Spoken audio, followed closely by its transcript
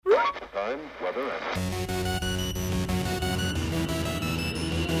time, weather, and...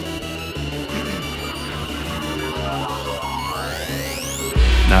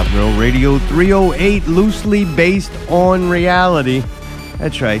 Not Real Radio 308, loosely based on reality.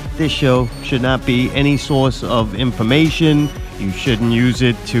 That's right. This show should not be any source of information. You shouldn't use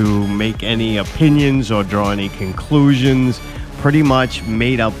it to make any opinions or draw any conclusions. Pretty much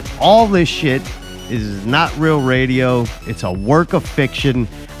made up. All this shit is not real radio. It's a work of fiction.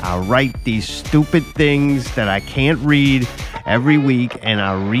 I write these stupid things that I can't read every week, and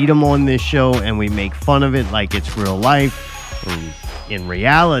I read them on this show, and we make fun of it like it's real life. In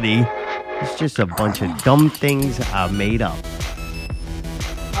reality, it's just a bunch of dumb things I made up.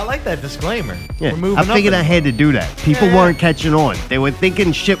 I like that disclaimer. Yeah, We're moving I figured I had to do that. People weren't catching on. They were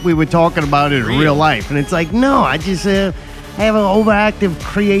thinking shit we were talking about in real life. And it's like, no, I just I have an overactive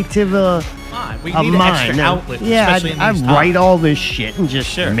creative we need an extra outlet. Yeah, especially in I these write times. all this shit and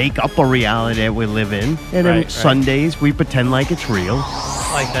just make up a reality that we live in. And then Sundays, we pretend like it's real.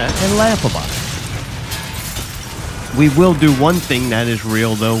 Like that. And laugh about it. We will do one thing that is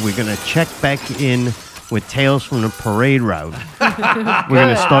real, though. We're going to check back in with Tales from the Parade Route. We're going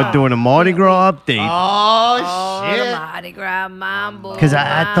to start doing a Mardi Gras update. Oh, The shit. Mardi Gras mambo. Because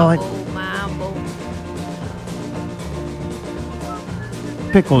I thought Mambo.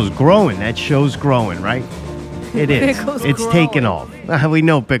 Pickle's growing. That show's growing, right? It is. Pickle's It's growing. taking off. We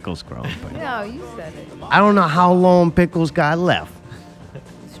know Pickle's growing. But No, you said it. I don't know how long Pickle's got left.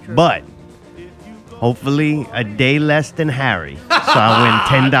 It's true. But hopefully a day less than Harry. So I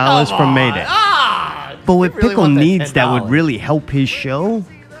win $10 from Mayday. But what really Pickle want that needs that would $10. really help his show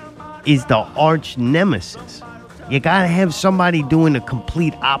is the arch nemesis. You gotta have somebody doing the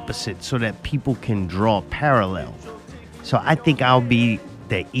complete opposite so that people can draw parallel. So I think I'll be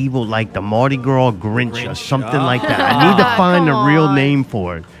the evil, like the Mardi Gras Grinch or something like that. I need to find a Come real on. name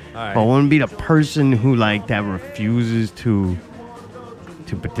for it. right. But I want to be the person who like that refuses to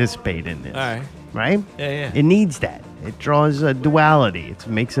participate in this. All right. Right? Yeah. It needs that. It draws a duality. It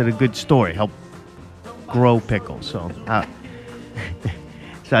makes it a good story. Help grow Pickle. So,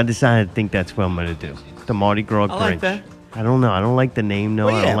 so I decided to think that's what I'm going to do. The Mardi Gras Grinch. I like that. I don't know. I don't like the name, though.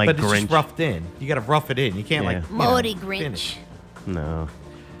 Well, I yeah, don't like but it's Grinch. just roughed in. You got to rough it in. You can't Yeah. like Mardi finish. Grinch. No.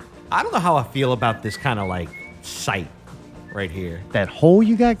 I don't know how I feel about this kind of like sight right here. That hole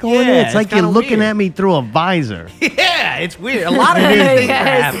you got going Yeah, there? It's it's like you're kinda looking weird. at me through a visor. Yeah, it's weird. A lot of these things are Yeah,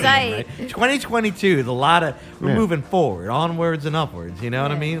 happening. sight. Right? 2022, we're Yeah. moving forward, onwards and upwards. You know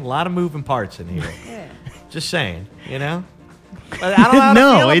what I mean? A lot of moving parts in here. Yeah. Just saying, you know. But I don't know how to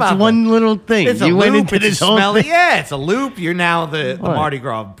No, feel it's about one that. little thing. It's a You went loop. into It's this a whole smelly. thing. Yeah, it's a loop. You're now the What? Mardi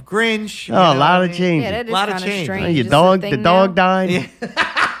Gras Grinch. you Oh, a know lot what of I mean? changes. Yeah, that is Lot of kind of change. strange. Oh, your Is this a dog, the thing dog now? died.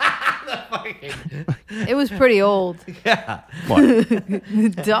 It was pretty old. Yeah. What?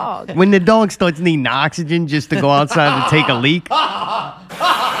 Dog. When the dog starts needing oxygen just to go outside to take a leak,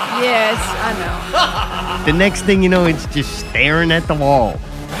 Yes, I the next thing you know, it's just staring at the wall. know.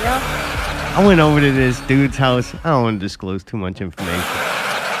 Yeah. I went over to this dude's house. I don't want to disclose too much information.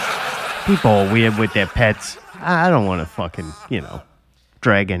 People are weird with their pets. I don't want to fucking,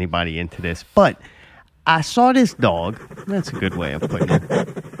 drag anybody into this. But I saw this dog. That's a good way of putting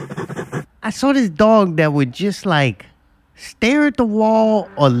it. I saw this dog that would just like stare at the wall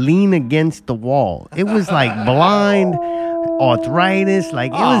or lean against the wall. It was like blind, arthritis.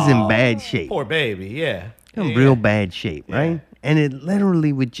 Like it was in bad shape. Poor baby. Yeah. In Yeah, real yeah. bad shape, right? And it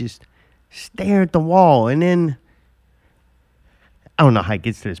literally would just stare at the wall. And then, I don't know how it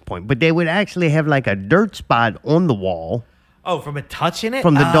gets to this point, but they would actually have like a dirt spot on the wall Oh, from it touching it?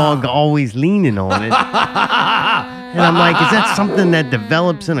 from the Ah. dog always leaning on it. And I'm like, is that something that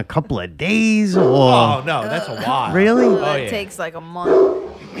develops in a couple of days? Or Oh, no, that's a while. really? Oh, That yeah. takes like a month.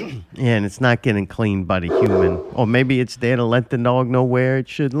 Yeah, and it's not getting cleaned by the human. Or maybe it's there to let the dog know where it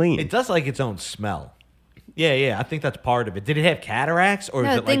should lean. It does like its own smell. Yeah, I think that's part of it. Did it have cataracts or No,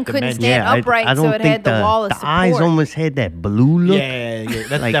 is the it thing like couldn't dementia? stand upright, I don't so it think had the wall of the eyes support. almost had that blue look. Yeah,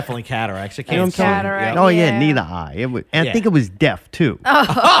 that's Like- definitely cataracts. It You know what I'm can't see. saying? Cataract. Oh yeah, Yeah. neither eye. It was, and I Yeah. think it was deaf too.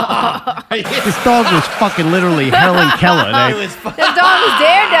 Yeah. This dog was fucking literally Helen Keller. It That, was fun. The dog is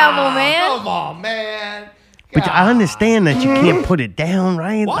Daredevil, man. Come on, man. but I understand that you can't put it down,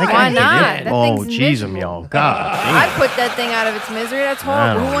 right? Why? I Why get not? it. That Oh, thing's jeez, miserable. y'all. God. I damn. put that thing out of its misery. That's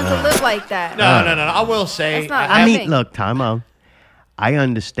horrible. Who don't wants to know. live like that? No. I will say. That's not I living. mean, look, time out. I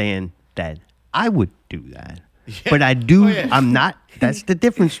understand that I would do that. But I do, Oh, yeah. I'm not, that's the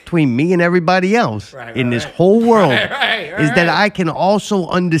difference between me and everybody else Right, in right, this right. whole world Right, is that right. I can also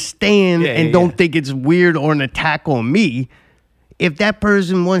understand Yeah, and yeah, don't yeah. think it's weird or an attack on me if that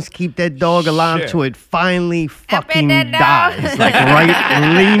person wants to keep that dog alive Sure. till it finally bet fucking that dog. dies. Like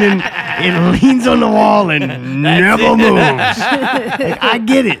right leaning It leans on the wall and never moves. Like, I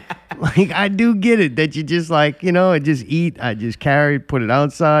get it. Like, I do get it that you just like, I just eat. I just carry it, put it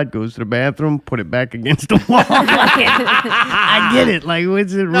outside, goes to the bathroom, put it back against the wall. I get it. Like,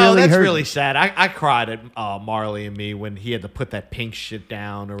 what's it No, really that's hurt? really sad. I cried at Marley and Me when he had to put that pink shit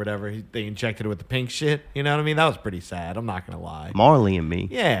down or whatever. They injected it with the pink shit. You know what I mean? That was pretty sad. I'm not going to lie. Marley and Me.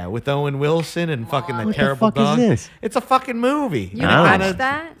 Yeah, with Owen Wilson and fucking that What the terrible fuck is dog. this? It's a fucking movie. You I don't watched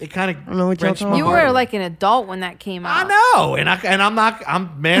that? It kind of. I don't know what y'all talking You about. were like an adult when that came out. I know, and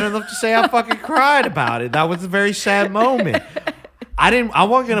I'm man enough to say I fucking cried about it. That was a very sad moment. I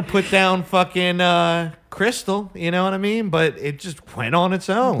wasn't gonna put down fucking Crystal, you know what I mean? But it just went on its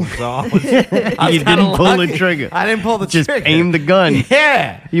own. So I was You kinda didn't pull the lucky. trigger. I didn't pull the Just trigger. aimed the gun.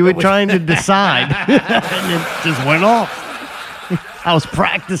 Yeah, You were It was- trying to decide, and it just went off. I was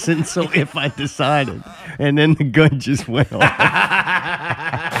practicing, so if I decided, and then the gun just went off.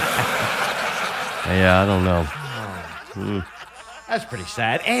 Yeah, I don't know. That's pretty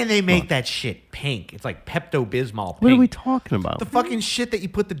sad. And they make that shit pink. It's like Pepto-Bismol pink. What are we talking about? The fucking shit that you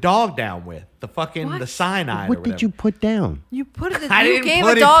put the dog down with. The fucking the cyanide. What or did you whatever. put down? You put it. I You didn't gave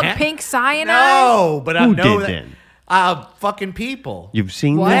put a it dog down. pink cyanide. No, but I Who know did that. then? Fucking people. You've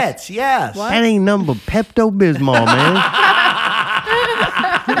seen this? Pets, yes. What? That ain't number Pepto-Bismol, man.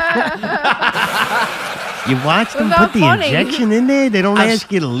 You watched them That's put not the funny. injection in there? They don't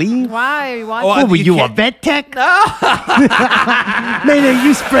ask you to leave? Why are you watching? What, were you a can't- vet tech? No. Man, are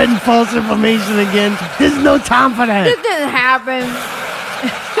you spreading false information again? There's no time for that. This didn't happen.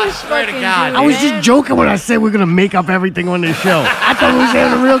 I swear to Fucking God. dude. I was man. just joking when I said we're gonna make up everything on this show. I thought we was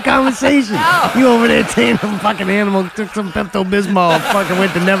having a real conversation. No. You over there saying some fucking animal took some Pepto Bismol, fucking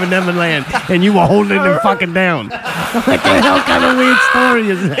went to Never Never Land, and you were holding him fucking down. What the hell kind of weird story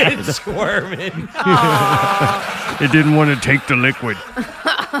is that? It's squirming. It didn't want to take the liquid.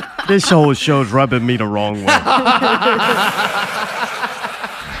 This whole show's rubbing me the wrong way.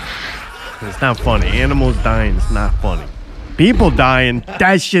 It's not funny. Animals dying is not funny. People dying,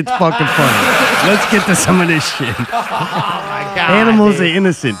 that shit's fucking funny. Let's get to some of this shit. Oh my God. Animals are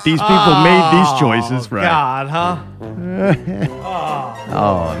innocent. These people made these choices, right? God, huh?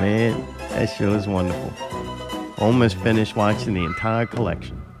 Oh, man. That show is wonderful. Almost finished watching the entire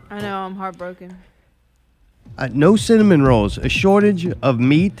collection. I know. I'm heartbroken. No cinnamon rolls. A shortage of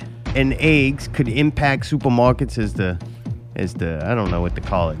meat and eggs could impact supermarkets as the I don't know what to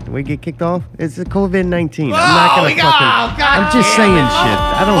call it. Do we get kicked off? It's the COVID-19. I'm not gonna fucking. I'm just saying shit.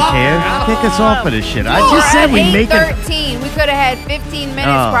 I don't care. Kick us off of this shit. I just said we make it. 8:13. We could have had 15 minutes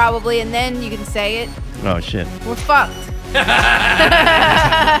Oh. probably, and then you can say it. Oh shit. We're fucked. Yeah,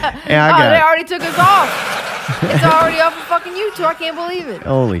 I They got it. already took us off. It's already off of fucking YouTube. I can't believe it.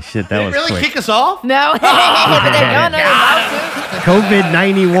 Holy shit, that was Really quick. kick us off? No, but they're gonna. They're about to.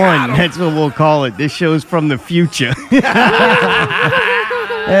 COVID-91. That's what we'll call it. This show's from the future.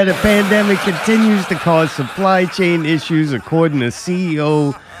 The pandemic continues to cause supply chain issues, according to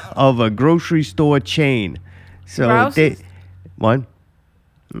CEO of a grocery store chain. So Rouse's? what?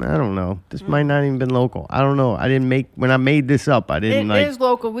 I don't know. This might not even been local. I don't know. When I made this up, I didn't It is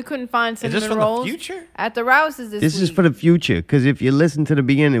local. We couldn't find Is cinnamon this from rolls the future? at the Rouse's this This week. is for the future, because if you listen to the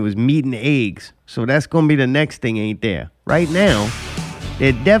beginning, it was meat and eggs. So that's going to be the next thing ain't there. Right now,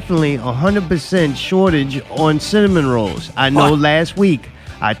 there's definitely 100% shortage on cinnamon rolls. I know What? last week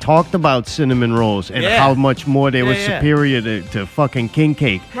I talked about cinnamon rolls and Yeah. how much more they were Yeah. superior to fucking king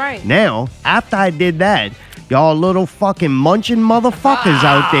cake. Right. Now, after I did that, y'all little fucking munching motherfuckers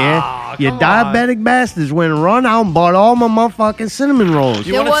out there, you come on. diabetic bastards went and run out and bought all my motherfucking cinnamon rolls.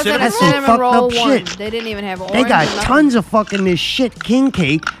 You There wanted wasn't a cinnamon rolls? cinnamon Fucked roll up one. shit. They didn't even have orange. They got or nothing. tons of fucking this shit king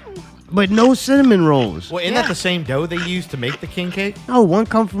cake, but no cinnamon rolls. Well, isn't Yeah. that the same dough they use to make the king cake? No, one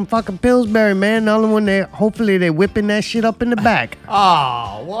come from fucking Pillsbury, man. The other one, hopefully they're whipping that shit up in the back.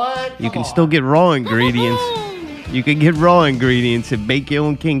 Oh, what? You can still get raw ingredients. You can get raw ingredients and bake your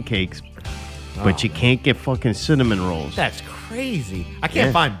own king cakes, but you can't get fucking cinnamon rolls. That's crazy. I can't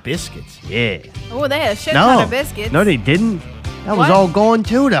Yeah. find biscuits. Yeah. Oh, they had a shit ton No. of biscuits. No, they didn't. That was What? all gone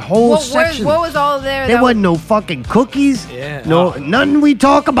too. The whole section. What was all there? There that wasn't no fucking cookies. Yeah. No, Oh. nothing we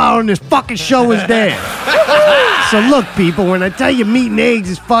talk about on this fucking show is there. So look, people, when I tell you meat and eggs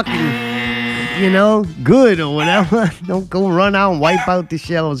is fucking, good or whatever, don't go run out and wipe out the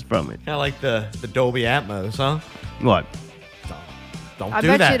shells from it. Kind of like the Dolby Atmos, huh? What? Don't I do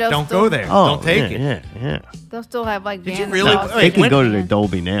bet that. you they'll Don't still- go there. Oh, Don't take yeah, it. Yeah. They'll still have like. Did you Vanna really- sauce. They Wait, can when- go to the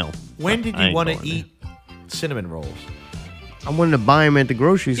Dolby now. When did I you ain't want to going eat cinnamon rolls? I wanted to buy them at the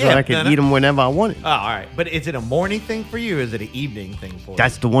grocery store. Yeah, I could no. eat them whenever I wanted. Oh, all right. But is it a morning thing for you or is it an evening thing for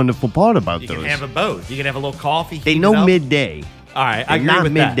That's the wonderful part about you? those. You can have them both. You can have a little coffee. They heat it know up. midday. All right, I And agree not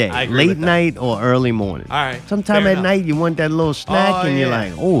with midday, that. I agree late with that. night or early morning. All right, Sometime fair at enough. night you want that little snack, Oh, and you're yeah.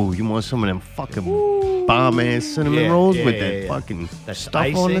 like, oh, you want some of them fucking bomb ass cinnamon rolls with that fucking That stuff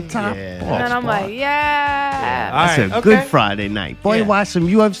on the icing? top. Yeah. Oh, And then I'm fuck. like, yeah. All That's right, a okay. good Friday night. Boy, Yeah. watch some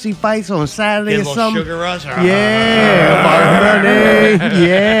UFC fights on Saturday Get a or little something. sugar rush. Yeah, my honey.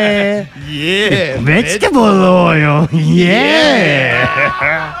 Yeah. Yeah. Vegetable oil. Yeah.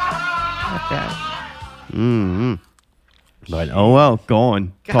 Mm-hmm. But oh well, go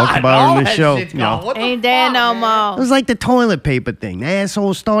on. Talk God, about it all on the that show. shit's You gone. know. What the Ain't there fuck, no man? It more. was like the toilet paper thing. The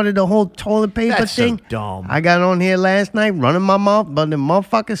asshole started the whole toilet paper That's so thing. dumb. I got on here last night running my mouth about the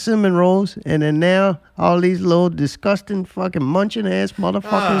motherfucking cinnamon rolls, and then now all these little disgusting fucking munching ass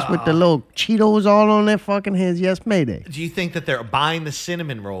motherfuckers with the little Cheetos all on their fucking hands. Yes, Mayday. Do you think that they're buying the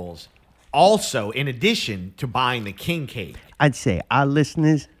cinnamon rolls also in addition to buying the king cake? I'd say our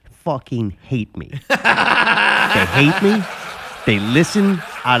listeners fucking hate me. They hate me. They listen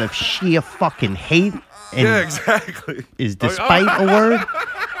out of sheer fucking hate. And Yeah, exactly. is despite a word?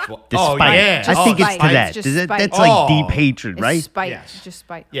 Well, Despite. Oh, yeah. I think it's to spite. that. Just Is that- spite. That's like Oh. deep hatred, It's right? spite. Yes. Just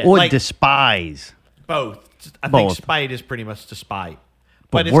spite. Yeah, Or like despise. both. I think Both. spite is pretty much despite.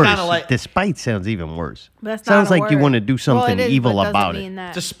 But But it's worse. kind of like Despite sounds even worse. That's Sounds not a like you word. want to do Well, something it is, evil but doesn't about mean it.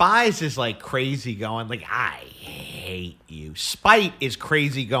 that. despise is like crazy going like I hate you. Spite is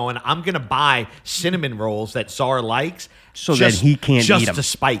crazy going I'm gonna buy cinnamon rolls that Czar likes So that he can't just eat 'em. to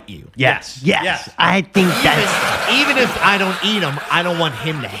spite you. Yes. I think that's Even if I don't eat them, I don't want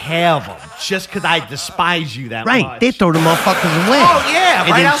him to have them just because I despise you that right. much. They throw the motherfuckers away. Oh yeah,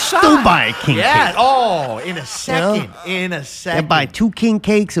 and right then outside. still buy a king yeah. cake. Oh, in a second. In a They second. buy 2 king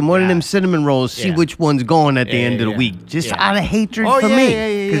cakes and one of Yeah. them cinnamon rolls. See Yeah. which one's going at the Yeah, end of the yeah, week. Just yeah. out of hatred Oh, for yeah, me, yeah,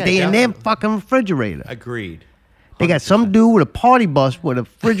 yeah, yeah, they in their definitely. fucking refrigerator. Agreed. They got some dude with a party bus with a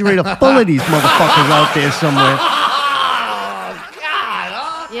refrigerator full of these motherfuckers out there somewhere. Oh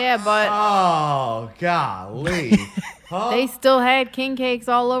God. Yeah, but Oh golly. they still had king cakes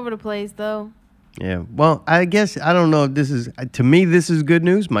all over the place, though. Yeah. Well, I guess I don't know if this is to me. This is good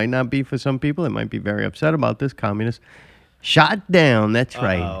news. Might not be for some people. It might be very upset about this. Communist shot down. That's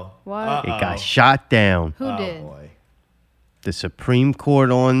right. What? It got shot down. Who did? Boy. The Supreme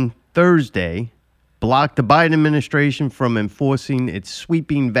Court on Thursday blocked the Biden administration from enforcing its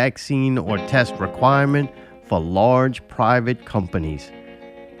sweeping vaccine or test requirement for large private companies,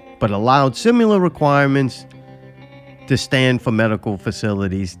 but allowed similar requirements to stand for medical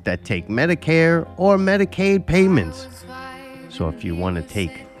facilities that take Medicare or Medicaid payments. So if you want to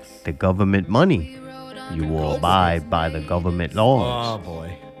take the government money, you will abide by the government laws. Oh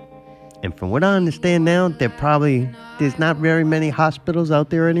boy. And from what I understand now, there's not very many hospitals out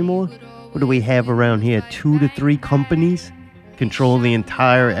there anymore. What do we have around here? 2 to 3 companies control the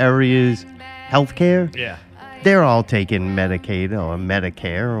entire area's healthcare. Yeah. They're all taking Medicaid or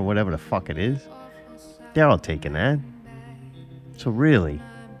Medicare or whatever the fuck it is. They're all taking that. So really,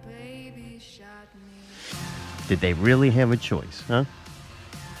 did they really have a choice, huh?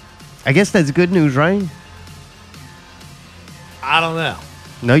 I guess that's good news, right? I don't know.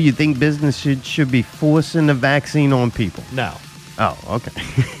 No, you think business should be forcing the vaccine on people? No. Oh, okay.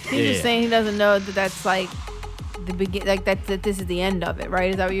 He's Yeah. just saying he doesn't know that that's like the begin, like that this is the end of it, right?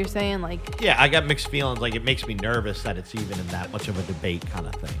 Is that what you're saying? Like, Yeah, I got mixed feelings. Like it makes me nervous that it's even in that much of a debate kind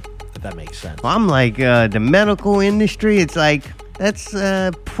of thing. If that makes sense. I'm like, the medical industry, it's like, that's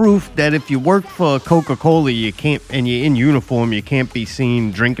proof that if you work for Coca-Cola, you can't, and you're in uniform, you can't be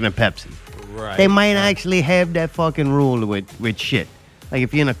seen drinking a Pepsi. Right. They might actually have that fucking rule with shit. Like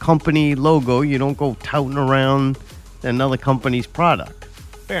if you're in a company logo, you don't go touting around another company's product.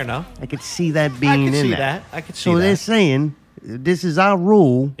 Fair enough. I could see that I being could in see there. that. I could see So they're that. saying, this is our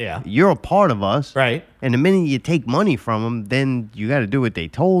rule. Yeah. You're a part of us. Right. And the minute you take money from them, then you got to do what they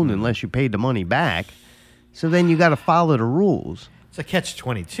told Mm-hmm. unless you paid the money back. So then you got to follow the rules. It's a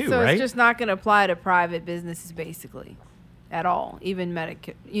catch-22, so right? it's just not going to apply to private businesses, basically, at all. Even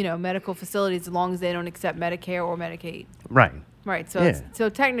medical facilities, as long as they don't accept Medicare or Medicaid. Right. Right. So Yeah. so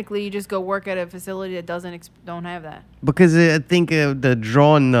technically, you just go work at a facility that don't have that. Because I think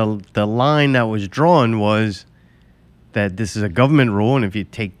the line that was drawn was that this is a government rule, and if you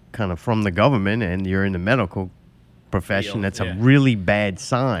take kind of from the government and you're in the medical profession, Field, that's yeah. a really bad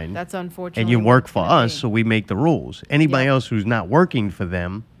sign. That's unfortunately. and you what work it's for gonna us, be. so we make the rules. Anybody Yeah. else who's not working for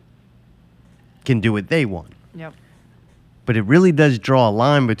them can do what they want. Yep. But it really does draw a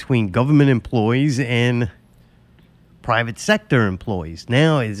line between government employees and private sector employees.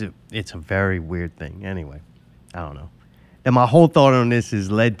 Now it's a very weird thing. Anyway, I don't know. And my whole thought on this is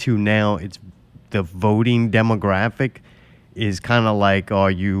led to now it's the voting demographic is kind of like,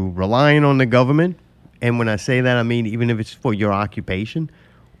 are you relying on the government And when I say that, I mean even if it's for your occupation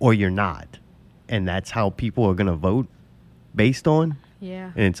or you're not. And that's how people are going to vote based on.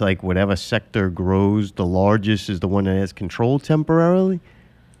 Yeah. And it's like whatever sector grows the largest is the one that has control temporarily.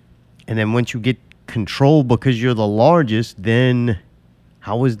 And then once you get control because you're the largest, then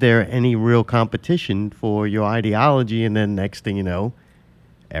how is there any real competition for your ideology? And then next thing you know,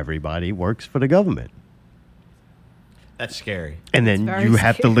 everybody works for the government. That's scary. And then very you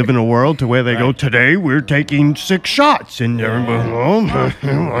have to live in a world to where they go, Right. today we're taking 6 shots. And It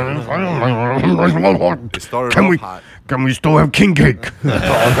started can off we hot. can we still have king cake? Oh, man.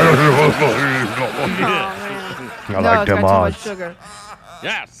 I No, like it's them got too much odds. sugar.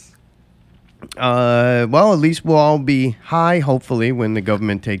 Yes. Well, at least we'll all be high, hopefully, when the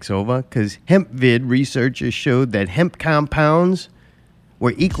government takes over, because HempVid researchers showed that hemp compounds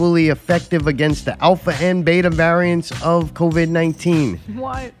were equally effective against the alpha and beta variants of COVID-19.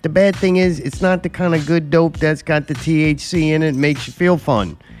 What? The bad thing is, it's not the kind of good dope that's got the THC in it, makes you feel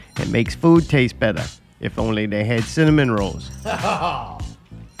fun. It makes food taste better. If only they had cinnamon rolls.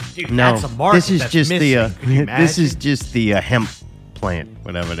 Dude, No, that's a market this is that's just missing. the Can you this is imagine? just the hemp plant,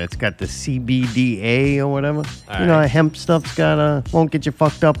 whatever. That's got the CBDA or whatever. All You know, right. hemp stuff's got won't get you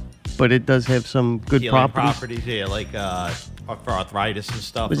fucked up, but it does have some good Healing properties. yeah, like for arthritis and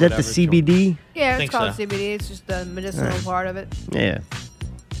stuff. Was or that the whatever. CBD? Yeah, it's Think called so. CBD. It's just the medicinal part of it. Yeah.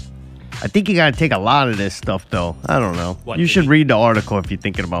 I think you gotta take a lot of this stuff, though. I don't know. What, You the- should read the article if you're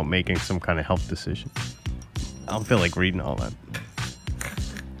thinking about making some kind of health decision. I don't feel like reading all that.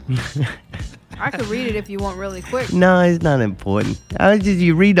 I could read it if you want really quick. No, it's not important.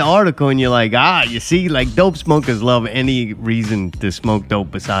 You read the article and you're like, you see, like dope smokers love any reason to smoke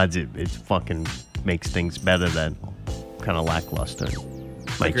dope besides it. It fucking makes things better than kind of lackluster.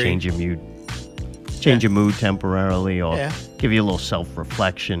 Might Agreed. change your mood. Change your mood temporarily or Yeah. give you a little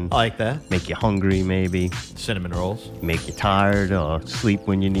self-reflection. I like that. Make you hungry, maybe. Cinnamon rolls. Make you tired or sleep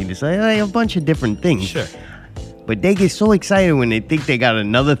when you need to say, a bunch of different things. Sure. But they get so excited when they think they got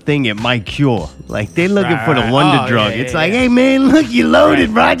another thing it might cure. Like, they're looking for the Right. wonder Oh, drug. yeah, It's yeah, like, yeah. hey, man, look, you loaded,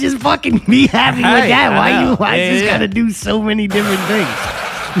 Right. bro. Just fucking be happy with Hey, that. I know. Why Yeah, just yeah. got to do so many different things?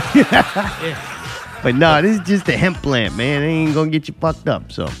 Yeah. But no, this is just a hemp plant, man. It ain't going to get you fucked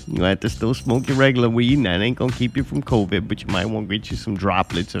up. So you have to still smoke your regular weed, and that ain't going to keep you from COVID. But you might want to get you some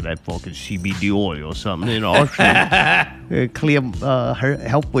droplets of that fucking CBD oil or something. You know,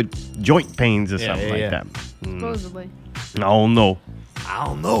 help with joint pains or Yeah, something yeah, like yeah. that. Supposedly. I don't know. I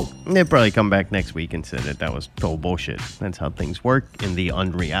don't know. They'll probably come back next week and say that was total bullshit. That's how things work in the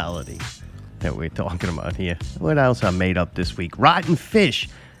unreality that we're talking about here. What else I made up this week? Rotten fish.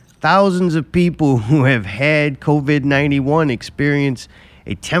 Thousands of people who have had COVID-19 experience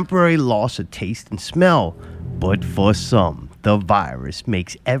a temporary loss of taste and smell. But for some, the virus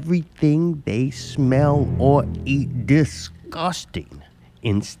makes everything they smell or eat disgusting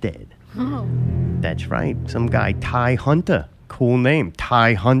instead. Oh, That's right. Some guy, Ty Hunter. Cool name,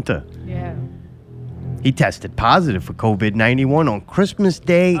 Ty Hunter. yeah. He tested positive for COVID-19 on Christmas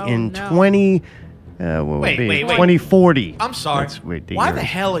Day Oh, in no. 2040. I'm sorry. That's weird. Why the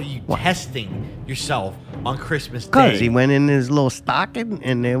hell are you testing yourself on Christmas Day? Because he went in his little stocking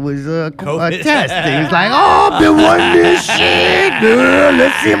and there was a COVID. test. He was like, I've been wanting this shit.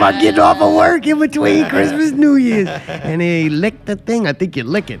 Let's see if I get off of work in between Christmas and New Year's. And he licked the thing. I think you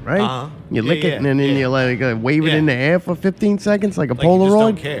lick it, right? Uh-huh. You Yeah, lick it yeah, and then yeah. you like wave it Yeah. in the air for 15 seconds like a Like you Polaroid. just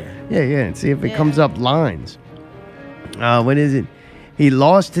don't care. Yeah, and see if it Yeah. comes up lines. What is it? He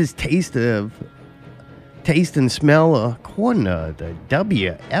lost his taste and smell according to the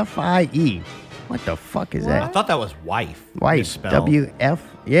WFIE. What the fuck is I that? thought that was wife. Wife. misspelled. WF.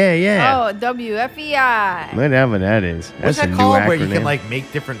 Yeah. Oh, WFEI. Whatever that is. What's That's a that new called acronym. where you can like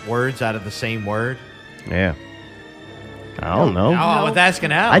make different words out of the same word? Yeah. I don't know. Oh, I was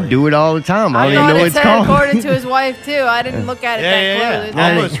asking Al. I do it all the time. I I don't even thought know what it it's said called. according to his wife too. I didn't look at it Yeah, that yeah, closely. yeah.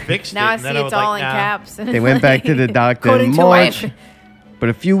 Now Almost they- fixed Now I it. see and then it's I was all like, in nah. caps. They went back to the doctor According in to March. wife. But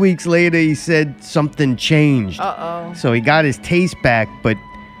a few weeks later, he said something changed. Uh-oh. So he got his taste back, but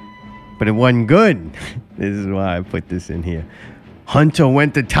it wasn't good. This is why I put this in here. Hunter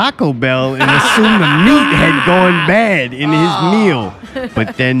went to Taco Bell and assumed the meat had gone bad in his meal,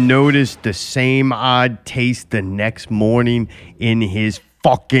 but then noticed the same odd taste the next morning in his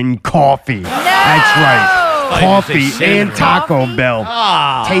fucking coffee. That's right. Oh, Coffee you say and cinnamon. Taco Coffee? Bell.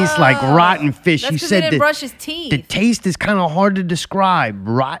 Tastes like rotten fish. That's You because he said didn't that brush his teeth. the taste is kind of hard to describe.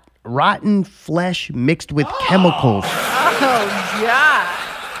 Rotten flesh mixed with chemicals. Oh, God.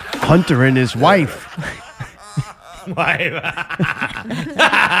 Hunter and his wife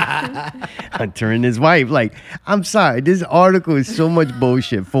Hunter and his wife. Like, I'm sorry, this article is so much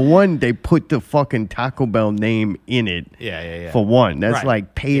bullshit. For one, they put the fucking Taco Bell name in it. Yeah. For one, that's Right.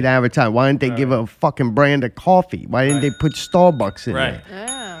 like paid advertising. Why didn't they give a fucking brand of coffee? Why didn't they put Starbucks in Right. there?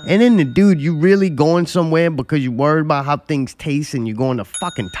 Yeah. And then the dude, you really going somewhere because you worried about how things taste and you're going to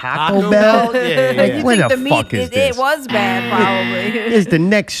fucking Taco Bell? Yeah. Like, You where think the the fuck meat, is it this? was bad, probably. Is the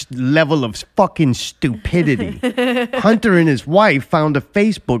next level of fucking stupidity. Hunter and his wife found a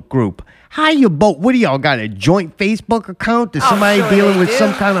Facebook group. How you both? What do y'all got? A joint Facebook account? Is somebody sure dealing they with do.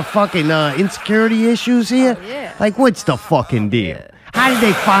 some kind of fucking insecurity issues here? yeah. Like, what's the fucking deal? How did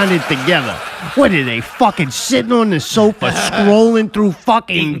they find it together? What are they fucking sitting on the sofa scrolling through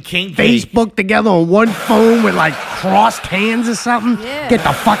fucking Eating king cake. Facebook together on one phone with like crossed hands or something? Yeah. Get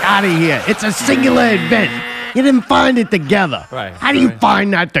the fuck out of here. It's a singular event. You didn't find it together. Right, How do you right.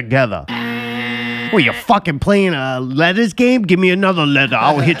 find that together? Well, you fucking playing a letters game? Give me another letter.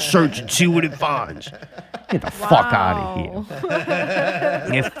 I'll hit search and see what it finds. Get the fuck out of here.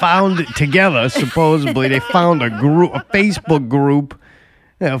 They found it together, supposedly. They found a group, a Facebook group.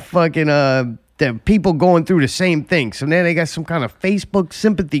 The people going through the same thing. So now they got some kind of Facebook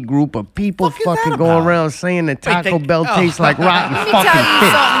sympathy group of people Fuck is that fucking about? going around saying that Taco Bell tastes like rotten Let me fucking tell you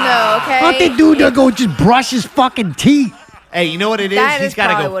fish. something, though, okay? Don't they do? They go just brush his fucking teeth. Hey, you know what it is? That He's is got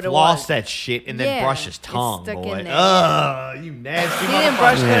to probably go what it floss was. that shit and then Yeah, brush his it's tongue, stuck in boy. there. Ugh, you nasty He didn't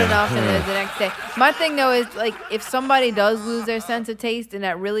brush motherfucker. good enough, and then the next day. My thing though is like, if somebody does lose their sense of taste, and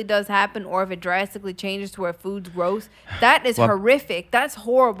that really does happen, or if it drastically changes to where food's gross, that is horrific. That's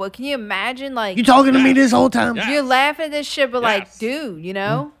horrible. Can you imagine? Like, You talking to me this whole time? Yeah. you're laughing at this shit, but like, Yes. dude, you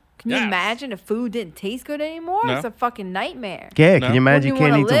know? Can you Yes. imagine if food didn't taste good anymore? No. It's a fucking nightmare. Yeah, No. can you imagine you Wouldn't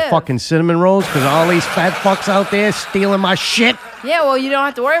can't you eat some wanna live? fucking cinnamon rolls because all these fat fucks out there stealing my shit? Yeah, well, you don't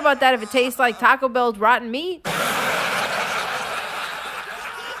have to worry about that if it tastes like Taco Bell's rotten meat.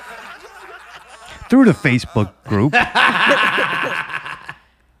 Through the Facebook group.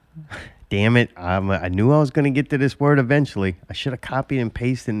 Damn it. I knew I was going to get to this word eventually. I should have copied and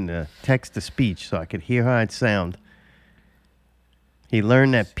pasted in the text to speech so I could hear how it sound. He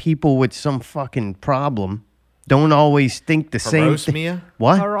learned that people with some fucking problem don't always think the same thing. Parosmia?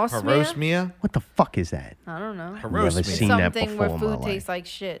 What? Parosmia? Parosmia? What the fuck is that? I don't know. Never Parosmia. seen that Something before where in my food tastes life. like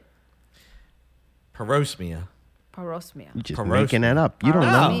shit. Parosmia. Parosmia. You're just Parosmia. making that up. You don't know.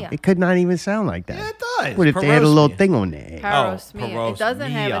 Parosmia. It could not even sound like that. Yeah, it does. What if they had a little Parosmia. thing on there? Parosmia. It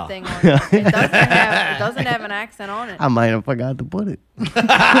doesn't have a parosmia. thing on it. It doesn't have an accent on it. I might have forgot to put it. How do you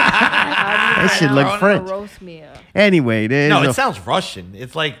That shit look pronounce French. Parosmia? Anyway, there's No, a it sounds Russian.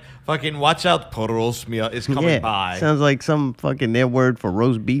 It's like fucking watch out, Parosmia is coming by. sounds like some fucking their word for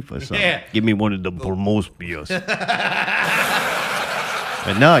roast beef or something. Yeah. Give me one of the most beers. But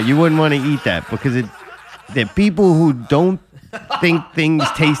no, you wouldn't want to eat that because they're people who don't think things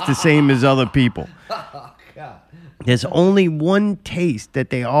taste the same as other people. There's only one taste that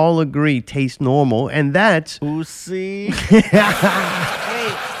they all agree tastes normal, and that's Pussy. Wait,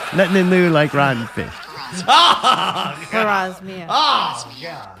 nothing new like rotten fish. Parosmia. Oh,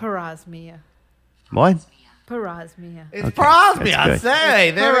 God. Parosmia. What? Parosmia. It's Parosmia, I good.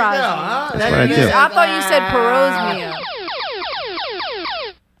 say. There we go. Parosmia. Huh? That's what I do. I thought you said parosmia.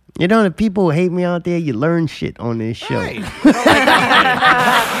 You know, the people who hate me out there, you learn shit on this show. Right.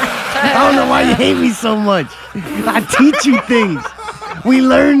 I don't know why you hate me so much. I teach you things. We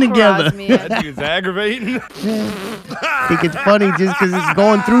learn together. Parosmia. That dude's aggravating. I think it's funny just because it's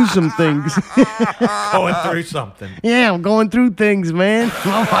going through some things. Going through something. Yeah, I'm going through things, man.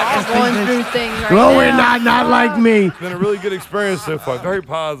 I'm going through things right Well, now. we're not like me. It's been a really good experience so far. Very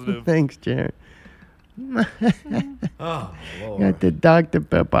positive. Thanks, Jared. Oh, Lord. Got the Dr.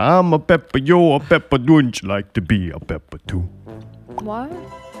 Pepper. I'm a pepper, you're a pepper. Wouldn't you like to be a pepper too? What?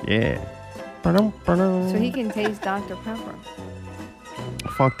 Yeah. So he can taste Dr. Pepper.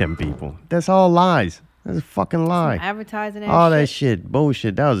 Fuck them people. That's all lies. That's a fucking lie. Advertising All that that shit,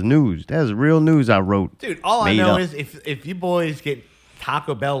 bullshit. That was news. That was real news I wrote. Dude, all I Made know up. is if you boys get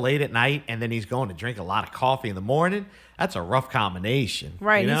Taco Bell late at night and then he's going to drink a lot of coffee in the morning, that's a rough combination.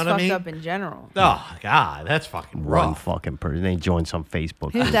 Right, You know he's what I fucked mean? up in general. Oh, God, that's fucking One rough. fucking person. They joined some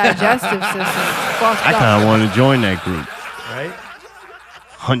Facebook His group. digestive system is fucked I up. kind of want to join that group. Right?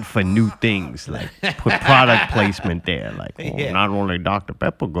 Hunt for new things, like put product placement there. Like, oh, Yeah. not only Dr.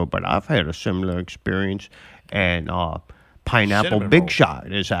 Pepper good, but I've had a similar experience. And Pineapple Cinnamon Big roll.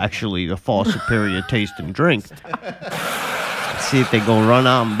 Shot is actually the far superior tasting drink. see if they go run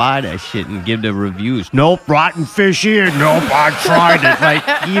out and buy that shit and give the reviews. Nope, rotten fish here. Nope, I tried it.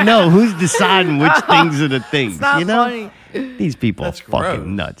 Like, you know, who's deciding which things are the things? It's not you know? funny. These people That's are fucking gross.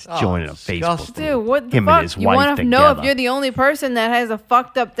 nuts Oh, joining a disgusting. Facebook group. Dude, what the Him fuck? and his You wife want to know if together. you're the only person that has a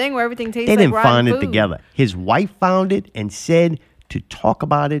fucked up thing where everything tastes They like didn't rotten find it food. together. His wife found it and said to talk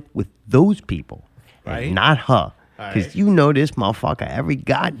about it with those people, Right. and not her. Because Right. you know this motherfucker, every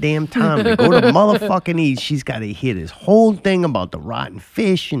goddamn time they go to motherfucking eat, she's got to hear this whole thing about the rotten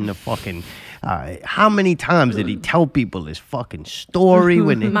fish and the fucking. How many times did he tell people this fucking story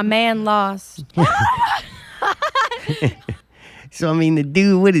when they. My man lost. So, I mean, the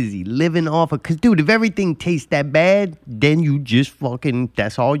dude, what is he living off of? Because, dude, if everything tastes that bad, then you just fucking,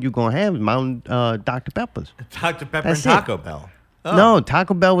 that's all you're going to have is Mountain Dr. Peppers. Dr. Pepper That's and it. Taco Bell. Oh. No,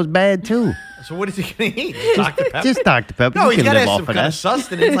 Taco Bell was bad, too. So what is he going to eat? Dr. Pepper? Just Dr. Pepper. no, you he's can got to live have off some of kind that. of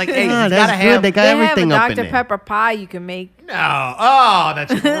sustenance. Like, hey, Nah, he's got that's to good. have... They got They have a everything up in Dr. there. Pepper pie you can make. No. Oh,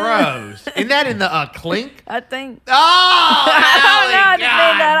 that's gross. Isn't that in the Clink? I think. Oh, I don't know. I just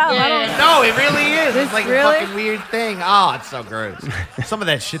made that up. I don't yeah. No, it really is. It's It's like really? a fucking weird thing. Oh, it's so gross. Some of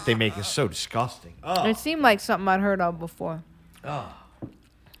that shit they make is so disgusting. Oh. It seemed like something I'd heard of before.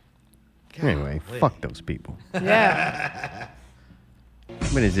 Anyway, fuck those people. Yeah.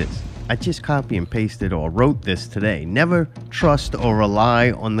 What is this? I just copy and pasted or wrote this today. Never trust or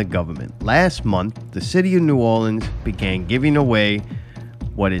rely on the government. Last month, the city of New Orleans began giving away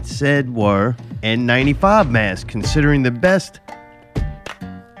what it said were N95 masks, considering the best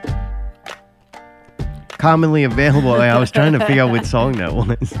commonly available. I was trying to figure out what song that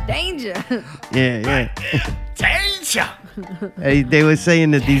was. Danger. Yeah. Danger. They were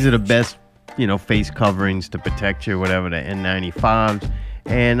saying that these are the best, face coverings to protect you, whatever, the N95s.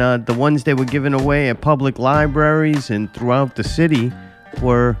 And the ones they were giving away at public libraries and throughout the city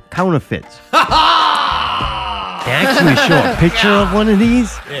were counterfeits. They actually show a picture of one of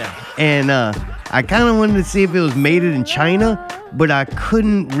these. Yeah. And I kind of wanted to see if it was made in China, but I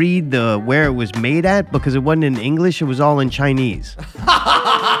couldn't read where it was made at because it wasn't in English. It was all in Chinese.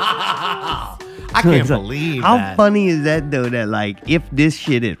 I can't It's like, believe how that. funny is that though? That like, if this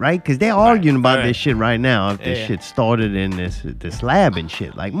shit is right, because they're arguing about right. this shit right now. If this Yeah. shit started in this lab and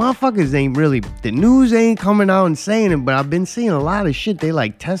shit, like motherfuckers ain't really. The news ain't coming out and saying it, but I've been seeing a lot of shit. They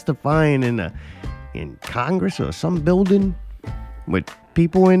like testifying in Congress or some building with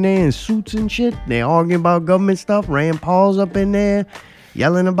people in there in suits and shit. They arguing about government stuff. Rand Paul's up in there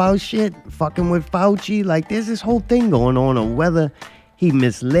yelling about shit, fucking with Fauci. Like, there's this whole thing going on whether he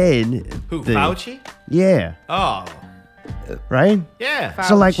misled. Who, Fauci? Yeah, Oh, right? yeah.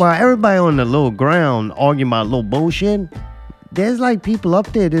 So, like, while everybody on the little ground arguing about little bullshit, there's, like, people up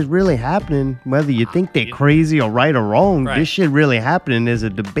there that's really happening, whether you think they're crazy or right or wrong. Right. This shit really happening. There's a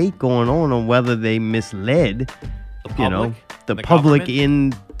debate going on whether they misled, public? the The public government?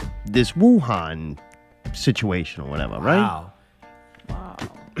 in this Wuhan situation or whatever, right? Wow.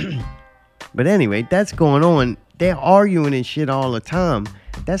 But anyway, that's going on. They're arguing and shit all the time.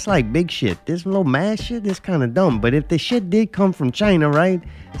 That's like big shit. This little mass shit is kind of dumb. But if the shit did come from China, right?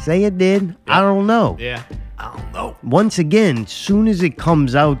 Say it did. I don't know. Yeah. I don't know. Once again, soon as it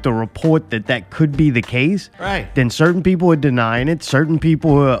comes out, the report that could be the case, Right. then certain people are denying it, certain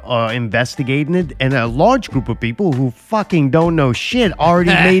people are investigating it, and a large group of people who fucking don't know shit already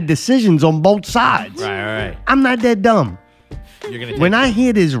made decisions on both sides. Right. I'm not that dumb. You're gonna take When I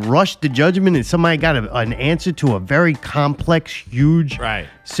hear this rush to judgment and somebody got an answer to a very complex, huge Right.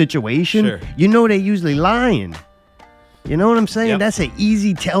 situation, Sure. you know they're usually lying. You know what I'm saying? Yep. That's an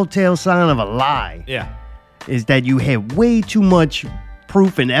easy telltale sign of a lie, Yeah. is that you had way too much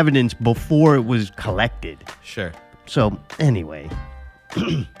proof and evidence before it was collected. Sure. So, anyway,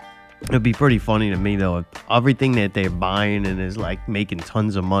 it'd be pretty funny to me, though, if everything that they're buying and is like making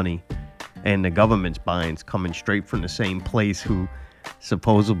tons of money, and the government's buying is coming straight from the same place who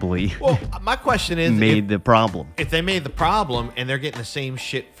supposedly Well, my question is, made the problem. if they made the problem and they're getting the same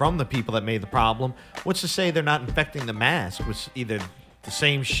shit from the people that made the problem, what's to say they're not infecting the mass with either the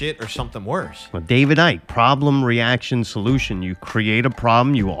same shit or something worse? Well, David Icke, problem, reaction, solution. You create a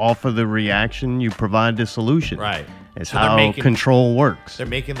problem, you offer the reaction, you provide the solution. Right. That's So they're how making- control works. They're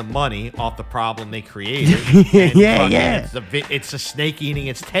making the money off the problem they created. and Yeah, fucking yeah. It's a snake eating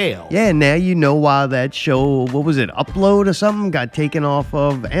its tail. Yeah, now you know why that show, what was it, Upload or something, got taken off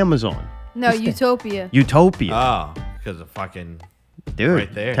of Amazon. No, Utopia. Utopia. Oh, because of fucking... Dude,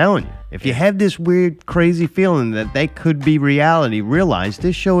 right there. telling you. If you have this weird, crazy feeling that they could be reality, realize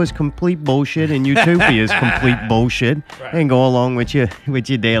this show is complete bullshit and Utopia is complete bullshit, and go along with your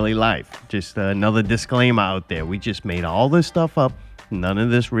daily life. Just another disclaimer out there. We just made all this stuff up None of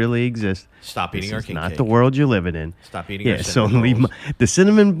this really exists. Stop This eating our is king not cake. the world you're living in. Stop eating our Yeah, so cinnamon rolls. the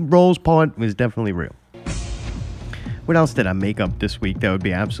cinnamon rolls part was definitely real. What else did I make up this week that would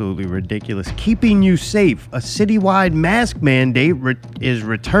be absolutely ridiculous? Keeping you safe. A citywide mask mandate is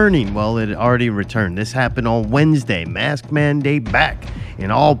returning. Well, it already returned. This happened on Wednesday. Mask mandate back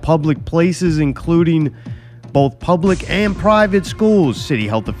in all public places, including both public and private schools. City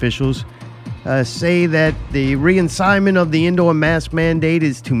health officials say that the reassignment of the indoor mask mandate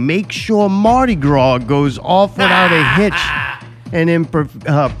is to make sure Mardi Gras goes off without a hitch, and in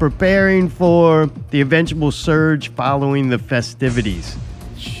preparing for the eventual surge following the festivities.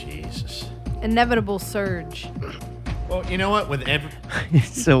 Jesus. Inevitable surge. Well, you know what? With every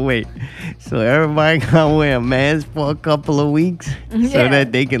So wait, so everybody gonna wear a mask for a couple of weeks so Yeah.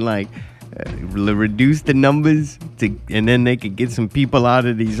 that they can reduce the numbers and then they could get some people out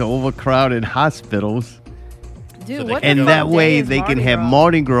of these overcrowded hospitals. Dude, So they what can the And go- that fuck day way is they can Mardi have Gras?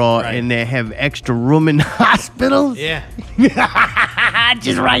 Mardi Gras Right. and they have extra room in hospitals. yeah.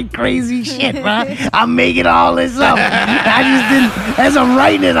 Just write crazy shit, bro. I'm making all this up. I just didn't. As I'm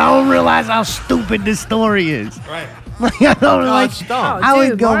writing it, I don't realize how stupid this story is. Right. I don't No, like. it's dumb. Oh, I would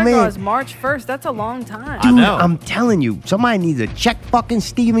dude, go, Mardi man. Gras is March 1st. That's a long time. I Dude, know. I'm telling you, somebody needs to check fucking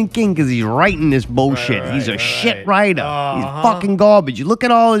Stephen King because he's writing this bullshit. Right, He's a right, shit right. writer. He's fucking garbage. You look at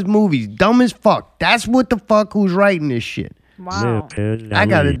all his movies, dumb as fuck. That's what the fuck who's writing this shit. Wow. I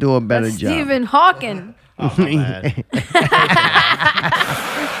gotta do a better That's job. Stephen Hawking. Oh, my bad.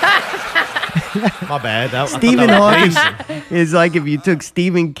 My bad. I thought Stephen that was Hawking Gleason. is like if you took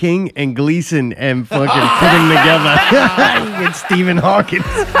Stephen King and Gleason and fucking put them together. You get Stephen Hawking.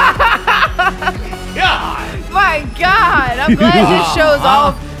 God. My God. I'm glad this show's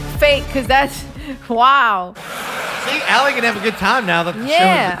all fake because that's, wow. See, Allie can have a good time now that the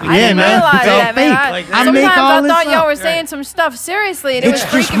Yeah. show I didn't man. realize It's all that, man. fake. Like, I Sometimes make all I this thought y'all up. were saying some stuff seriously and it It's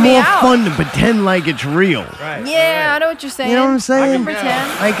was just freaking me more out. fun to pretend like it's real. Right. Yeah, I know what you're saying. You know what I'm saying? I can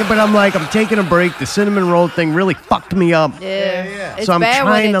pretend. Like, but I'm taking a break. The cinnamon roll thing really fucked me up. Yeah. yeah. It's So I'm bad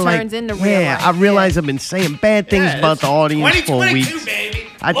trying when to it turns into real yeah, life. I realize I've been saying bad things Yeah, about it's the audience for 2022, weeks. baby.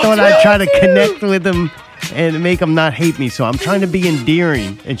 I What's thought up? I'd try to connect with them and make them not hate me. So I'm trying to be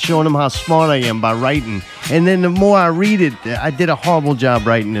endearing and showing them how smart I am by writing. And then the more I read it, I did a horrible job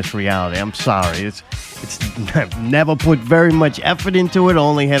writing this reality. I'm sorry. It's I've never put very much effort into it.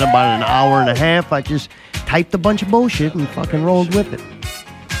 Only had about an hour and a half. I just typed a bunch of bullshit and fucking rolled with it.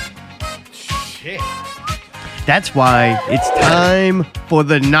 Shit. That's why it's time for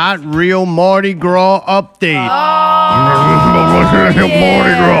the Not Real Mardi Gras update. yeah.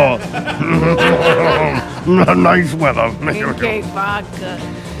 Mardi Gras. Nice weather. Pancake vodka.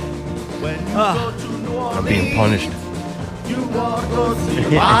 I'm being punished.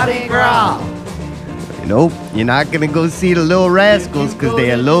 Mardi Gras. Nope, you're not going to go see the Little Rascals because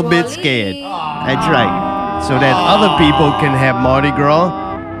they're a little bit scared. That's right. So that other people can have Mardi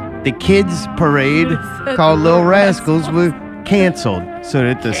Gras, the kids' parade called Little Rascals was canceled so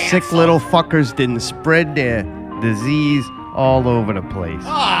that the sick little fuckers didn't spread their disease all over the place. Oh,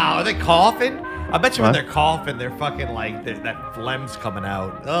 are they coughing? I bet you when What? they're coughing, they're fucking like that phlegm's coming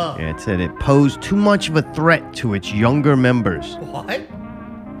out. Ugh. Yeah, it said it posed too much of a threat to its younger members. What?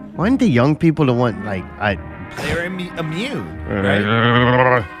 Weren't the young people the one, They're immune,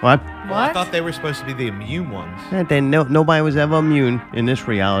 right? What? Well, I What? thought they were supposed to be the immune ones. Then nobody was ever immune in this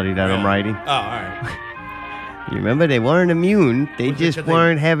reality that I'm Yeah. writing. Oh, all right. You remember, they weren't immune. They Was it just 'cause they-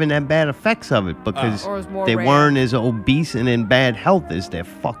 weren't having that bad effects of it because Or it was more they rare. weren't as obese and in bad health as their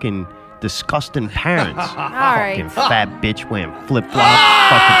fucking disgusting parents. All right. Fucking fat bitch wearing flip flops,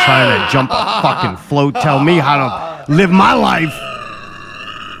 fucking trying to jump a fucking float. Tell me how to live my life.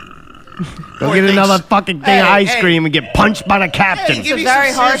 Go Poor get thing. another fucking thing of Hey, ice hey. cream and get punched by the captain. Hey, give me a very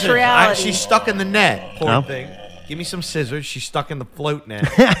some harsh scissors. reality. She's stuck in the net. Poor No. thing. Give me some scissors. She's stuck in the float net.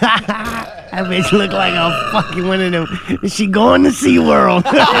 That bitch look like a fucking one of them. Is she going to SeaWorld?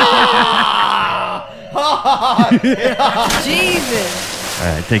 Jesus. All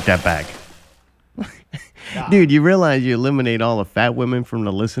right, take that back. Dude, you realize you eliminate all the fat women from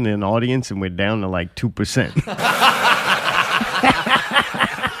the listening audience and we're down to like 2%.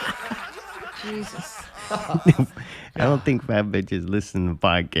 Jesus. I don't think fat bitches listen to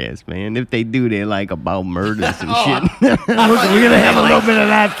podcasts, man. If they do, they're like about murders and shit. we're gonna have a little bit of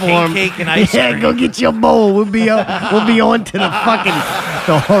that for them. Cake and ice Yeah, cream. go get your bowl. We'll be on to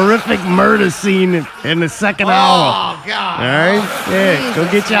the horrific murder scene in the second hour. Oh, God. All right, yeah. Go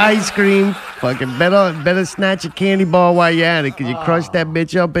get your ice cream. Fucking better snatch a candy bar while you're at it, cause you crush that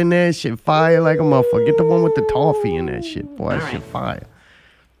bitch up in there. Shit fire like a motherfucker. Get the one with the toffee in that shit, boy. That shit fire.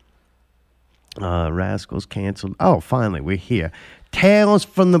 Rascals canceled. Oh, finally, we're here. Tales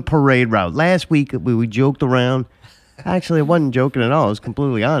from the Parade Route. Last week, we joked around. Actually, I wasn't joking at all. I was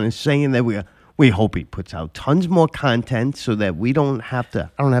completely honest, saying that we hope he puts out tons more content so that I don't have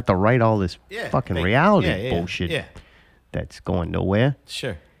to write all this fucking reality bullshit that's going nowhere.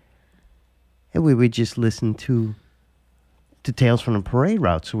 Sure. And we would just listen to Tales from the Parade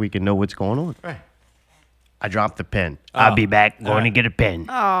Route so we can know what's going on. Right. I dropped the pen. I'll be back. Going to get a pen.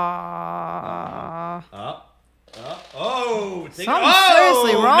 Aww. Oh, Something's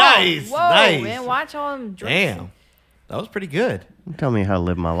seriously wrong. Nice. Whoa, nice. man. Watch all them drinks. Damn. That was pretty good. Tell me how to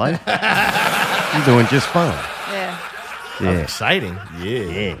live my life. I'm doing just fine. Yeah. That was exciting.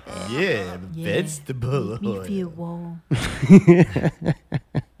 Yeah. Yeah. Vegetable. Me feel warm.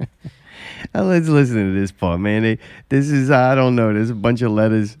 Now let's listen to this part, man. This is, I don't know. There's a bunch of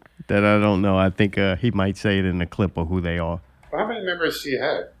letters that I don't know. I think he might say it in the clip of who they are. How many members do you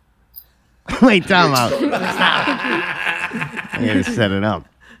have? Wait, time out. I gotta set it up.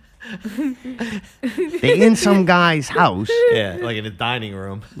 They're in some guy's house. Yeah, like in a dining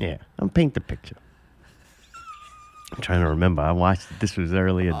room. Yeah, I'm paint the picture. I'm trying to remember. I watched it. This was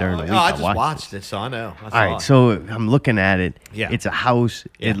earlier during the week. I just watched it, so I know. All right, so I'm looking at it. Yeah. It's a house.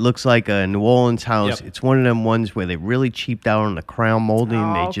 Yeah. It looks like a New Orleans house. Yep. It's one of them ones where they really cheaped out on the crown molding.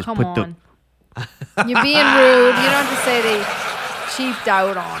 Oh, They just come put on. You're being rude. You don't have to say they cheaped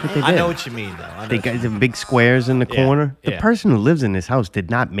out on it. They I know did. what you mean, though. They got the big squares in the Yeah, corner. The yeah. person who lives in this house did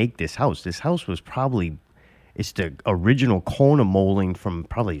not make this house. This house was probably, it's the original corner molding from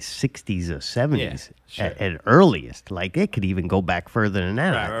probably 60s or 70s Yeah, sure. at earliest. Like it could even go back further than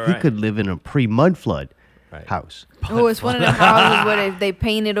that. Right, He right. could live in a pre-mud flood Right. house. Oh, it's one of the houses where they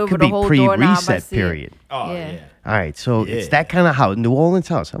painted over Could the be whole doorknob. I pre-reset see it. period. Oh, Yeah. yeah. All right, so it's Yeah. that kind of house, New Orleans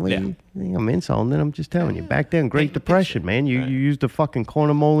house. I mean, Yeah. you think I'm insulting it. I'm just telling you. Back then, Great Paint the Depression, picture. man. You used the fucking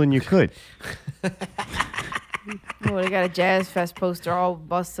corner molding you could. Oh, they got a Jazz Fest poster all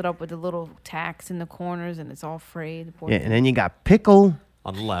busted up with the little tacks in the corners, and it's all frayed. Yeah, and then you got Pickle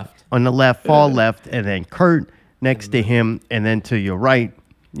On the left. on the left, far left, and then Kurt next to him, and then to your right,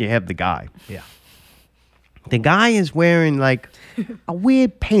 you have the guy. Yeah. The guy is wearing like a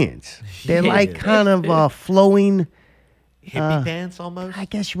weird pants. They're Yeah. like kind of flowing. Hippie pants almost? I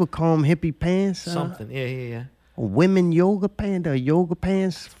guess you would call them hippie pants. Something. Yeah. Women yoga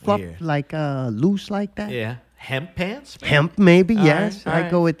pants, fluff Weird. like loose like that. Yeah. Hemp pants? Hemp, maybe. All Yes, right, all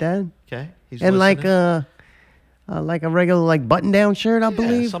I'd go right. with that. Okay. He's And like listening. a regular like button-down shirt, I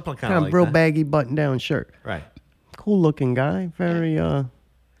believe. something kinda kind of like real that. baggy button-down shirt. Right. Cool-looking guy. Very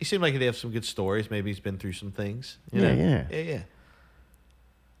He seemed like he'd have some good stories. Maybe he's been through some things. you Yeah, know? yeah. Yeah.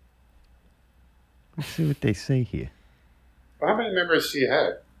 Let's see what they say here. How many members do you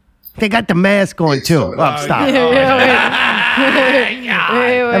have? They got the mask on It's too. coming Oh, up. stop. Wait,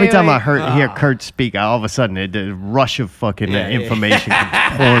 Every time wait. I hear Kurt speak, all of a sudden the rush of fucking Yeah, yeah. information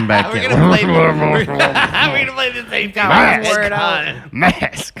comes pouring back We're in. gonna play. We're gonna play the same Got time. one word out.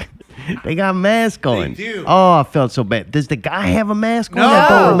 Mask. They got mask on. do. Oh, I felt so bad. Does the guy have a mask on? No. I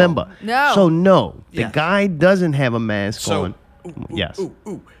don't remember. No. So no, the Yes. guy doesn't have a mask So, on. Yes.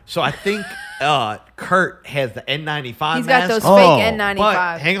 Ooh. So I think Kurt has the N95 He's got mask. those Oh. fake But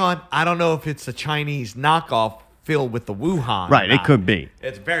N95. hang on, I don't know if it's a Chinese knockoff filled with the Wuhan. Right, it dot. could be.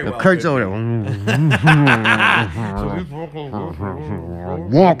 It's very well. Kurt's could over be. there.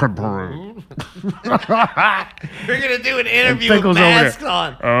 Walking parade. We're gonna do an interview with Pickle's over there. masks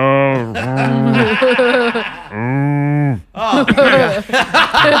on.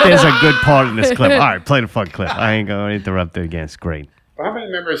 There's a good part in this clip. All right, play the fuck clip. I ain't gonna interrupt it again. It's great. How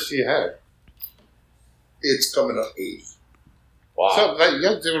many members do you have? It's coming up 8. So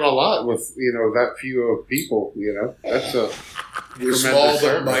you're doing a lot with that few of people. That's a We're tremendous small but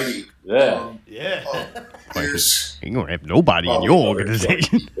service. mighty. Yeah. Yeah. There's You don't have nobody in your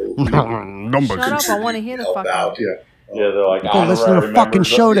organization. Numbers. Shut up! I want to hear the help fucking. out. Yeah. Yeah, they're like Go listen to the honorary fucking members,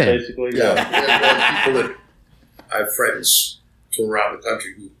 show then. Basically, Yeah, yeah. we have people that I have friends from around the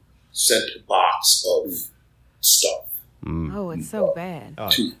country who sent a box of stuff, Oh, it's so bad.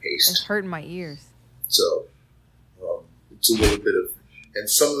 It's toothpaste. hurting my ears. So it's a little bit of, and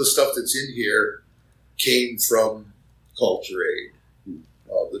some of the stuff that's in here came from Culture Aid.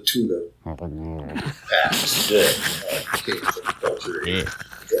 The tuna packs came from Culture Aid.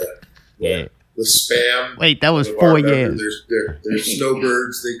 Yeah. The spam. Wait, that was of our 4 members, years. There's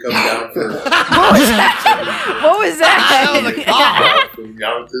snowbirds. They come down for. What was that? From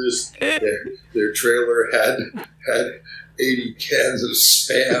Yonkers, their trailer had 80 cans of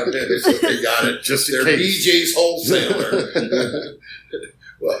spam in it, so they got it. Just in They're case. BJ's wholesaler.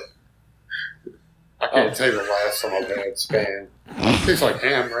 Well, I can't tell you the last time I've had spam. Tastes like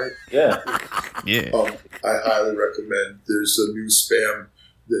ham, right? Yeah. Yeah. I highly recommend. There's a new spam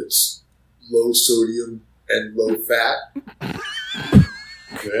that's low sodium and low fat.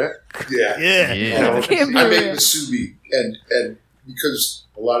 Yeah. Yeah. Yeah. I make musubi, and because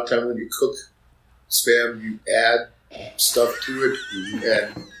a lot of time when you cook spam, you add stuff to it,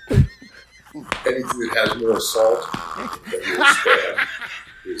 and anything that has more salt than your spam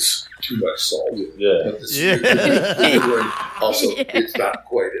is too much salt. Yeah. But the one also, it's not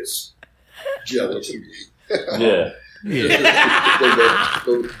quite as gelatiny. Yeah.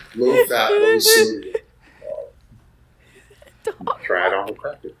 The low fat, low sodium. Try it on the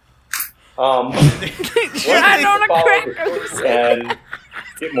cracker. Try it on a cracker. And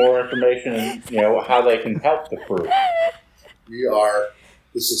get more information and how they can help the fruit. We are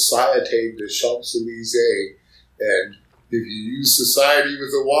the Société de Champs-Élysées, and if you use society with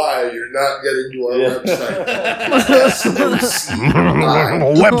a Y, you're not getting to our website.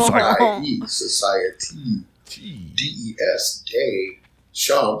 S-O-C-I-E, Society, D-E-S, Day,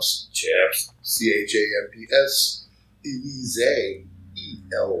 Champs, Champs, C-H-A-M-P-S, Élysée,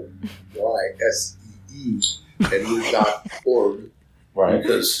 E-L-Y-S-E-E, and we're .org, Right.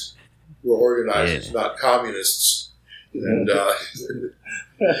 because we're organizers, not communists. And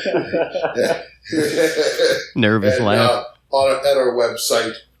Nervous and, laugh. at our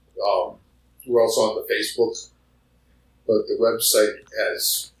website, we're also on the Facebook, but the website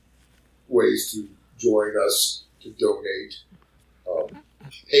has ways to join us, to donate.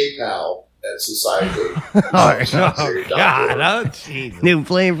 PayPal at Society. Oh, God. Oh, Jesus. New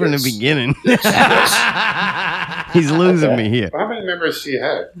playing from the beginning. He's losing me here. How many members do you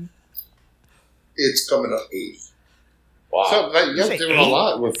have? It's coming up 8. Wow. So you're doing a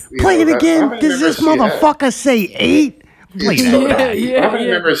lot with. Play it how again. many Does this members do you have? motherfucker say 8? Play It's that. coming up 8. How many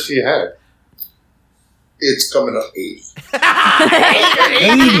members do you have? It's coming up 8.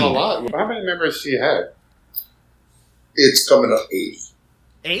 You're doing a lot. How many members do you have? It's coming up 8.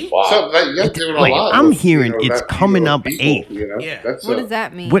 8? Wow. So you're doing a Wait, lot. I'm with, hearing that it's few coming up people, 8. Yeah. That's What does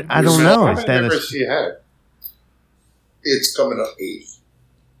that mean? What? I don't So know. How Is many that members a... do you have? It's coming up 8.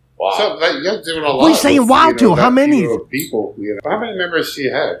 Wow. So you're doing a lot. What are you saying with, wow to? that How many? few people, How many members do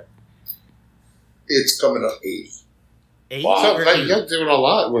you have? It's coming up 8. 8? Wow. So or 8? you're doing a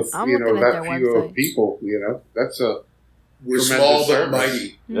lot with I'm looking at that their few website. people. That's a We're Tremendous small but service.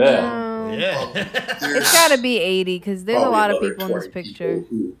 mighty. Yeah. No. Yeah. It's got to be 80 because there's a Probably lot of another people in this 20 picture.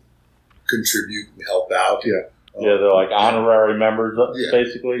 people who contribute and help out. Yeah. Yeah, they're like honorary members, Yeah.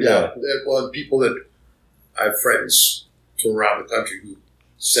 basically. Yeah. Well, people that I have friends from around the country who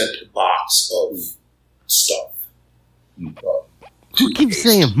sent a box of stuff. Who keeps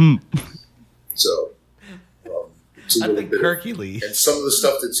saying, So it's a I little think bit of, Hercules. and some of the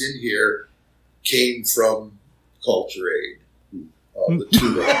stuff that's in here came from Culture Aid. The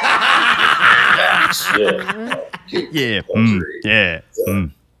tuna packs. Yeah. Came from Yeah. Culture Aid. Yeah.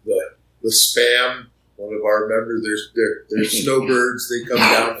 The spam. One of our members, there's snowbirds. They come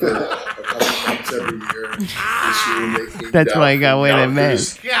down for a couple months every year. This year they came That's down why I got from away that man.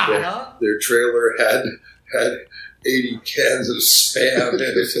 Yonkers. Their trailer had 80 cans of spam in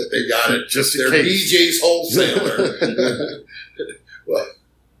it. They got it. Just in They're case. BJ's wholesaler. Well,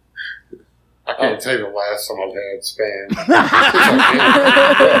 I can't tell you the last time I've had spam.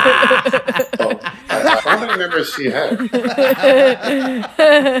 How many members do you have?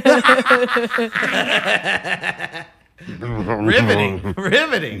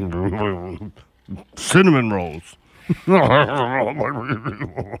 Riveting. Cinnamon rolls.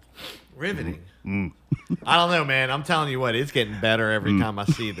 Riveting. I don't know, man. I'm telling you what, it's getting better every time I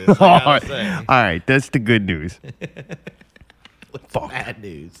see this. All I gotta right. say. All right, that's the good news. Bad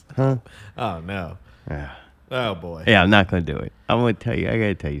news. Huh? Oh, no. Yeah. Oh, boy. Yeah, I'm not going to do it. I'm going to tell you. I got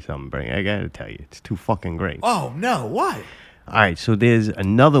to tell you something, Brink. I got to tell you. It's too fucking great. Oh, no. What? All right, so there's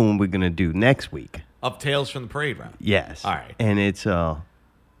another one we're going to do next week. Of Tales from the Parade Route. Yes. All right. And it's a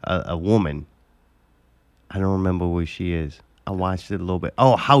woman. I don't remember where she is. I watched it a little bit.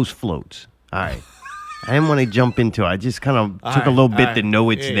 Oh, House Floats. All right. I didn't want to jump into it. I just kind of All took a right, little all bit right. to know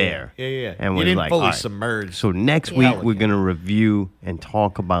it's Yeah, there. Yeah. And You was didn't like, fully all right. submerge. So next Yeah. week Pelican. we're going to review and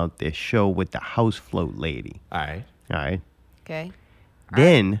talk about this show with the House Float lady. All right. All right. Okay.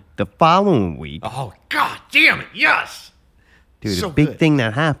 Then the following week, Oh, God damn it. Yes. dude, so a big good. thing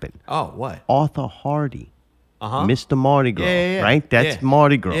that happened. Oh, what? Arthur Hardy. Uh-huh. Mr. Mardi Gras, Yeah. right? That's Yeah.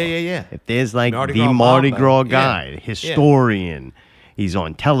 Mardi Gras. Yeah. If there's like Mardi the Gras Mardi Mambo. Gras Yeah. guy, historian, he's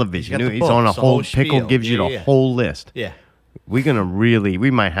on television, He's got he's the on a books, the whole whole pickle, spiel. gives you Yeah, the yeah. whole list. Yeah. We're gonna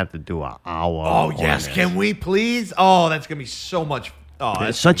we might have to do an hour. Oh, on yes. this. Can we please? Oh, that's going to be so much. Oh, It's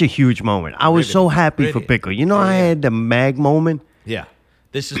that's such a huge moment. I was so happy for Pickle. You know, I had the Mag moment. Yeah.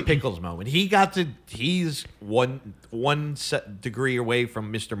 This is Pickle's moment. He's one degree away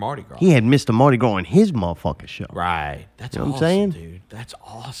from Mr. Mardi Gras. He had Mr. Mardi Gras on his motherfucking show. Right. That's You know awesome, what I'm saying? dude. That's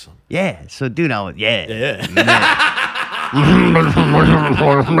awesome. Yeah. So, dude, I was, Yeah.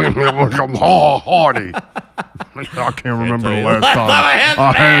 Hardy. I can't remember the last time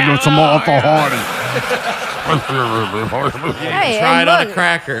I had some Arthur Hardy. Hey, Try it and on a look,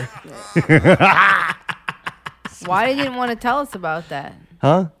 cracker. why did you didn't want to tell us about that?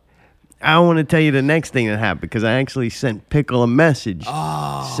 huh? I want to tell you the next thing that happened because I actually sent Pickle a message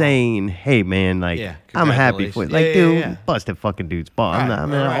saying, hey, man, like, Yeah, I'm happy for it. congratulations. Like, Yeah, dude, yeah. Bust that fucking dude's ball. I'm, Right,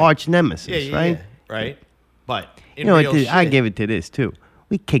 I'm right, an right. arch nemesis, right? Yeah, right. But in You know, real I shit- give it to this, too.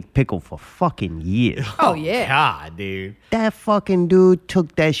 We kicked Pickle for fucking years. Oh, yeah. God, dude. That fucking dude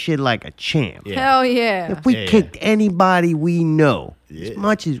took that shit like a champ. Yeah. Hell yeah. If we Yeah, kicked anybody we know, as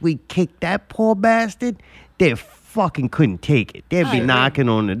much as we kicked that poor bastard, they fucking couldn't take it. They'd be knocking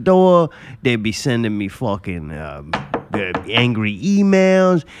on the door. They'd be sending me fucking the angry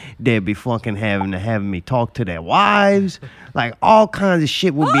emails. They'd be fucking having me talk to their wives. Like all kinds of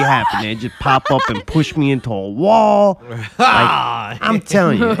shit would be happening. They'd just pop up and push me into a wall. Like, I'm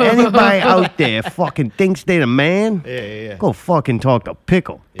telling you, anybody out there fucking thinks they the man, Yeah. go fucking talk to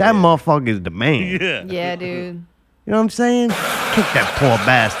Pickle. That motherfucker is the man. Yeah, dude. You know what I'm saying? Kick that poor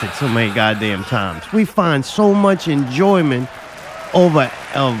bastard so many goddamn times. We find so much enjoyment of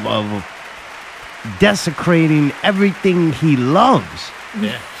desecrating everything he loves.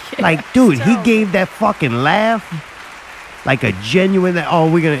 Yeah. Like, dude, he gave that fucking laugh like a genuine.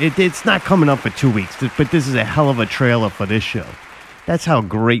 Oh, it's not coming up for 2 weeks, but this is a hell of a trailer for this show. That's how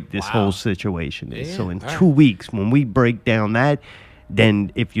great this whole situation is. Yeah, So in all right. 2 weeks, when we break down that,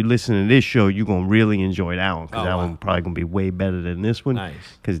 then if you listen to this show, you're going to really enjoy that one because Oh, that wow. one probably going to be way better than this one. Nice.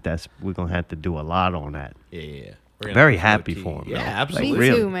 Because we're going to have to do a lot on that. Yeah. We're gonna Very go happy to- for him, Yeah, though. Me absolutely.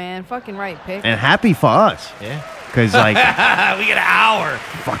 really. too, man. Fucking right, Pick. And happy for us Yeah. because, like, we get an hour.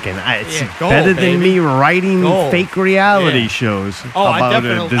 fucking, it's Yeah, gold, better baby. than me writing Gold. fake reality Yeah. shows Oh, I about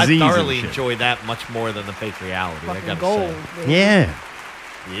definitely, disease I and thoroughly shit. enjoy that much more than the fake reality. I Fucking gotta gold. baby. Yeah,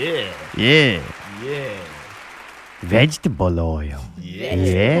 say. yeah. Yeah. Yeah. Vegetable oil.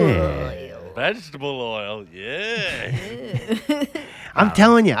 Yeah. Vegetable oil, yeah. I'm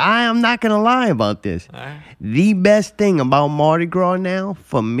telling you, I am not going to lie about this. All right. The best thing about Mardi Gras now,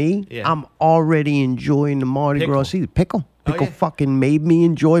 for me, Yeah. I'm already enjoying the Mardi Pickle. Gras season. Pickle. Oh, Pickle yeah. fucking made me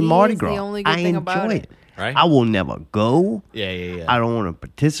enjoy He Mardi is the Gras. only good I thing enjoy about it. Right. I will never go. Yeah. I don't want to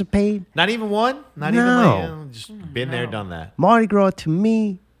participate. Not even one? Not No. even like, just been there, done that. Mardi Gras to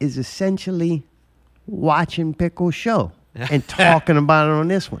me is essentially watching Pickle's show and talking about it on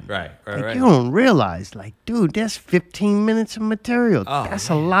this one. Right. Like, you don't realize, like, dude, that's 15 minutes of material. Oh, that's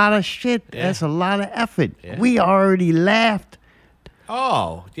a lot of shit. Yeah. That's a lot of effort. Yeah. We already laughed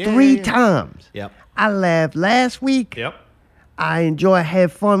Oh, yeah. 3 yeah. times. Yep. I laughed last week. Yep. I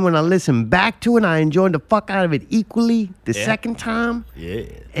had fun when I listened back to it. I enjoyed the fuck out of it equally the Yeah. second time. Yeah.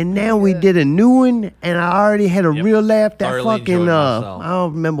 And now we did a new one, and I already had a Yep. real laugh. That Thoroughly fucking, enjoyed myself. I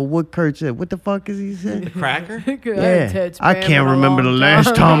don't remember what Kurt said. What the fuck is he saying? Cracker? Yeah, I can't remember the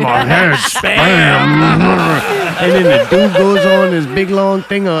last time I had spam. And then the dude goes on this big long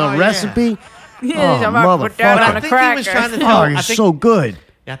thing on Oh, a recipe. Yeah, Oh, I'm about to put that motherfucker. on I a think he was cracker. trying to Oh, tell. I it's think, so good.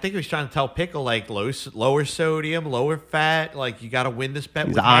 yeah, I think he was trying to tell Pickle like lower sodium, lower fat. Like you got to win this bet.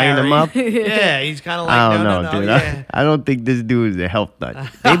 He's with eyeing him Harry. up. Yeah, he's kind of like I don't no, know, no, dude. yeah. I don't think this dude is a health nut.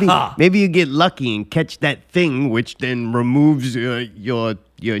 Maybe you get lucky and catch that thing, which then removes your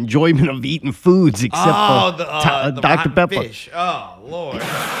enjoyment of eating foods, except for the Dr. rotten Pepper. fish. Oh Lord.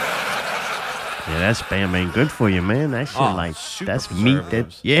 Yeah, that spam ain't good for you, man. That shit, Oh, like, super that's meat that,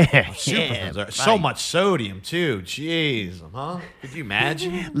 preservatives. yeah. Super yeah, preserved. So right. much sodium too. Jeez, huh? Could you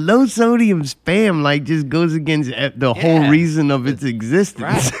imagine? Low sodium spam, like, just goes against the whole Yeah. reason of its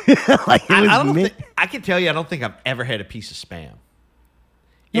existence. Like, it I was don't meant- think, I can tell you, I don't think I've ever had a piece of spam.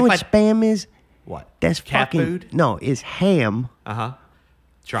 You know If what spam is? What? That's cat fucking, food. no, it's ham Uh huh.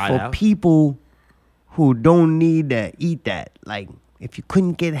 Try it for out. people who don't need to eat that. Like, if you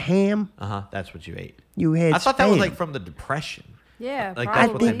couldn't get ham, Uh huh. That's what you ate. you had I thought that was spam. like from the Depression. Yeah, Like, I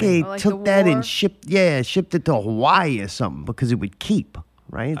that's what think they they mean. Or like took the that war. and shipped it to Hawaii or something because it would keep,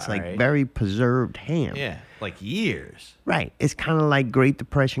 right? It's like Alright. very preserved ham. Yeah, like years. Right. It's kind of like Great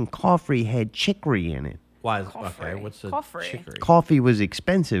Depression coffee had chicory in it. Why? Okay. Coffee. What's the Coffee. chicory? Coffee was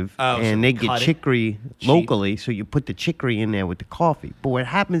expensive, Oh, so and they cut get it chicory cheap. locally, so you put the chicory in there with the coffee. But what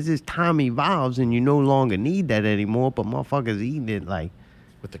happens is time evolves, and you no longer need that anymore, but motherfuckers eating it like,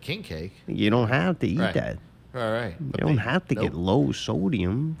 With the king cake. you don't have to eat Right. that. All right. You don't have to get low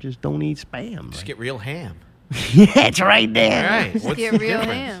sodium. Just don't eat spam. Just get real ham. Yeah, it's right there. All right. Just What's get the real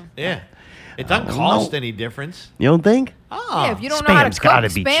difference? ham. Yeah. It doesn't cost any difference. You don't think? Oh. Yeah, if you don't know how to Spam's gotta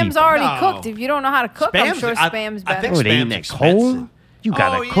cook, be spam's cheaper. already No. cooked. If you don't know how to cook, I'm Spam's- sure I- spam's I better. think Oh, they spam's eating that expensive. cold? You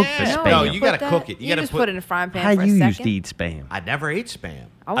gotta cook the yeah. spam. No, you you put gotta that- cook it. You gotta just put put it in a frying pan How for a you second. used to eat spam? I never ate spam.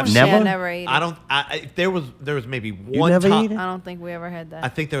 I want I've to say I never? never ate it. I don't. There was maybe You one never time. eat it? I don't think we ever had that. I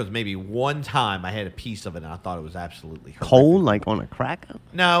think there was maybe one time I had a piece of it and I thought it was absolutely horrific. Cold, like on a cracker?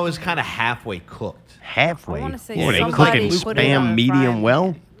 No, it was kind of halfway cooked, Halfway. I wanna say What, they somebody cooking put it on spam a medium frying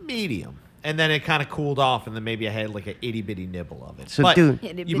well? medium, and then it kind of cooled off, and then maybe I had like an itty bitty nibble of it. So, But- dude,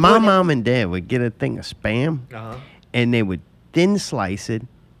 Yeah, they my put it- mom and dad would get a thing of spam, Uh-huh. and they would thin slice it,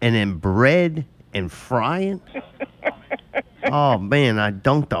 and then bread and fry it. Oh, man, I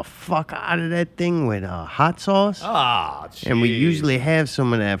dunked the fuck out of that thing with hot sauce. Ah, And we jeez. usually have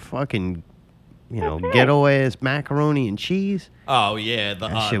some of that fucking, ghetto-ass macaroni and cheese. Oh yeah,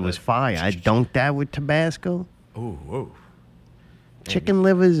 That shit was fire. I dunked that with Tabasco. Ooh, ooh. Chicken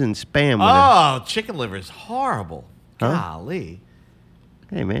livers and spam with Oh, chicken liver is horrible. Huh? Golly.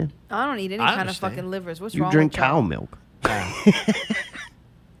 it. Hey, man, I don't eat any I kind of understand. fucking livers. What's you wrong drink with y'all? cow milk.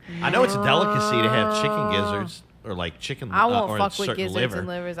 I know it's a delicacy to have chicken gizzards or like chicken. I won't or fuck with certain gizzards liver. and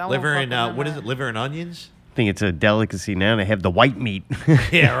livers. I won't liver fuck and with none of what is that. it? Liver and onions. I think it's a delicacy now. They have the white meat.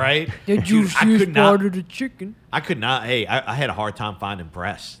 Yeah, right. The Dude, juiciest part of the chicken. I could not. Hey, I had a hard time finding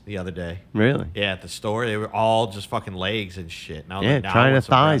breasts the other day. Really? Yeah, at the store, they were all just fucking legs and shit. And I was Yeah, like, nah, try I the want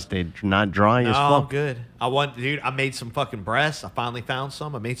some thighs. breasts. They're not dry as No, I'm fuck. good. I made some fucking breasts. I finally found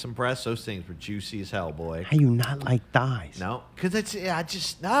some. I made some breasts. Those things were juicy as hell, boy. How you not like thighs? No, because I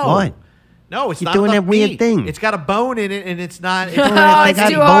just no. What? No, it's You're not doing enough that weird meat. thing. It's got a bone in it, and it's not. It's They it's got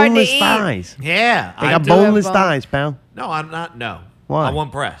too hard to boneless eat. thighs. yeah, They I got do. boneless bone. thighs, pal. No, I'm not. No. Why? I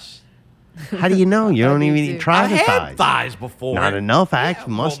want breasts. How do you know? You don't do even too. try I the had thighs. before. Not enough, Yeah,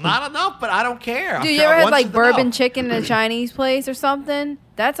 actually. well, Must not enough, but I don't care. Dude, you ever had Once like is bourbon enough. chicken in a Chinese place or something?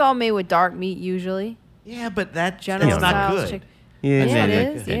 That's all made with dark meat usually. Yeah, but that's General not Tso's good. chicken. Yeah, Yeah, that- it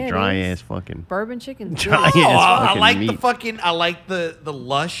that- is. that Yeah, it dry is. ass fucking Bourbon chicken. Dry Oh, ass I fucking like meat. the fucking. I like the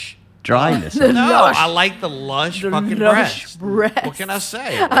lush. dryness. The No, lush. I like the lush The fucking lush breast. breast. What can I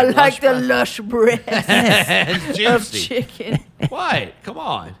say? I like the breast. lush breast It's of juicy. chicken. What? Come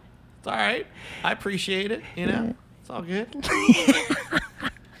on. It's all right. I appreciate it. You know, it's all good.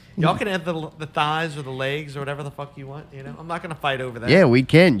 Y'all can have the thighs or the legs or whatever the fuck you want. You know, I'm not gonna fight over that. Yeah, we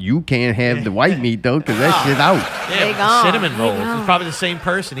can. You can't have the white meat though, because that shit out. Yeah, They with the gone. cinnamon They rolls. gone. It's probably the same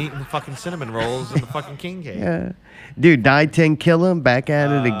person eating the fucking cinnamon rolls and the fucking king cake. Yeah. Dude, Die 10 Killer back at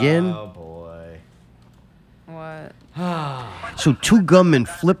it again. Oh boy. What? So two gunmen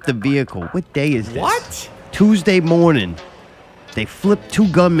flipped the vehicle. What day is this? What? Tuesday morning. Two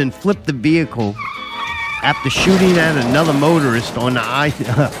gunmen flipped the vehicle after shooting at another motorist on the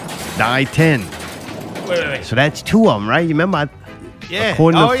I-10. Wait. So that's two of them, right? You remember? Yeah.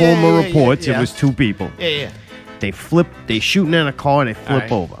 According to Oh, yeah, former yeah, yeah, reports, yeah. it was two people. Yeah. They shooting at a car, they flip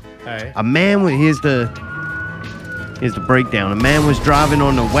Alright. over. All right. A man with here's the breakdown. A man was driving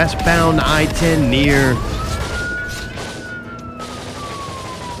on the westbound I-10 near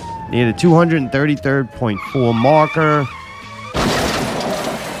the 233.4 marker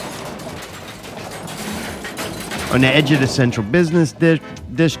on the edge of the Central Business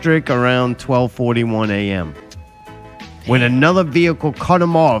District around 12:41 a.m. when another vehicle cut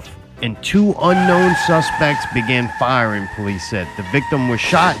him off and two unknown suspects began firing, police said. The victim was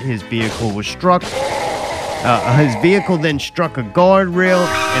shot. His vehicle was struck. His vehicle then struck a guardrail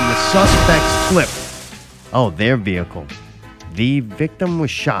and the suspects flipped. Oh, their vehicle. The victim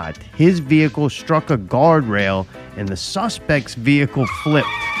was shot. His vehicle struck a guardrail and the suspect's vehicle flipped.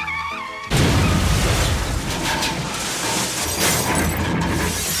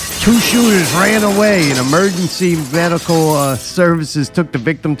 Two shooters ran away and emergency medical services took the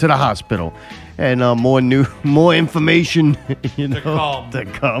victim to the hospital. And more information, To come. to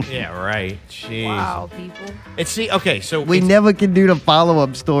come. Yeah. Right. Jeez. Wow, people. It's okay. So We it's, never can do the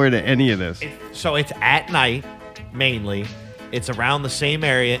follow-up story to any of this. So it's at night mainly. It's around the same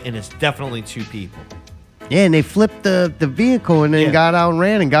area, and it's definitely two people. Yeah, and they flipped the vehicle and then Yeah. got out and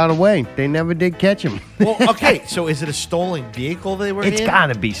ran and got away. They never did catch him. Well, okay. So is it a stolen vehicle they were It's in? got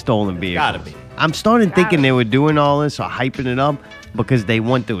to be stolen vehicles. gotta be. I'm starting thinking they were doing all this or hyping it up because they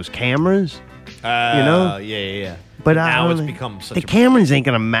want those cameras. know? Yeah. But now I it's don't- become such the a cameras ain't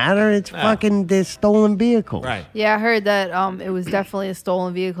gonna matter. It's No. fucking this stolen vehicle. right. Yeah, I heard that it was definitely a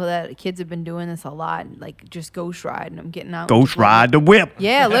stolen vehicle. That kids have been doing this a lot, like just ghost riding them, getting out. Ghost ride the whip.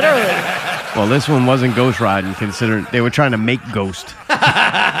 Yeah, literally. Well, this one wasn't ghost riding, considering they were trying to make Ghost.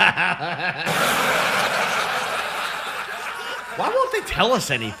 Why won't they tell us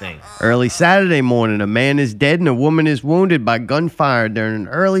anything? Early Saturday morning, a man is dead and a woman is wounded by gunfire during an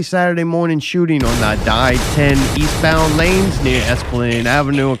early Saturday morning shooting on the I-10 eastbound lanes near Esplanade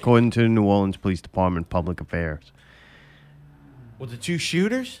Avenue, according to the New Orleans Police Department Public Affairs. Was the 2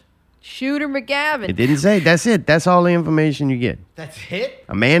 shooters? Shooter McGavin. It didn't say. That's it. That's all the information you get. That's it?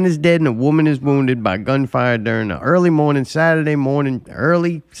 A man is dead and a woman is wounded by gunfire during the early Saturday morning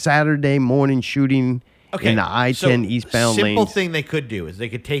shooting in the I-10 eastbound lanes. Simple thing they could do is they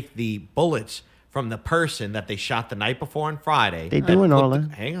could take the bullets from the person that they shot the night before on Friday. They doing all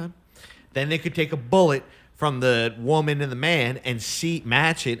that. Hang on. Then they could take a bullet from the woman and the man and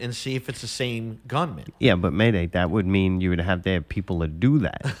match it and see if it's the same gunman. Yeah, but Mayday, that would mean you would have to have people to do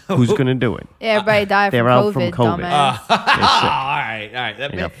that. Who's going to do it? Yeah, everybody died They're from out COVID, from COVID. dumbass. All right. They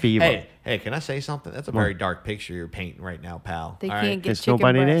got fever. Hey, can I say something? That's a very dark picture you're painting right now, pal. They All can't right? get There's chicken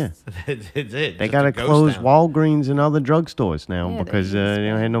nobody breasts. It's it. They Just got to a ghost close town. Walgreens and other drugstores now Yeah, they because just- they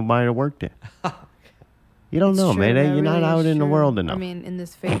don't have nobody to work there. You don't It's know, true, Mayday. that You're not really out is in the true. world enough. I mean, in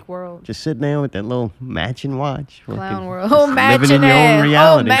this fake world. Just sitting there with that little matching watch. Clown fucking world. Oh, matching living in your ass. own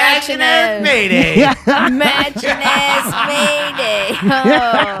reality. Oh, matching ass. Mayday. Matching ass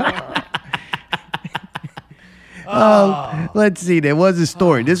Mayday. Oh. Let's see. There was a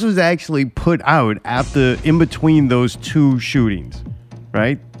story. This was actually put out in between those 2 shootings,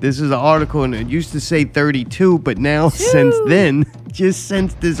 right? This is an article, and it used to say 32, but now since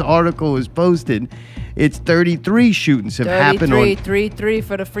this article was posted, it's 33 shootings have happened on. 33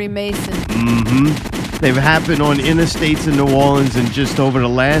 for the Freemason. They've happened on interstates in New Orleans in just over the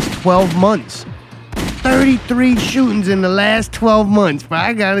last 12 months. 33 shootings in the last 12 months. But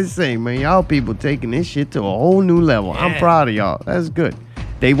I gotta say, man, y'all people taking this shit to a whole new level. I'm proud of y'all. That's good.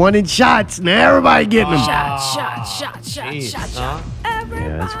 They wanted shots. Now everybody getting them. Shot. Huh?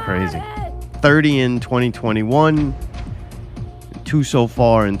 Yeah, that's crazy. 30 in 2021. 2 so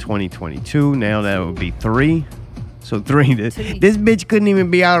far in 2022. Now that would be 3. So 3. This bitch couldn't even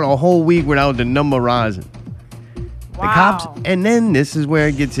be out a whole week without the number rising. The cops, and then this is where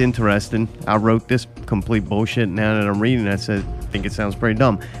it gets interesting. I wrote this complete bullshit. Now that I'm reading it, I think it sounds pretty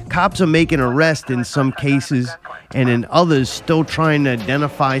dumb. Cops are making arrests in some cases, and in others, still trying to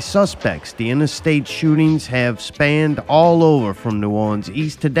identify suspects. The interstate shootings have spanned all over from New Orleans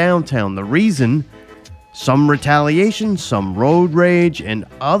east to downtown. The reason? Some retaliation, some road rage, and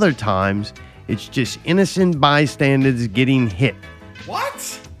other times, it's just innocent bystanders getting hit.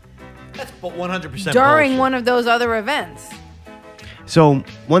 What? That's 100% During bullshit. one of those other events. So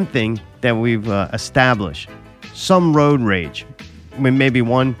one thing that we've established, some road rage, maybe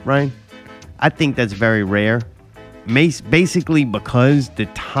one, Ryan. I think that's very rare. Basically because the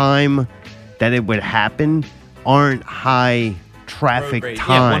time that it would happen aren't high traffic Road rage.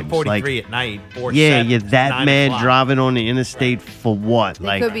 times. Yeah, 143 at night. Or Yeah, 7, you're that 9 mad o'clock. driving on the interstate for what?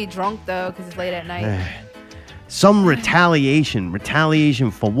 They could be drunk, though, because it's late at night. Some retaliation.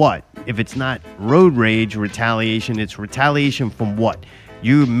 Retaliation for what? If it's not road rage retaliation, it's retaliation from what?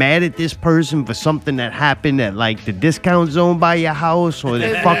 You mad at this person for something that happened at like the discount zone by your house, or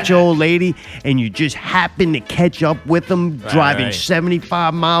they fucked your old lady, and you just happen to catch up with them driving right.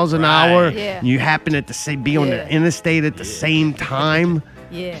 75 miles an Right. hour. Yeah. And you happen to be on the interstate at the same time.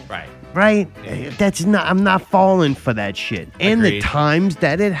 Yeah. Right. Right? That's not. I'm not falling for that shit. And the Agreed. times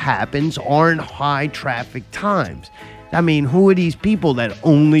that it happens aren't high traffic times. I mean, who are these people that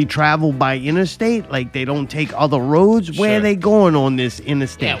only travel by interstate? Like they don't take other roads? Where are Sure. they going on this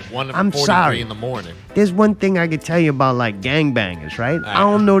interstate? Yeah, I'm 1:43 sorry. in the morning. There's one thing I could tell you about like gangbangers, right? I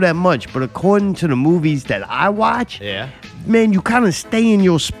don't know that much, but according to the movies that I watch, Yeah. man, you kind of stay in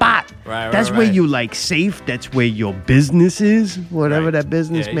your spot. Right, right, That's where right. you like safe. That's where your business is, whatever Right. that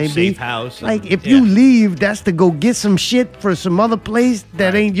business Yeah, may your be. safe house Like and- if yeah. you leave, that's to go get some shit for some other place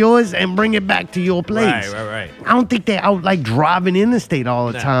that ain't yours and bring it back to your place. Right. I don't think they're out like driving interstate all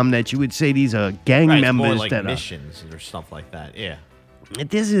the No. time. That you would say these are gang Right, it's members more like that missions or stuff like that. Yeah. are.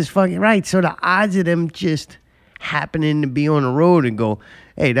 This is fucking right. So the odds of them just happening to be on the road and go,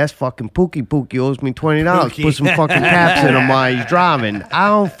 hey, that's fucking Pookie. Pookie owes me $20. Pookie. Put some fucking caps in him while he's driving. I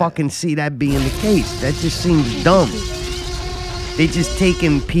don't fucking see that being the case. That just seems dumb. They just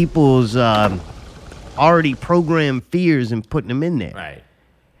taking people's already programmed fears and putting them in there. Right.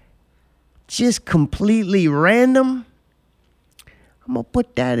 Just completely random. I'm gonna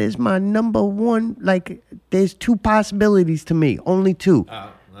put that as my number one. Like, there's 2 possibilities to me, only 2.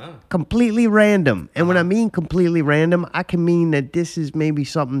 Completely random. And when I mean completely random, I can mean that this is maybe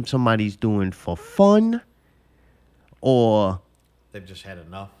something somebody's doing for fun, or They've just had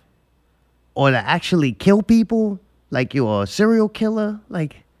enough. to actually kill people, like you're a serial killer.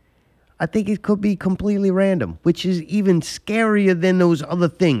 Like, I think it could be completely random, which is even scarier than those other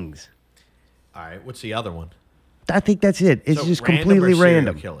things. All right, what's the other one? I think that's it. It's So just random completely or serial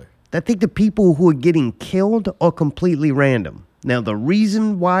random. killer? I think the people who are getting killed are completely random. Now, the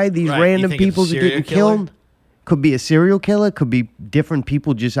reason why these Right, you random think it's people a are serial getting killer? killed could be a serial killer, could be different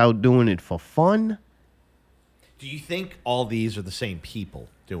people just out doing it for fun. Do you think all these are the same people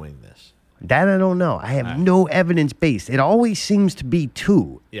doing this? That I don't know. I have no evidence base. It always seems to be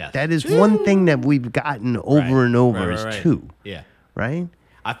two. Yes. That is one thing that we've gotten over and over Right, is right. two. Yeah. Right?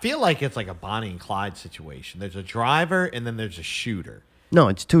 I feel like it's like a Bonnie and Clyde situation. There's a driver and then there's a shooter. No,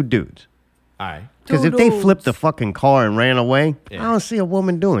 it's two dudes. All right. Because if they flipped the fucking car and ran away, Yeah. I don't see a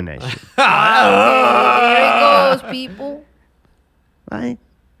woman doing that shit. Here it goes, people. Right?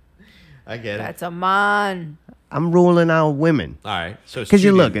 I get it. That's a man. I'm ruling out women. All right. So it's Because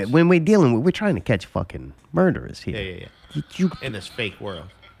you two look, dudes. when we're dealing with, we're trying to catch fucking murderers here. Yeah. You, In this fake world.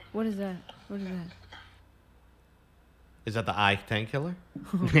 What is that? What is that? Is that the I-10 killer?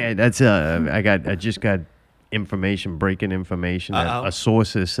 yeah, that's I just got breaking information that Uh-oh. a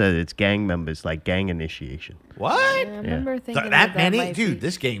source has said it's gang members, like gang initiation. What? I remember thinking That that many? might Dude, be-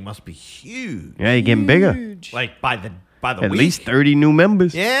 this gang must be huge. Yeah, you're getting bigger. Like by the At week. least 30 new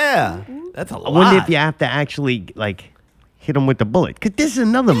members. Yeah. That's a I lot. wonder if you have to actually like hit them with the bullet. Because this is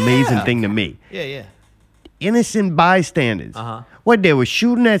another amazing thing to me. Yeah. Innocent bystanders. Uh-huh. What, they were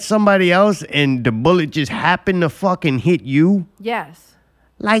shooting at somebody else and the bullet just happened to fucking hit you? Yes.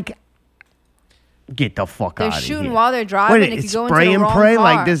 Like, get the fuck They're out of here. shooting while they're driving. It What, could it's go into spray the and wrong pray car.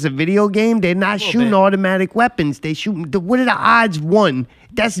 like this is a video game? They're not shooting bit. automatic weapons. They shooting. What are the odds? One,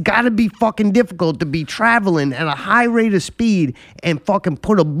 that's got to be fucking difficult to be traveling at a high rate of speed and fucking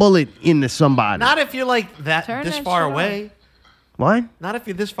put a bullet into somebody. Not if you're like that Turn this that far shit away. What? Not if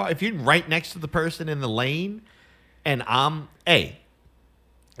you're this far. If you're right next to the person in the lane, and if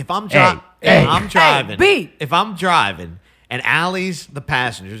I'm driving, B. if I'm driving, and Allie's the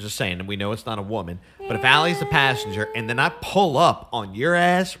passenger, just saying, and we know it's not a woman, but if Allie's the passenger, and then I pull up on your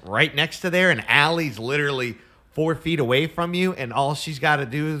ass right next to there, and Allie's literally 4 feet away from you, and all she's got to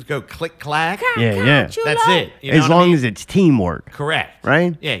do is go click clack. Yeah. That's it. You know As what I long mean? as it's teamwork. Correct.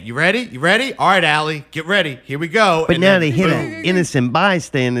 Right? Yeah. You ready? You ready? All right, Allie, get ready. Here we go. But And now then they hit boom. an innocent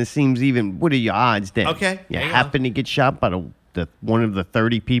bystander seems even. What are your odds then? Okay, You hang on. happen to get shot by the one of the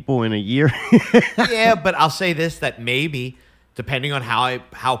 30 people in a year? Yeah, but I'll say this: that maybe, depending on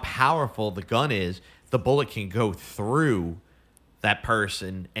how powerful the gun is, the bullet can go through that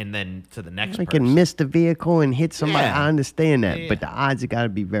person and then to the next I person. can miss the vehicle and hit somebody. Yeah. I understand that, Yeah. but the odds have got to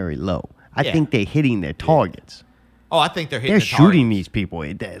be very low. I Yeah. think they're hitting their targets. Oh, I think they're hitting. They're the shooting targets. these people.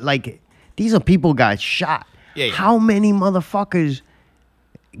 Like, these are people got shot. Yeah. How many motherfuckers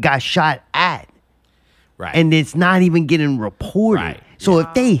got shot at? Right. And it's not even getting reported. Right. So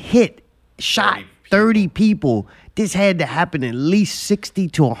if they shot 30 people, this had to happen at least 60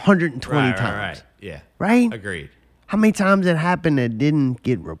 to 120 right, times. Right. Yeah. Right? Agreed. How many times it happened that didn't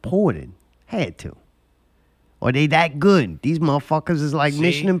get reported? Had to. Or they that good? These motherfuckers is like See?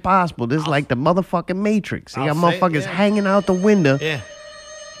 Mission Impossible. This is like the motherfucking Matrix. They got I'll say- motherfuckers yeah. hanging out the window, Yeah.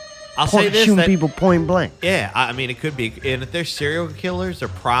 I'll say this: shooting that, people point blank. yeah, I mean, it could be. And if they're serial killers, they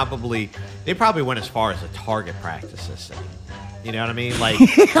probably went as far as a target practice system. You know what I mean? Like,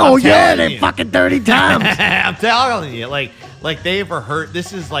 Oh I'm yeah, telling they you. fucking 30 times. I'm telling you, like they ever hurt.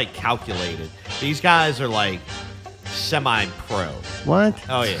 This is like calculated. These guys are like semi-pro. What?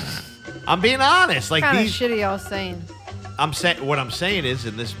 Oh yeah, I'm being honest. Like What kind of these, shit are y'all saying? I'm saying what I'm saying is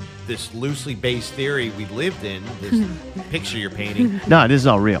in this loosely based theory we lived in, this picture you're painting. No, this is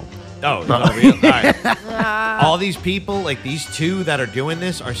all real. Oh, it's not real. All right. All these people, like these two that are doing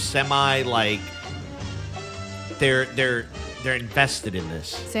this, are semi like they're invested in this.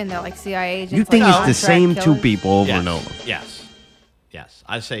 Saying that like CIA agents. You think like it's the contract same two killers? people over Yes. and over? Yes.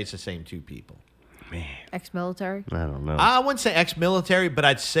 I say it's the same two people. Ex-military. I don't know. I wouldn't say ex-military, but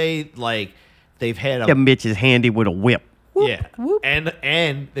I'd say like they've had a Them bitches handy with a whip. yeah,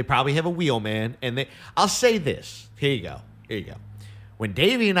 and they probably have a wheelman. And I'll say this. Here you go. When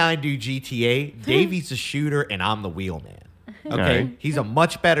Davey and I do GTA, Davey's the shooter and I'm the wheelman. Okay, Alright. he's a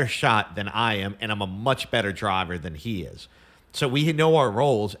much better shot than I am, and I'm a much better driver than he is. So we know our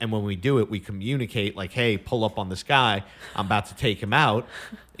roles, and when we do it, we communicate like, "Hey, pull up on this guy. I'm about to take him out."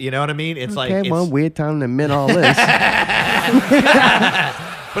 You know what I mean? It's Okay, like, well, weird time to admit all this. but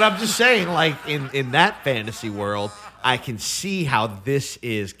I'm just saying, like in that fantasy world, I can see how this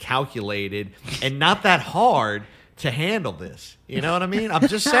is calculated and not that hard to handle this. You know what I mean? I'm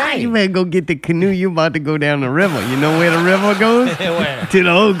just You saying. better go get the canoe. You about to go down the river. You know where the river goes? Where? To the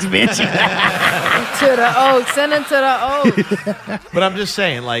Oaks, bitch. To the oak. Send him to the oak. But I'm just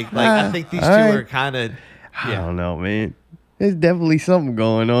saying, like I think these two all right. are kind of. I don't know, man. There's definitely something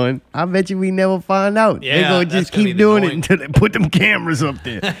going on. I bet you we never find out. Yeah, They're going to that's just gonna keep be doing it annoying. until they put them cameras up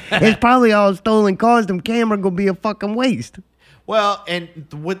there. It's probably all stolen cars. Them camera going to be a fucking waste. Well, and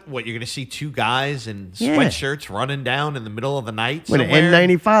what you're gonna see two guys in Yeah. sweatshirts running down in the middle of the night With an somewhere.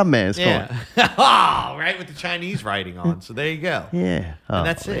 N95 mask on. Yeah. Oh, right, with the Chinese writing on. So there you go. Yeah. And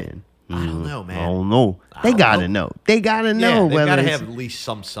that's it. man. I don't know, man. I don't know. I They don't got to know. know. They got to Yeah, know they whether gotta it's have at least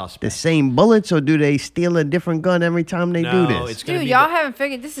some the suspect. same bullets or do they steal a different gun every time they do No, this. it's gonna Dude, be y'all the- haven't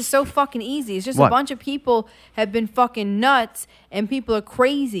figured this is so fucking easy. It's just What? a bunch of people have been fucking nuts and people are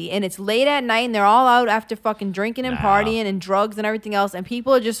crazy and it's late at night and they're all out after fucking drinking and Nah. partying and drugs and everything else and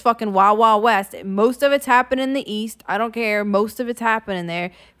people are just fucking wild wild west. Most of it's happening in the east. I don't care. Most of it's happening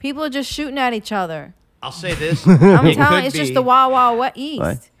there. People are just shooting at each other. I'll say this. I'm It telling could you, it's just be- the wild wild west east.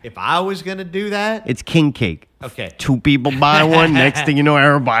 What? If I was gonna do that, It's king cake. okay. 2 people buy one. Next thing you know,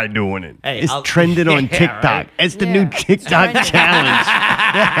 everybody doing it. Hey, it's I'll- trending on Yeah, TikTok. right. It's the Yeah, new it's TikTok trending. challenge.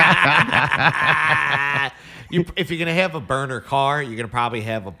 If you're gonna have a burner car, you're gonna probably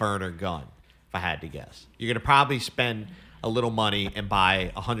have a burner gun. If I had to guess, you're gonna probably spend a little money and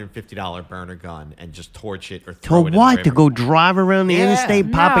buy a $150 burner gun and just torch it or To throw it in the what? To river. go drive around the Yeah. interstate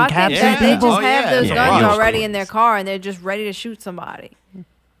No, popping I caps think and that they people? just Oh, have yeah, those yeah, guns yeah. already in their car and they're just ready to shoot somebody.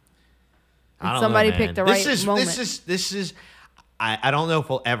 I don't somebody know, picked man. the right moment. This is. I don't know if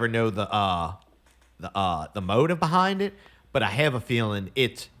we'll ever know the motive behind it, but I have a feeling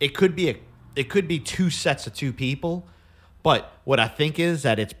it could be two sets of two people. But what I think is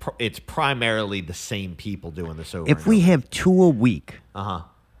that it's primarily the same people doing this over. If we have 2 a week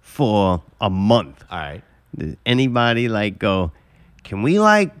for a month, all right, does anybody like go, can we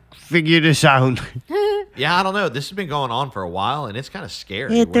like figure this out? yeah, I don't know. This has been going on for a while, and it's kind of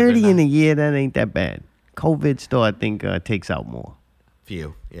scary. Yeah, where they're 30 in not- a year, that ain't that bad. COVID still, I think, takes out more.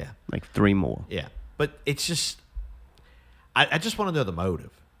 few, yeah. Like 3 more. Yeah, but it's just, I just want to know the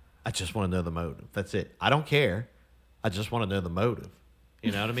motive. I just want to know the motive. That's it. I don't care. I just want to know the motive.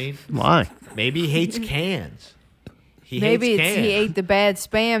 You know what I mean? Why? Maybe he hates cans. Maybe hates it's cans. he ate the bad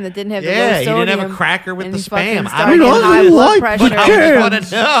spam that didn't have the Yeah, low he sodium. didn't have a cracker with and the he fucking spam. I started don't getting know. high blood Like But pressure. I cans. just want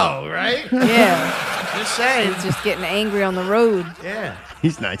to know, right? Yeah, Just saying. he's just getting angry on the road. Yeah.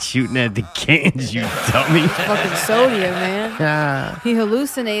 He's not shooting at the cans, you dummy. Fucking sodium, man. Ah. He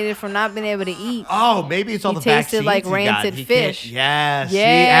hallucinated from not being able to eat. Oh, maybe it's all He the tasted vaccines like he got. rancid He can't- fish. Yeah. See,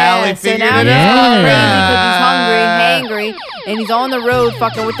 Yeah, Allie so figured now it he's out. crazy because he's hungry, hangry, and he's on the road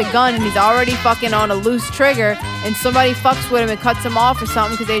fucking with the gun, and he's already fucking on a loose trigger, and somebody fucks with him and cuts him off or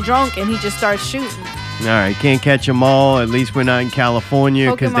something because they drunk, and he just starts shooting. All right, can't catch them all. At least we're not in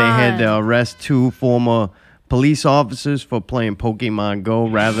California because they had to arrest 2 former police officers for playing Pokemon Go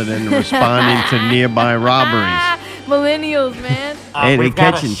rather than responding to nearby robberies. Millennials, man. Hey, they we've got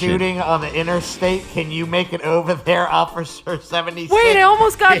a catching shit. shooting on the interstate. Can you make it over there, Officer 76? Wait, I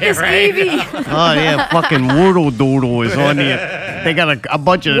almost got Yeah, this right. baby. Oh, yeah, fucking Woodle Doodle is on the... They got a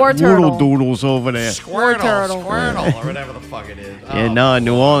bunch of War turtle. Woodle Doodles over there. Squirtle, turtle. Squirtle, or whatever the fuck it is. Yeah, no,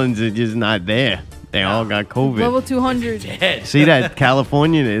 New Orleans is just not there. They all got COVID. Level 200. Dead. See that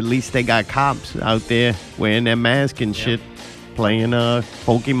California? At least they got cops out there wearing their mask and shit, playing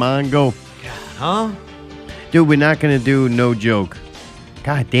Pokemon Go. Huh? Dude, we're not gonna do no joke.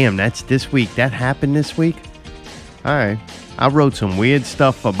 God damn, that's this week. That happened this week. All right, I wrote some weird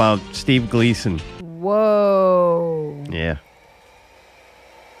stuff about Steve Gleason. Whoa. Yeah.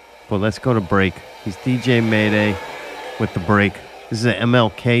 Well, let's go to break. He's DJ Mayday with the break. This is an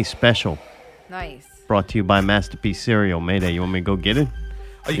MLK special Nice. brought to you by Masterpiece Cereal. Mayday, you want me to go get it?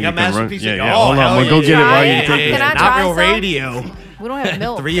 Oh, you You got can run- Masterpiece? yeah, of- yeah, Oh, hold on, hell we'll go yeah. get it while you Yeah, take yeah, it. yeah. Can I Not try Real some? Radio. We don't have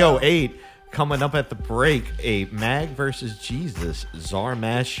milk. 308 coming up at the break, a Mag versus Jesus Czar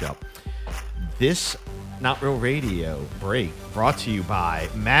mashup. This Not Real Radio break brought to you by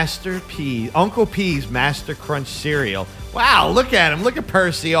Master P, Uncle P's Master Crunch cereal. Wow, look at him. Look at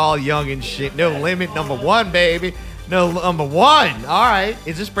Percy all young and shit. No limit, #1, baby. No, #1. All right.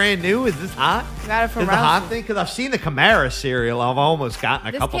 Is this brand new? Is this hot? Got it from Is it a hot Ralph's. thing? Because I've seen the Camara cereal. I've almost gotten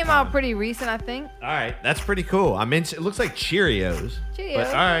a This couple came times. out pretty recent, I think. All right, that's pretty cool. I'm into. It looks like Cheerios. Cheerios. But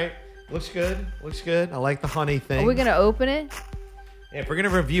all right, looks good. Looks good. I like the honey thing. Are we gonna open it? Yeah, if we're gonna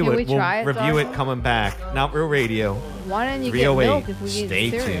review Can it, we we'll try it, review it Darla? coming back. Not Real Radio. Why didn't you get 308. milk if we get Stay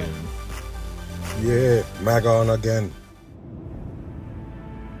cereal? tuned. Yeah, Mag on again.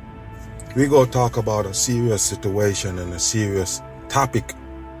 We go talk about a serious situation and a serious topic.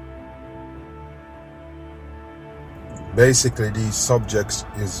 Basically, these subjects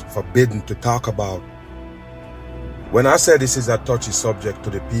is forbidden to talk about. When I say this is a touchy subject to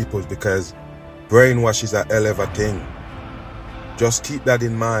the people, because brainwash is a hell of a thing. Just keep that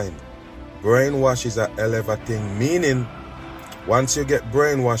in mind. Brainwash is a hell of a thing, meaning once you get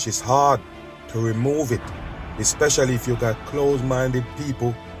brainwash, it's hard to remove it, especially if you got closed-minded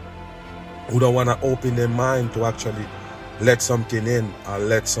people who don't want to open their mind to actually let something in or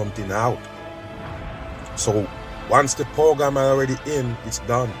let something out. So once the program is already in, it's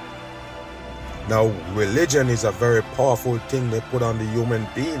done. Now, religion is a very powerful thing they put on the human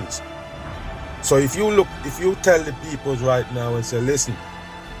beings. So if you tell the people right now and say, listen,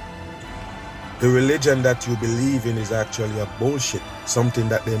 the religion that you believe in is actually a bullshit, something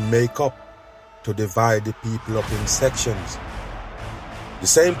that they make up to divide the people up in sections. The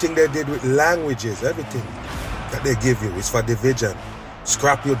same thing they did with languages, everything that they give you is for division.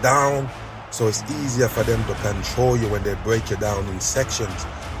 Scrap you down so it's easier for them to control you when they break you down in sections.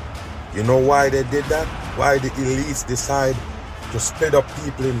 You know why they did that? Why the elites decide to split up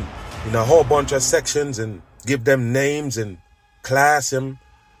people in a whole bunch of sections and give them names and class and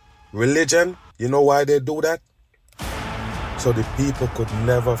religion? You know why they do that? So the people could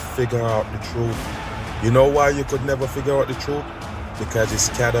never figure out the truth. You know why you could never figure out the truth? Because it's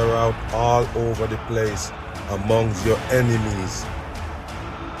scattered out all over the place amongst your enemies.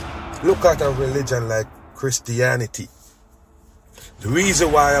 Look at a religion like Christianity. The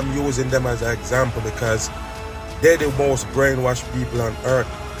reason why I'm using them as an example because they're the most brainwashed people on earth.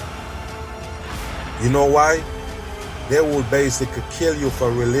 You know why? They will basically kill you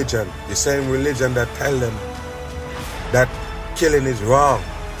for religion. The same religion that tell them that killing is wrong,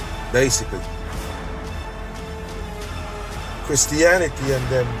 basically. Christianity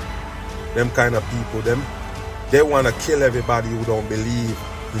and them kind of people, they want to kill everybody who don't believe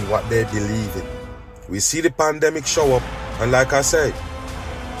in what they believe in. We see the pandemic show up, and like I say,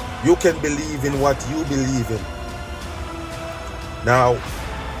 you can believe in what you believe in. Now,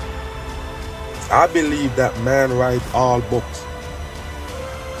 I believe that man writes all books.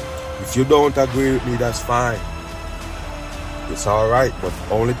 If you don't agree with me, that's fine. It's alright, but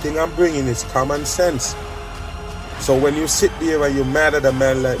the only thing I'm bringing is common sense. So when you sit there and you're mad at a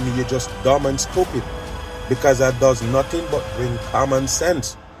man like me, you're just dumb and stupid. Because that does nothing but bring common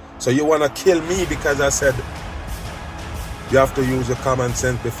sense. So you want to kill me because I said you have to use your common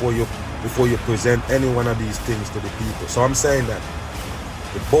sense before you present any one of these things to the people. So I'm saying that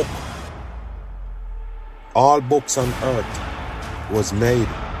the book, all books on earth was made,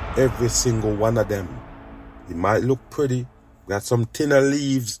 every single one of them. It might look pretty, got some thinner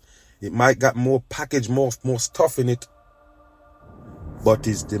leaves, it might got more package, more stuff in it, but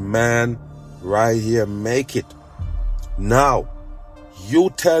it's the man right here make it. Now, you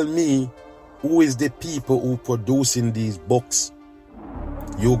tell me who is the people who producing these books.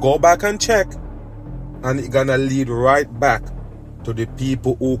 You go back and check, and it's gonna lead right back to the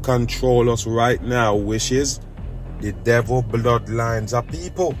people who control us right now, which is the devil bloodlines of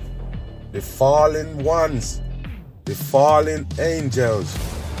people, the fallen ones, the fallen angels,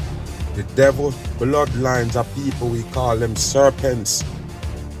 the devil bloodlines of people, we call them serpents.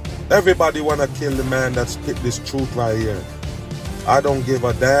 Everybody wanna kill the man that spit this truth right here. I don't give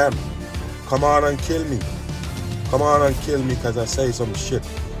a damn. Come on and kill me. Come on and kill me because I say some shit.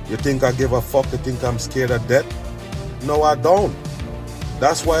 You think I give a fuck? You think I'm scared of death? No, I don't.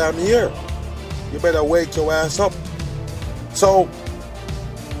 That's why I'm here. You better wake your ass up. So,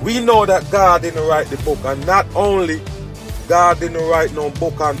 we know that God didn't write the book. And not only God didn't write no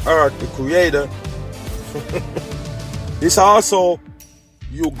book on earth, the creator. It's also,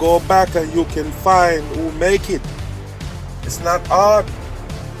 you go back and you can find who make it. It's not hard.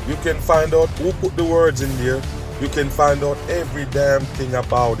 You can find out who put the words in there. You can find out every damn thing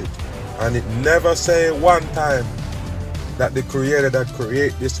about it. And it never say one time that the creator that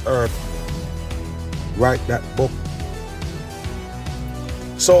create this earth write that book.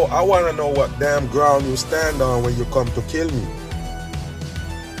 So I want to know what damn ground you stand on when you come to kill me.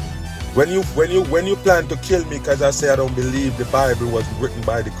 When you plan to kill me because I say I don't believe the Bible was written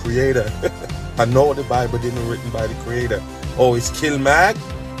by the creator. I know the Bible didn't written by the creator. Oh, it's kill mag?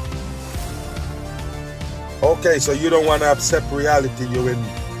 Okay, so you don't want to accept reality. You're in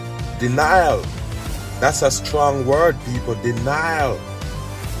denial. That's a strong word, people. Denial.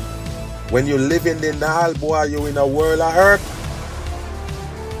 When you live in denial, boy, you're in a world of hurt.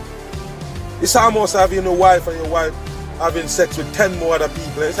 It's almost having a wife and your wife having sex with 10 more other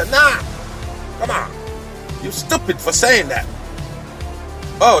people. And you say, nah, come on. You're stupid for saying that.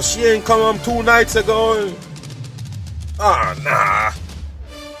 Oh, she ain't come home 2 nights ago. Ah, nah.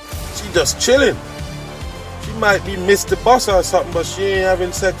 She just chilling. She might be Mr. Boss or something, but she ain't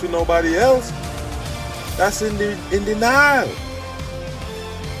having sex with nobody else. That's in denial.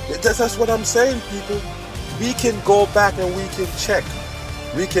 That's what I'm saying, people. We can go back and we can check.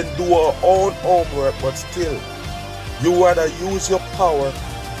 We can do our own homework, but still, you rather use your power,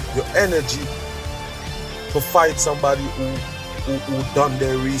 your energy to fight somebody who done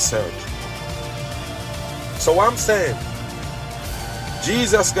their research. So I'm saying,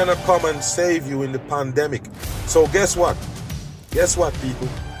 Jesus gonna come and save you in the pandemic. So guess what? Guess what, people?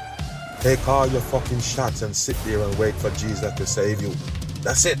 Take all your fucking shots and sit there and wait for Jesus to save you.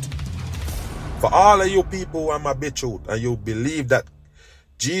 That's it. For all of you people who are my bitch out and you believe that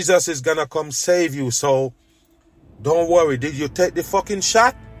Jesus is gonna come save you, so don't worry. Did you take the fucking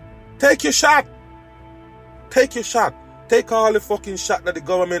shot? Take your shot. Take your shot. Take all the fucking shot that the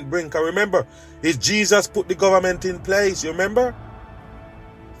government bring. Cause remember, it's Jesus put the government in place. You remember?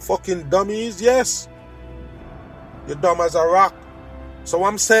 Fucking dummies, yes. You're dumb as a rock. So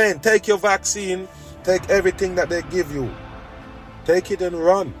I'm saying, take your vaccine. Take everything that they give you. Take it and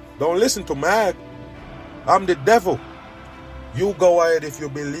run. Don't listen to Mag. I'm the devil. You go ahead if you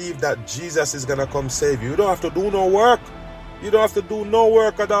believe that Jesus is going to come save you. You don't have to do no work. You don't have to do no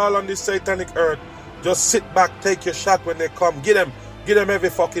work at all on this satanic earth. Just sit back, take your shot when they come. Give them every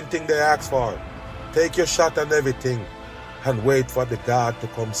fucking thing they ask for. Take your shot and everything. And wait for the God to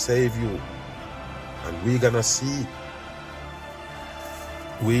come save you. And we're going to see.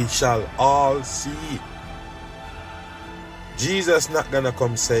 We shall all see. Jesus not going to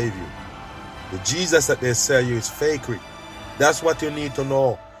come save you. The Jesus that they sell you is fakery. That's what you need to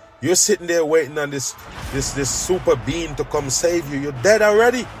know. You're sitting there waiting on this super being to come save you. You're dead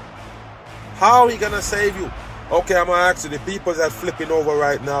already. How are he going to save you? Okay, I'm going to ask you, the people that are flipping over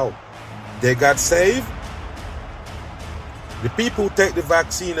right now, they got saved? The people who take the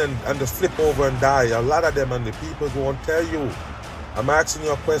vaccine and just flip over and die, a lot of them, and the people won't tell you. I'm asking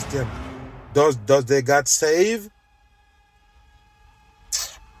you a question. Does they got saved?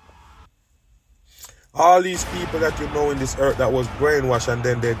 All these people that you know in this earth that was brainwashed and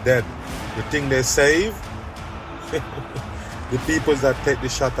then they're dead, you think they saved? The people that take the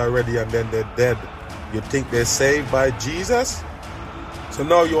shot already and then they're dead, you think they're saved by Jesus? So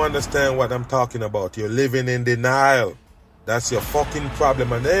now you understand what I'm talking about. You're living in denial. That's your fucking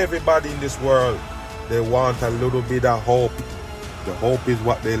problem. And everybody in this world, they want a little bit of hope. The hope is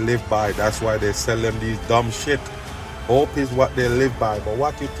what they live by. That's why they sell them these dumb shit. Hope is what they live by. But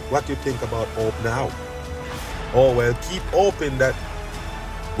what you think about hope now? Oh, well, keep hoping that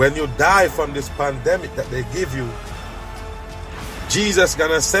when you die from this pandemic that they give you, Jesus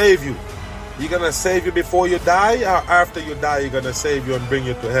gonna save you. He gonna save you before you die, or after you die, he gonna save you and bring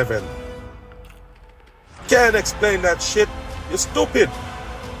you to heaven. Can't explain that shit. You're stupid.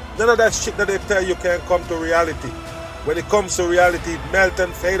 None of that shit that they tell you can come to reality. When it comes to reality, it melt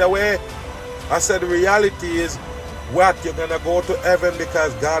and fade away. I said reality is what? You're gonna go to heaven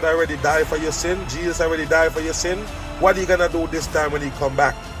because God already died for your sin. Jesus already died for your sin. What are you gonna do this time when he come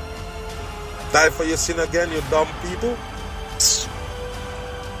back? Die for your sin again, you dumb people?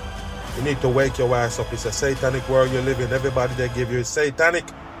 You need to wake your ass up. It's a satanic world you live in. Everybody they give you is satanic,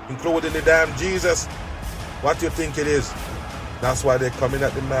 including the damn Jesus. What do you think it is? That's why they're coming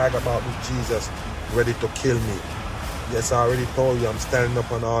at the mag about me, Jesus, ready to kill me. Yes, I already told you I'm standing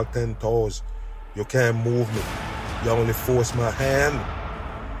up on all 10 toes. You can't move me. You only force my hand.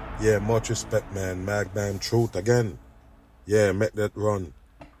 Yeah, much respect, man. Mag damn truth again. Yeah, make that run.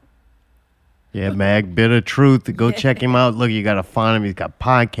 Yeah, Mag, Bit of Truth. Go check him out. Look, you got to find him. He's got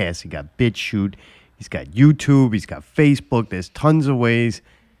podcasts. He got BitChute. He's got YouTube. He's got Facebook. There's tons of ways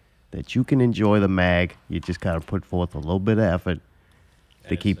that you can enjoy the Mag. You just got to put forth a little bit of effort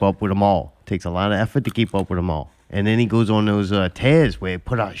to keep up with them all. It takes a lot of effort to keep up with them all. And then he goes on those tears where he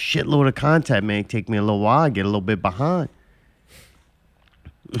put out a shitload of content, man. It take me a little while. I get a little bit behind.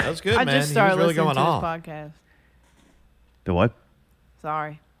 That was good, I man. just started He was really listening going to on. his podcast. The what?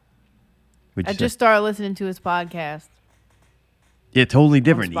 Sorry. What'd I you just say? started listening to his podcast. Yeah, totally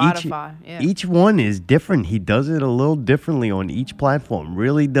different. Spotify, yeah. Each one is different. He does it a little differently on each platform.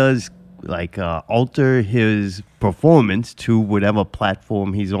 Really does alter his performance to whatever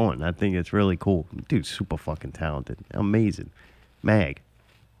platform he's on. I think it's really cool. Dude's super fucking talented. Amazing. Mag.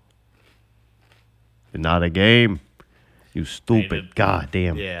 Not a game. You stupid. God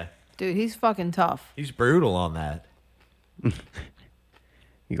damn. Yeah. Dude, he's fucking tough. He's brutal on that.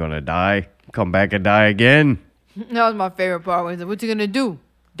 You gonna die? Come back and die again? That was my favorite part. When he said, "What you gonna do?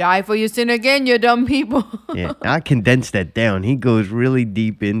 Die for your sin again, you dumb people?" Yeah, I condensed that down. He goes really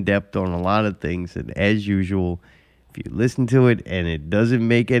deep, in depth on a lot of things. And as usual, if you listen to it and it doesn't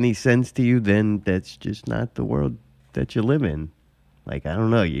make any sense to you, then that's just not the world that you live in. Like, I don't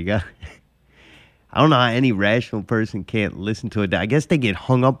know. You got... I don't know how any rational person can't listen to it. I guess they get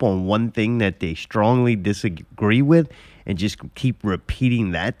hung up on one thing that they strongly disagree with and just keep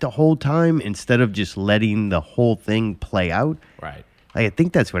repeating that the whole time instead of just letting the whole thing play out. Right. I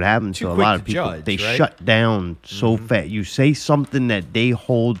think that's what happens to a lot of people. They shut down so fast. You say something that they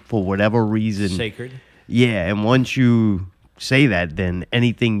hold for whatever reason. Sacred. Yeah, and once you say that, then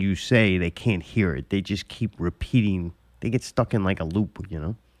anything you say, they can't hear it. They just keep repeating. They get stuck in like a loop, you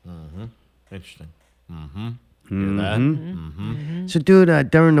know? Mm-hmm. Interesting. Mm-hmm. Hear that? Mm-hmm. So,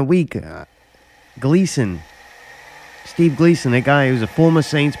 dude, during the week, Steve Gleason, that guy who's a former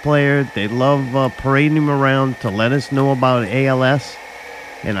Saints player, they love parading him around to let us know about ALS.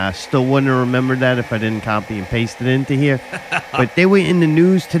 And I still wouldn't have remembered that if I didn't copy and paste it into here. But they were in the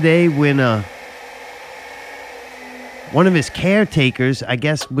news today when one of his caretakers, I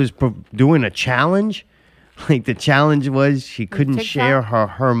guess, was doing a challenge. Like the challenge was she couldn't share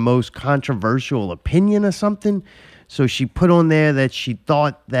her most controversial opinion or something. So she put on there that she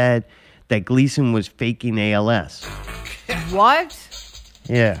thought that Gleason was faking ALS. What?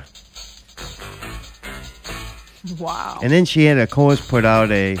 Yeah. Wow. And then she had, of course, put out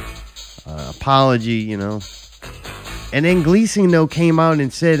a apology, you know. And then Gleason, though, came out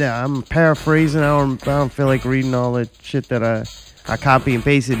and said, I'm paraphrasing, I don't feel like reading all that shit that I copy and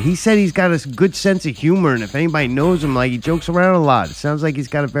pasted. He said he's got a good sense of humor, and if anybody knows him, like, he jokes around a lot. It sounds like he's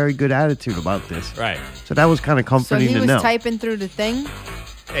got a very good attitude about this. Right. So that was kind of comforting to know. So he was typing through the thing?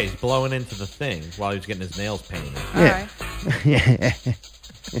 Hey, he's blowing into the thing while he was getting his nails painted. Yeah. Yeah.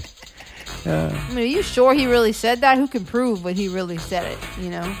 I mean, are you sure he really said that? Who can prove when he really said it,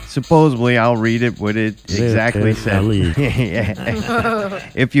 you know? Supposedly, I'll read it what it exactly said. Yeah.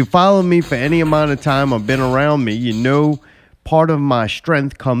 If you follow me for any amount of time or been around me, you know part of my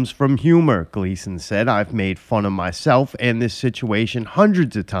strength comes from humor, Gleason said. I've made fun of myself and this situation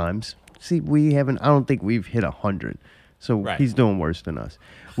hundreds of times. See, I don't think we've hit 100. So he's doing worse than us.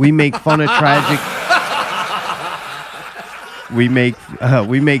 We make fun of tragic... We make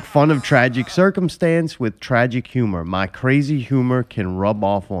fun of tragic circumstance with tragic humor. My crazy humor can rub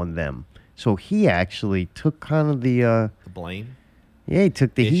off on them. So he actually took kind of the blame. Yeah, he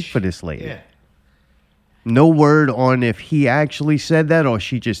took the heat for this lady. Yeah. No word on if he actually said that or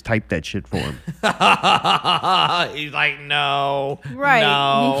she just typed that shit for him. He's like, no. Right.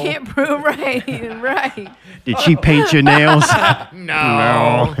 No. He can't prove right. Did she paint your nails?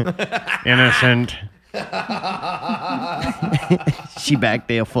 No. Innocent. She back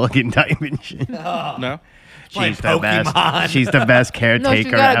there fucking typing shit. No. She's the best. She's the best caretaker No,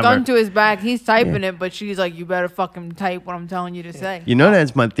 she's got a gun ever. to his back. He's typing it, but she's like, you better fucking type what I'm telling you to say. You know,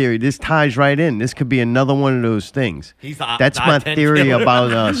 that's my theory. This ties right in. This could be another one of those things. That's my theory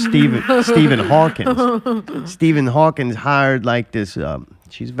about Stephen Hawkins. Stephen Hawkins hired like this.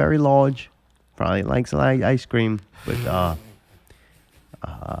 She's very large. Probably likes ice cream. But what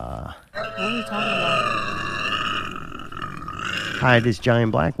are you talking about? hired this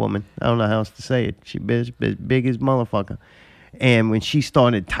giant black woman. I don't know how else to say it. She big as motherfucker. And when she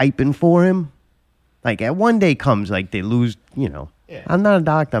started typing for him, like at one day comes, like they lose, you know. Yeah. I'm not a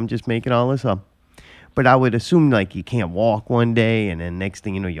doctor. I'm just making all this up. But I would assume like you can't walk one day and then next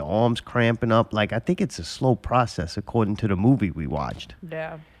thing you know, your arm's cramping up. Like I think it's a slow process according to the movie we watched.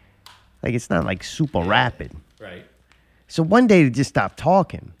 Yeah. Like it's not like super rapid. Right. So one day they just stopped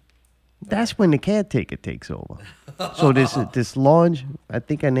talking. That's when the caretaker takes over. So this launch, I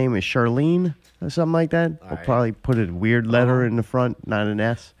think her name is Charlene or something like that. We'll probably put a weird letter in the front, not an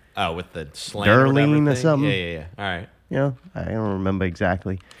S. Oh, with the slant Darlene or something. Yeah. All right. You know, I don't remember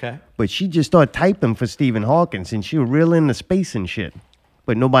exactly. Okay. But she just started typing for Stephen Hawkins, and she was real into space and shit.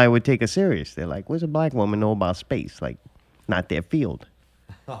 But nobody would take her serious. They're like, what's a black woman know about space? Like, not their field.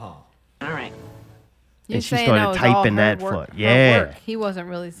 All right. And she started typing that for work. He wasn't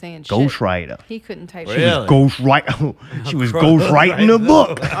really saying shit. Ghostwriter. He couldn't type She was ghostwriting. She was ghostwriting the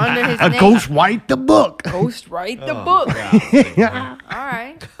book. Under his name. Ghostwrite the book. Ghostwrite the book. All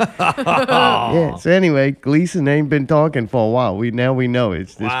right. Yeah. So anyway, Gleason ain't been talking for a while. We know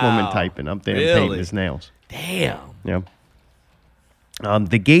it's this woman typing up there and painting his nails. Damn. Yeah.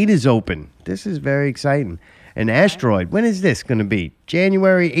 The gate is open. This is very exciting. An asteroid. When is this going to be?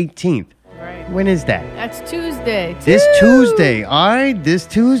 January 18th. Right. When is that? That's Tuesday. This Tuesday. All right. This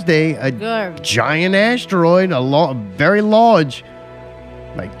Tuesday, a giant asteroid, very large,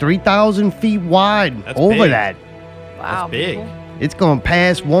 like 3,000 feet wide. That's over big. that. Wow. That's big. It's going to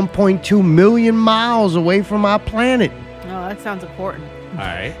pass 1.2 million miles away from our planet. Oh, that sounds important. All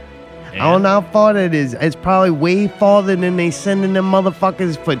right. I don't know how far that is. It's probably way farther than they sending them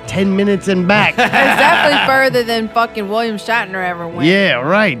motherfuckers for 10 minutes and back. It's definitely further than fucking William Shatner ever went. Yeah,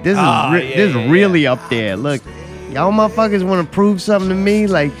 right. This is really up there. Look, y'all motherfuckers want to prove something to me?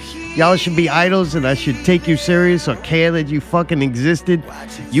 Like, y'all should be idols and I should take you serious or care that you fucking existed?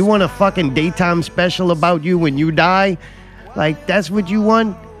 You want a fucking daytime special about you when you die? Like, that's what you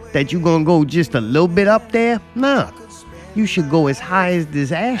want? That you gonna go just a little bit up there? Nah. You should go as high as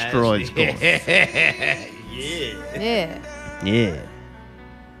this asteroid's going. Yeah.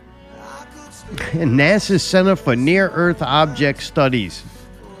 NASA's Center for Near-Earth Object Studies.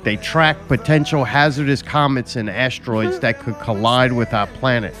 They track potential hazardous comets and asteroids that could collide with our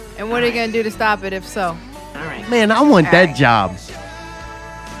planet. And what are you gonna do to stop it if so? All right. Man, I want that job.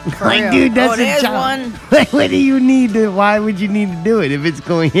 Like, real. dude, that's a there's job. one. Like, what do you need to? Why would you need to do it if it's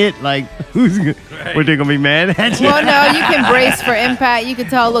going to hit? Like, who's gonna? What, they gonna be mad at you? Well, no, you can brace for impact. You can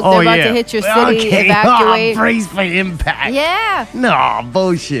tell, look, they're about to hit your city, evacuate. Brace for impact. Yeah. No,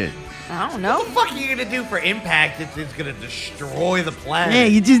 bullshit. I don't know. What the fuck are you gonna do for impact if it's gonna destroy the planet? Yeah,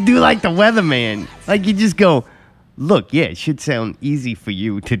 you just do like the weatherman. Like, you just go, look, yeah, it should sound easy for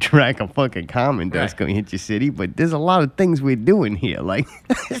you to track a fucking comet that's going to hit your city, but there's a lot of things we're doing here. Like,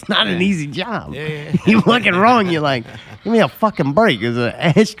 it's not an easy job. Yeah. You're fucking wrong. You're like, give me a fucking break. There's an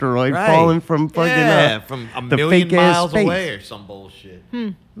asteroid falling from fucking from a the million fake-ass miles space. away or some bullshit.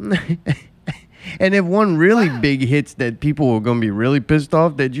 And if one really big hits that people are going to be really pissed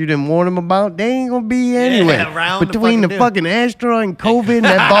off that you didn't warn them about, they ain't going to be anyway. around Between to the fucking fucking asteroid and COVID and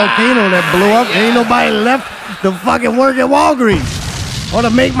that volcano that blew up, ain't nobody left to fucking work at Walgreens or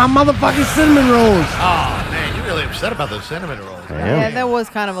to make my motherfucking cinnamon rolls. Oh, man, you're really upset about those cinnamon rolls. Yeah, that was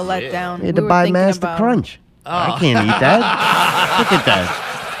kind of a letdown. You had to We were buy thinking Master about- Crunch. I can't eat that. Look at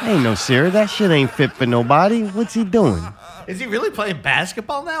that. Ain't no cereal. That shit ain't fit for nobody. What's he doing? Is he really playing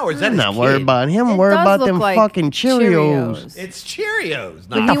basketball now, or is that I'm his not worried kid? about him. It Worried does about look them like fucking Cheerios. It's Cheerios.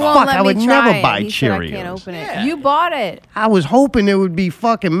 But Not he won't fuck? let I would me never try it. buy He said I can't Cheerios. open it. Yeah. You bought it. I was hoping it would be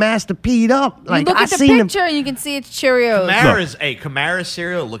fucking Master P'd up. Like, you look I at the seen him. picture and you can see it's Cheerios. Camara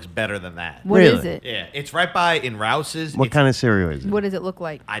cereal looks better than that. What is Really? it? Yeah, it's right by in Rouse's. What It's- kind of cereal is it? What does it look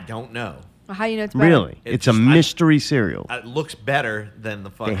like? I don't know. How do you know it's better? Really? It's a just- mystery cereal. It looks better than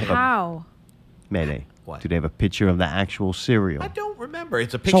the fucking. have a- How? Mayday. What? Do they have a picture of the actual cereal? I don't remember.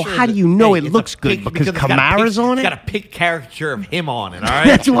 It's a picture. So how do you know it it's a looks good? pic- Because it's got a Kamara's pic- on it? It's got a pic caricature of him on it. All right.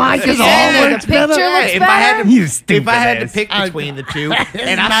 That's why, because You all saying the works picture better. looks if I had better? to, You stupid if I had to ass. pick between the two, It's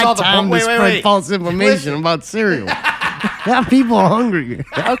and I not saw the time to wait, spread false information Listen. about cereal. Now people are hungry.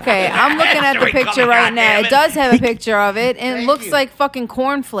 Okay, I'm looking at the Wait, come picture on, right now. goddammit. It does have a picture of it, and it Thank looks you. like fucking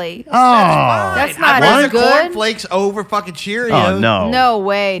cornflakes. Oh, That's not I'd rather as good. cornflakes over fucking Cheerios. oh no, No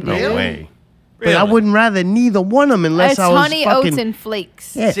way, dude. no Really? way. Really? But I wouldn't rather neither one of them unless It's I was honey, fucking. oats, and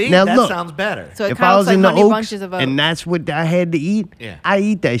flakes. Yeah, See, now that look. sounds better. So it If I was counts like in the honey Oaks bunches of oats. and that's what I had to eat, Yeah. I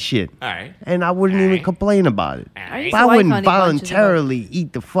eat that shit. All right. And I wouldn't even complain about it. I I used But to I like wouldn't honey bunches of voluntarily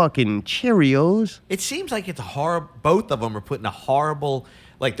eat the fucking Cheerios. It seems like it's a horrible. Both of them are putting a horrible,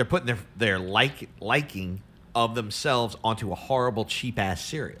 like they're putting their liking of themselves onto a horrible cheap ass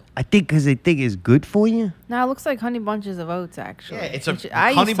cereal. I think because they think it's good for you. No, it looks like honey bunches of oats, actually. Yeah, it's a Which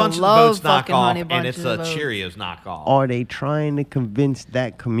I Honey used to Bunches of love Oats fucking honey knockoff, and bunches it's a of oats. Cheerios knockoff. Are they trying to convince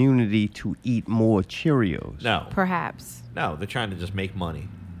that community to eat more Cheerios? No, Perhaps. no, they're trying to just make money.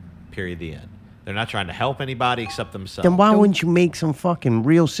 Period. The end. They're not trying to help anybody except themselves. Then why wouldn't you make some fucking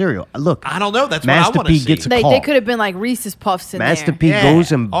real cereal? Look, I don't know. That's Master what I want P to gets see. a They car. could have been like Reese's Puffs in Master there. P Yeah.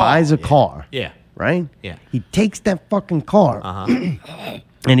 goes and Oh, buys a yeah. car. Yeah. Right? Yeah. He takes that fucking car Uh-huh.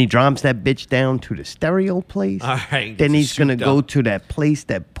 and he drops that bitch down to the stereo place. All right, Then gets it he's gonna souped go up. to that place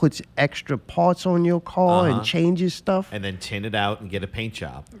that puts extra parts on your car and changes stuff. And then tin it out and get a paint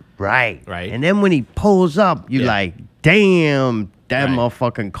job. Right. Right. And then when he pulls up, you're Yeah. like, damn, that Right.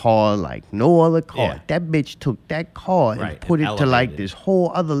 motherfucking car like no other car. Yeah. That bitch took that car Right, and put and it to like elevated. this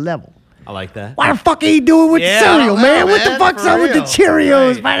whole other level. I like that. Why the fuck are you doing with Yeah, the I cereal, don't know, man? What the man, fuck's for up with the real.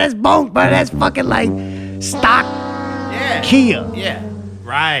 Cheerios, Right. man? That's bunk, man. That's fucking like stock Yeah. Kia. Yeah.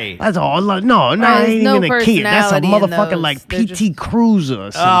 Right. That's all. No, There's ain't no even a Kia. That's a personality in motherfucking those. like They're PT Cruiser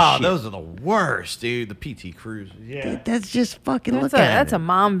or some Oh, shit. those are the worst, dude. The PT Cruisers. Yeah. That's just fucking That's look at that's it. a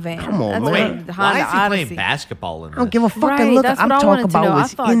mom van. Come on, that's man. Wait, a why Honda is he playing Odyssey. basketball in I don't this? give a fucking Right, look. that's I'm what I talking wanted to about know. I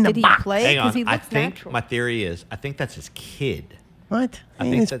what's thought, in the did he box. play? Hang 'Cause on. he I looks think natural. my theory is I think that's his kid. What? I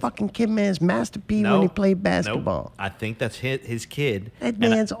Ain't think his that's- fucking kid man's Master P No. when he played Nope. basketball. I think that's his kid. That And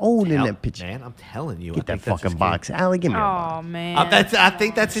man's old in tell- that picture. Man, I'm telling you. Get I that think that's fucking his box. Allie, give me a box. Oh man. I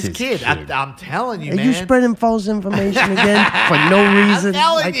think that's his His kid. kid. I'm telling you, Are man. you spreading false information again for no reason? I'm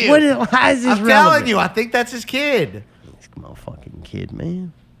telling like, you. Why is this I'm relevant? telling you. I think that's his kid. This motherfucking kid,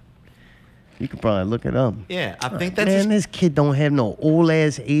 man. You could probably look it up. Yeah, I think that's Man, this kid don't have no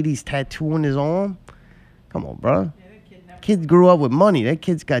old-ass 80s tattoo on his arm. Come on, bro. Kid grew up with money. That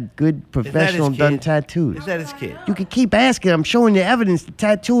kid's got good professional done tattoos. Is that his kid? You can keep asking. I'm showing you evidence. The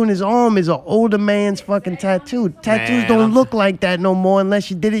tattoo on his arm is an older man's fucking tattoo. Tattoos don't look like that no more unless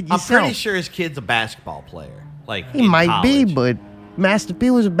you did it yourself. I'm pretty sure his kid's a basketball player. Like He might be, but Master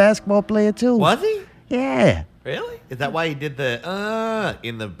P was a basketball player too. Was he? Yeah. Really? Is that why he did the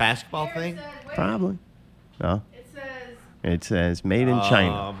in the basketball thing? Probably. No. It says made in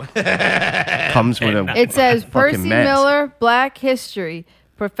China. Comes with a It says Percy fucking mask. Miller, Black History,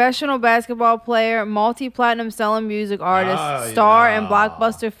 professional basketball player, multi-platinum selling music artist, star in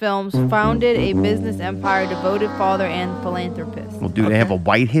blockbuster films, founded a business empire, devoted father, and philanthropist. Well, do they have a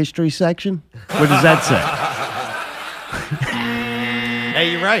white history section? What does that say?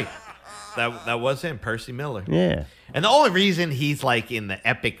 Hey, you're right. That was him, Percy Miller. Yeah. And the only reason he's like in the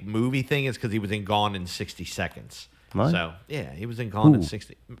epic movie thing is because he was in Gone in 60 Seconds. What? So yeah, he was in Gone in Who?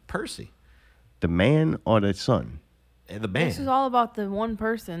 60. Percy, The man or the son? the band. This is all about the one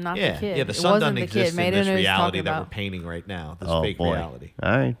person, not the kid. Yeah, the It son wasn't doesn't the exist kid. Made in this it who's reality talking that we're about. painting right now. This Oh, fake boy. reality.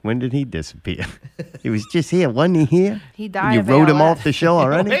 All right. When did he disappear? He was just here. Wasn't he here? He died You of wrote him ALS. off the show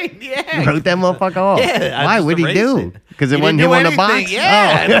already? Wait, yeah. You wrote that motherfucker off. Yeah, I Why? just What'd he erased do? it. Because it He wasn't didn't him do on the anything. box?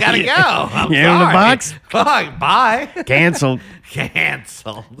 Yeah, Oh. it's gotta go. I'm You in the sorry. box? Fuck, bye. Canceled.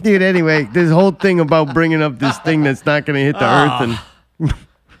 Canceled. Dude, anyway, this whole thing about bringing up this thing that's not going to hit the earth and...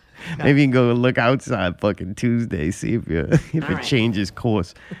 Maybe you can go look outside fucking Tuesday, see if it changes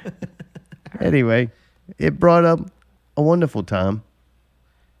course. Anyway, it brought up a wonderful time.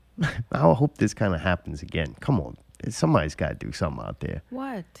 I hope this kind of happens again. Come on. Somebody's got to do something out there.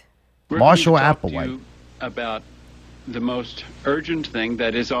 What? We're Marshall going to talk to Applewhite. you about the most urgent thing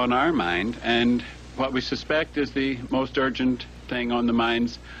that is on our mind, and what we suspect is the most urgent thing on the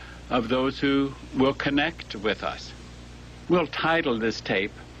minds of those who will connect with us. We'll title this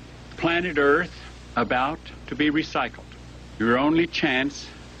tape, Planet Earth About to be Recycled. Your only chance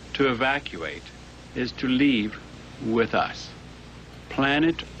to evacuate is to leave with us.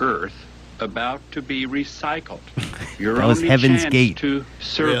 Planet Earth about to be recycled. Your That was only Heaven's chance Gate. to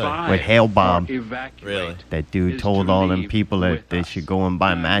survive With Hail Bomb. or evacuate That dude is told to all them leave people that with they us. should go and buy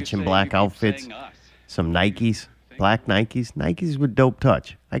Now, you matching say black you keep outfits. saying us. Some Nikes. Black Nikes. Nikes were dope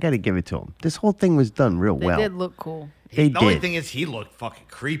touch. I got to give it to them. This whole thing was done real They well. did look cool. They The only did. thing is, he looked fucking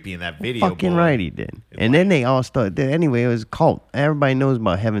creepy in that video. Fucking boy. right he did. And then they all started. Anyway, it was a cult. Everybody knows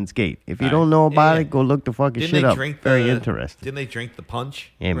about Heaven's Gate. If you don't know about it, go look the fucking Didn't shit they up. drink Very the- interesting. Didn't they drink the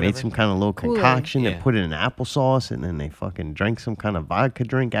punch? Yeah, or made whatever? some kind of little Kool-Aid. concoction Yeah. and put it in applesauce, and then they fucking drank some kind of vodka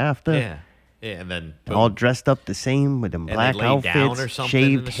drink after. Yeah. Yeah, and then All boom. dressed up the same with them And black they lay down outfits, or something in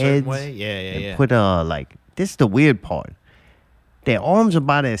shaved a certain heads. way? Yeah, yeah, and yeah. put like this is the weird part. Their arms are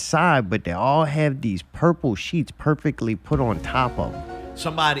by their side, but they all have these purple sheets perfectly put on top of them.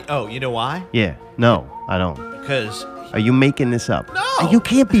 Somebody. Oh, you know why? Yeah, no, I don't. Because Are you making this up? No. You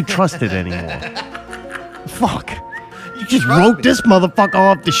can't be trusted anymore. Fuck. You just trust wrote me. this motherfucker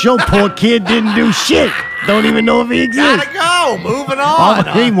off the show. Poor kid didn't do shit. Don't even know if he exists. gotta go. Moving on.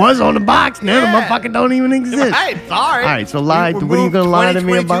 Oh, he was on the box. Now Yeah. the motherfucker don't even exist. Right, sorry. All right, so lie. We What are you gonna lie to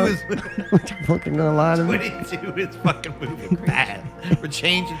me about? 2022 What you fucking gonna lie to me? 22 is fucking moving bad. We're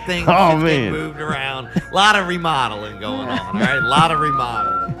changing things. Oh, Shit's getting man. moved around. A lot of remodeling going on. All right, a lot of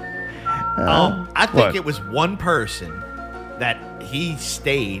remodeling. I think what? it was one person that he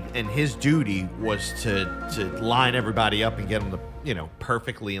stayed, and his duty was to line everybody up and get them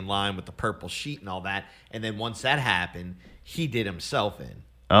perfectly in line with the purple sheet and all that. And then once that happened, he did himself in.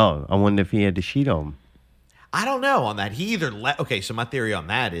 Oh, I wonder if he had the sheet on him. I don't know on that. He either okay. So my theory on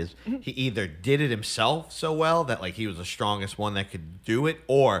that is he either did it himself so well that like he was the strongest one that could do it,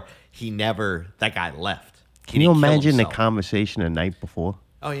 or that guy left. He Can you didn't kill imagine the himself. conversation the night before?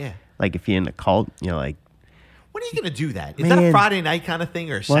 Oh yeah. Like if you're in a cult, like, When are you gonna do that? Is that a Man. Friday night kind of thing,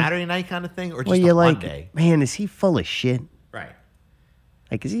 or a Saturday night kind of thing, or just well, a you're like, Monday? man, is he full of shit? Right.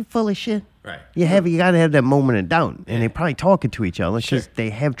 Like, is he full of shit? Right. You gotta have that moment of doubt, and they're probably talking to each other because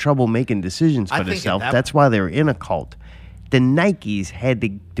they have trouble making decisions I for think at themselves. that- That's why they're in a cult. The Nikes had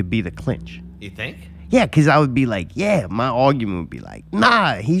to be the clinch. You think? Yeah, because I would be like, yeah, my argument would be like,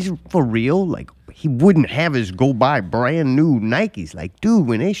 nah, he's for real. Like, he wouldn't have us go buy brand new Nikes. Like, dude,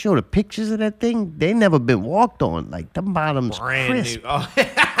 when they show the pictures of that thing, they never been walked on. Like, the bottom's Brand crisp. new. Oh,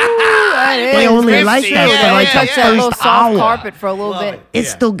 They only Thrifty. like that Yeah, for like yeah, the yeah. That little first soft hour. carpet for a little Love bit. it. It's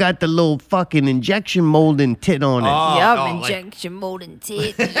Yeah. still got the little fucking injection molding tit on it. Oh, Yup, oh, like- injection molding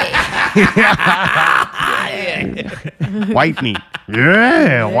tit. White meat.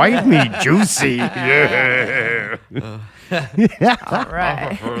 Yeah, white meat, juicy. Yeah. All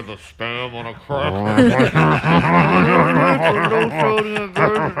right. prefer the spam on a cracker.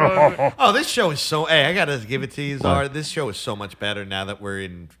 Oh, this show is so. Hey, I gotta give it to you, Zara. This show is so much better now that we're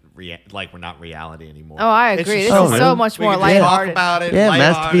in. Like we're not reality anymore. Oh, I It's agree. just This is so good. much We more can just talk lighthearted. about it. Yeah,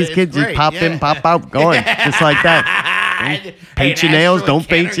 lighthearted. Masterpiece It's Kids just great, pop yeah. in, pop out, going. Just like that. Paint your nails, don't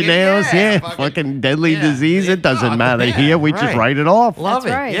paint your nails. Yeah, fucking deadly disease. It doesn't matter here. We just write it off. Love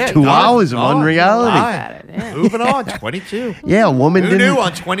That's it. right. Yeah, 2 done. hours of Gone. unreality. Right. Moving on. 22. Yeah, a woman Who didn't. knew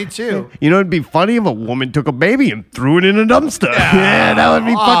on 22? You know, it'd be funny if a woman took a baby and threw it in a dumpster. Yeah, that would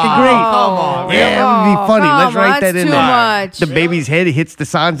be fucking great. Come on. Yeah, that would be funny. come Let's write on, that that's in too there. much. The baby's head hits the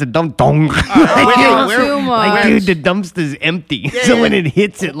signs and dump dong. Too Like, much. dude, the dumpster's empty. So when it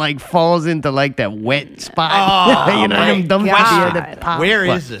hits, it like falls into like that wet spot. Oh, you know, them my dumpsters God. that pop. Where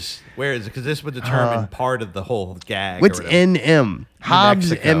What? is this? Where is it? Because this would determine part of the whole gag. What's or whatever. NM? Hobbs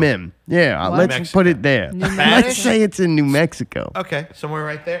Mexico. MM. Yeah, What? let's Mexico. put it there. Let's Spanish? say it's in New Mexico. Okay, somewhere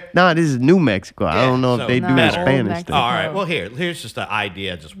right there. No, this is New Mexico. I don't know if so they do the better. Spanish Mexico. thing. All right. Well, here's just an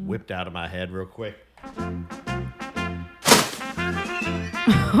idea just whipped out of my head real quick.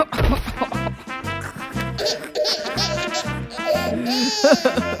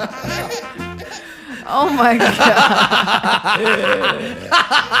 Oh my god.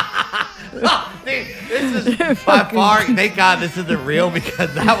 This is by far. Thank God this isn't real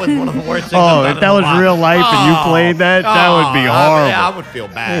because that was one of the worst things. Oh, I've if done that in a was while. real life and you played that, that would be horrible. Yeah, I would feel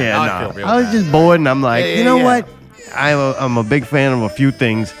bad. Yeah, I would no. feel real I was bad. just bored, and I'm like, Yeah, you know yeah. what? I'm a big fan of a few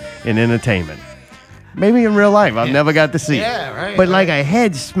things in entertainment. Maybe in real life, I've never got to see Yeah, it. right, But like right. a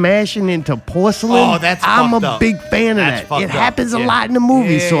head smashing into porcelain, Oh, that's I'm fucked a up. big fan of That's that. fucked It up. happens a Yeah. lot in the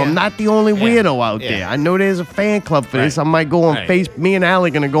movies, Yeah, so yeah. I'm not the only weirdo out Yeah. there. I know there's a fan club for this. Right. I might go on Right. Me and Allie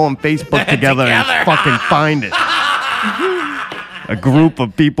gonna go on Facebook together and Together. fucking find it. A group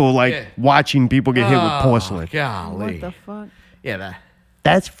of people like Yeah. watching people get hit with porcelain. Golly. What the fuck? Yeah, that.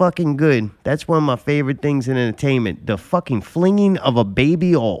 That's fucking good. That's one of my favorite things in entertainment. The fucking flinging of a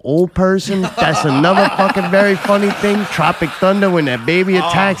baby or old person. That's another fucking very funny thing. Tropic Thunder, when that baby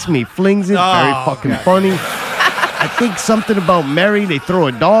attacks me, flings it. Very fucking funny. I think something about Mary. They throw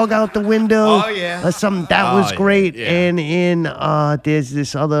a dog out the window. Oh, yeah. Or something. That Oh, was yeah, great. yeah. And in there's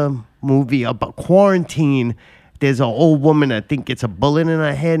this other movie about quarantine. There's an old woman, I think gets a bullet in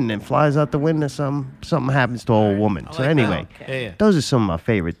her head and then flies out the window. Something happens to an old woman. So like anyway, that. Yeah, yeah. those are some of my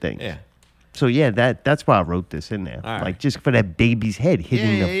favorite things. Yeah. So yeah, that's why I wrote this in there. All right. Like just for that baby's head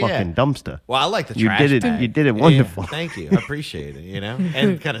hitting Yeah, the yeah, fucking dumpster. Well, I like the You trash did it. bag. You did it Yeah, wonderful. Thank you. I appreciate it. You know,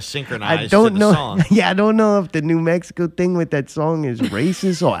 and kind of synchronized I don't to the know. song. Yeah, I don't know if the New Mexico thing with that song is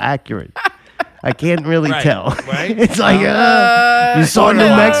racist or accurate. I can't really Right, tell. right? It's like you saw New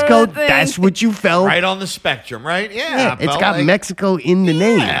Mexico. thing. That's what you felt. Right on the spectrum, right? Yeah. Yeah, I it's felt got like- Mexico in the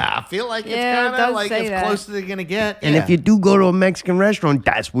name. Yeah, I feel like Yeah, it it's kind does of like say as that. close as they're gonna get. And if you do go to a Mexican restaurant,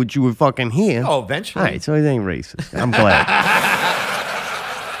 that's what you would fucking hear. oh, eventually, All right, so it ain't racist. I'm glad.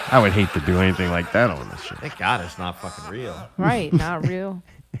 I would hate to do anything like that on this show. thank God it's not fucking real. Right, not real.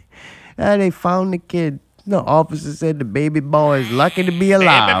 They found the kid. The officer said the baby boy is lucky to be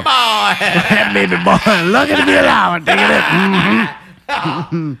alive. Baby boy. That baby boy, lucky to be alive. I think of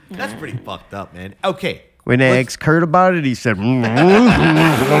that. That's pretty fucked up, man. Okay. When they asked Kurt about it, he said, On a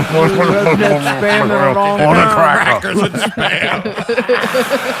cracker. Crackers and spam.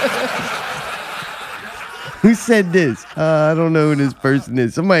 who said this? I don't know who this person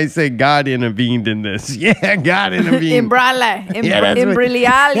is. Somebody said God intervened in this. Yeah, God intervened. Imbrale. Yeah, that's what-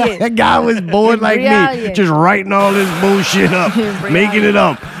 Imbriliale. That guy was bored like me, Brilliant. just writing all this bullshit up, making it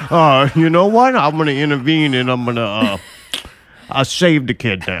up. You know what? I'm gonna intervene and I'm gonna I'll save the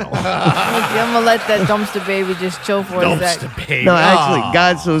kid now. I'm gonna let that dumpster baby just chill for a sec. Dumpster baby. No, actually,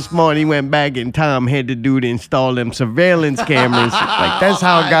 God's so smart. He went back in time, had the dude install them surveillance cameras. Like that's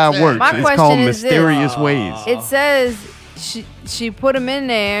how God works. My It's question called is this. mysterious ways. It says she put him in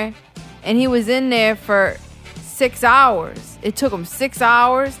there, and he was in there for 6 hours. It took him 6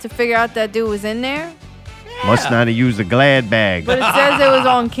 hours to figure out that dude was in there. Must not have used a Glad bag. But it says it was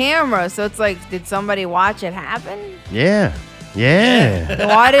on camera, so it's like, did somebody watch it happen? Yeah. Then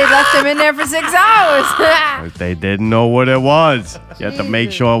why they left him in there for 6 hours? But they didn't know what it was. You have to make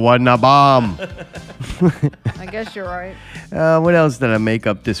Jesus. sure it wasn't a bomb. I guess you're right. What else did I make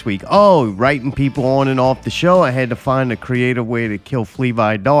up this week? Oh, writing people on and off the show. I had to find a creative way to kill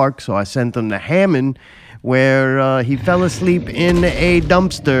Fleabag Dark, so I sent them to Hammond, where he fell asleep in a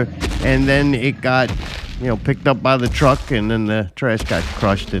dumpster, and then it got, picked up by the truck, and then the trash got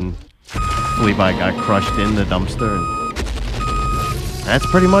crushed, and Fleabag got crushed in the dumpster. And that's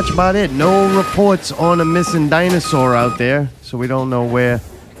pretty much about it. No reports on a missing dinosaur out there, so we don't know where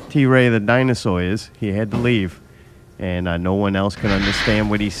T-Ray the dinosaur is. He had to leave. and no one else can understand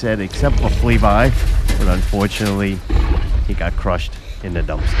what he said except for Fleabag. But unfortunately, he got crushed in the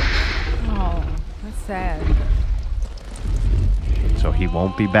dumpster. Oh, that's sad. So he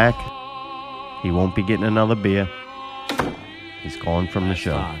won't be back. He won't be getting another beer. He's gone from the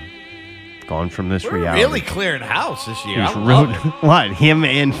show. Gone from this We're reality. really clearing house this year. He's I love it. What? Him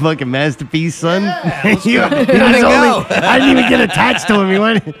and fucking Masterpiece, son? Yeah, let's He go. was Gotta only- go. I didn't even get attached to him. He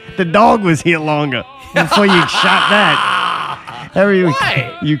went, the dog was here longer before you shot that. Harry,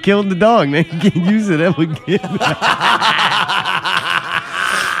 Why? you killed the dog. Man. You can't use it ever again.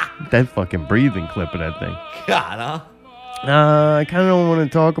 That fucking breathing clip of that thing. God, huh? I kind of don't want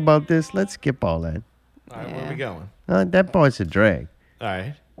to talk about this. Let's skip all that. All right, where are we going? That part's a drag. All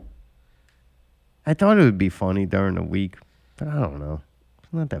right. I thought it would be funny during the week, but I don't know.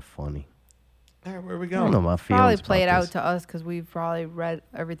 It's not that funny. All right, where are we I don't going? know my feelings. Probably play it about out this. to us because we've probably read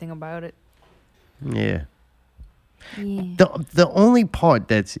everything about it. Yeah. Yeah. The only part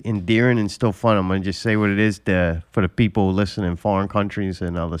that's endearing and still fun, I'm going to just say what it is for the people who listen in foreign countries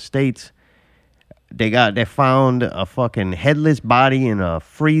and other states. They found a fucking headless body in a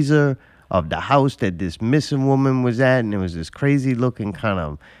freezer of the house that this missing woman was at, and it was this crazy looking kind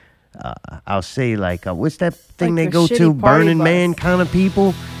of, I'll say like, what's that thing Like they a go to? shitty party Burning bus. Man kind of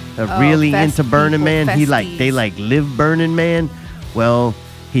people. Oh, Really fest into Burning people, Man. They festies. live Burning Man. Well,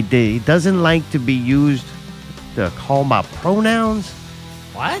 he doesn't like to be used to call by pronouns.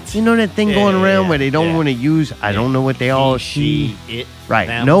 What? You know that thing Yeah, going around yeah, where they don't yeah. want to use, I don't know what they all she, she. it. Right.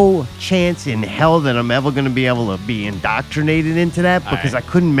 them. No chance in hell that I'm ever going to be able to be indoctrinated into that because right. I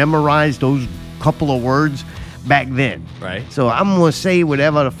couldn't memorize those couple of words back then. Right. So I'm going to say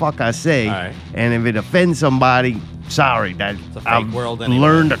whatever the fuck I say. All right. And if it offends somebody, sorry. That It's a fake I've world anyway.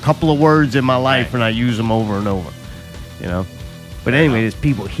 learned a couple of words in my life Right. and I use them over and over. You know? But anyway, there's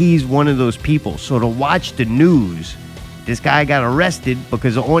people. He's one of those people. So to watch the news, this guy got arrested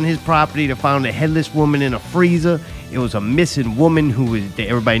because on his property they found a headless woman in a freezer. It was a missing woman that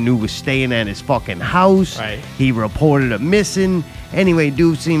everybody knew was staying at his fucking house. Right. He reported her missing. Anyway,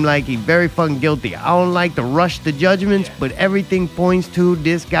 dude seemed like he's very fucking guilty. I don't like to rush the judgments, but everything points to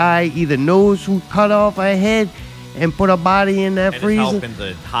this guy either knows who cut off her head and put her body in that And it's freezer, helping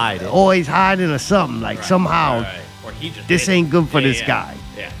to hide it. or he's hiding or something. Like Right, somehow right. Or he just this did it. ain't good for Yeah, this yeah, guy.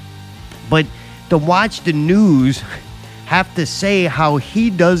 Yeah. But to watch the news have to say how he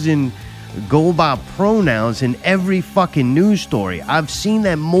doesn't go by pronouns in every fucking news story. I've seen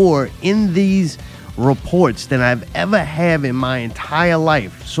that more in these reports than I've ever have in my entire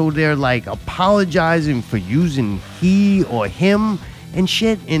life. So they're like apologizing for using he or him and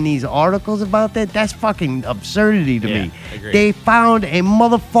shit in these articles about that. That's fucking absurdity to Yeah, me. agreed. They found a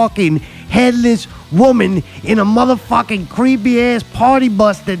motherfucking headless woman in a motherfucking creepy ass party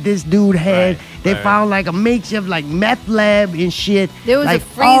bus that this dude had. Right, They right. found like a makeshift like meth lab and shit. There was like,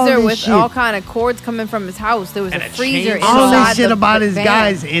 a all freezer this with shit. all kind of cords coming from his house. There was And a a freezer chainsaw. all inside this shit the about his van.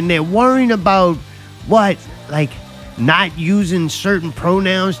 guys, and they're worrying about what, like not using certain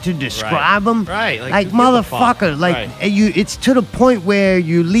pronouns to describe them. Right, like, like who gives a fuck? motherfucker. Like Right. it's to the point where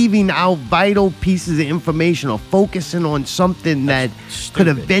you're leaving out vital pieces of information or focusing on something that could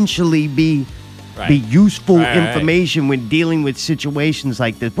stupid. eventually be Right. useful Right, right. information when dealing with situations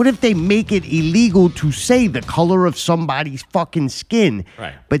like this. What if they make it illegal to say the color of somebody's fucking skin?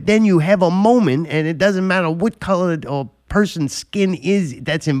 Right. But then you have a moment, and it doesn't matter what color or person's skin is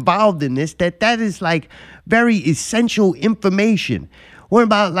that's involved in this, that is like very essential information. What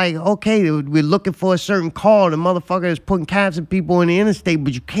about like, okay, we're looking for a certain car, the motherfucker is putting cabs of people in the interstate,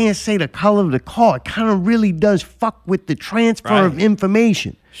 but you can't say the color of the car. It kind of really does fuck with the transfer of Right.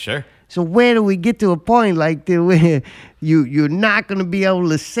 information. Sure. So where do we get to a point like that where you're not going to be able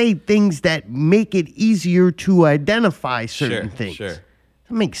to say things that make it easier to identify certain Sure, things? sure.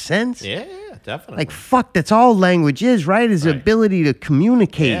 That makes sense. Yeah, definitely. Like, fuck, that's all language is, right? Is the Right. ability to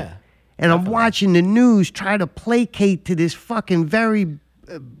communicate. Yeah, and I'm watching the news try to placate to this fucking very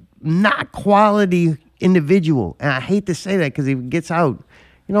not quality individual. And I hate to say that because if it gets out,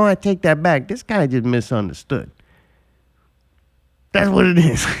 you know, I take that back. This guy just misunderstood. That's what it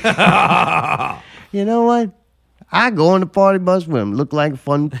is. You know what? I go on the party bus with him. Looked like a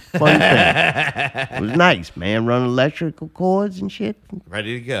fun thing. It was nice, man. Running electrical cords and shit.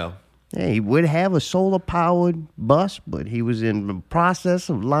 Ready to go. Yeah, he would have a solar-powered bus, but he was in the process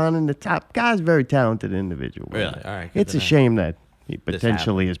of lining the top. Guy's a very talented individual. man. Really? All right, good It's to a know. shame that he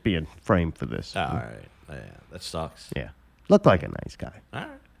potentially is being framed for this. Oh, all right. Yeah, that sucks. Yeah. Looked like a nice guy. All right.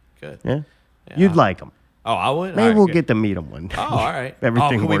 Good. Yeah? Yeah. You'd like him. Oh, I would? Maybe All right, we'll good. get to meet him one day. Oh, all right.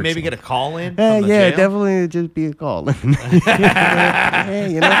 Everything can we works maybe out. get a call in? Yeah, from the yeah, jail? definitely just be a call. Yeah,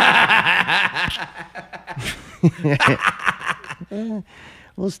 you know?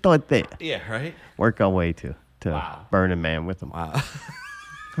 We'll start there. Yeah, right? Work our way to Wow. Burning Man with them. Wow.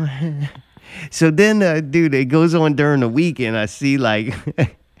 So then, dude, it goes on during the week, and I see like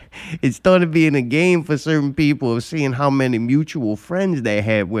it started being a game for certain people of seeing how many mutual friends they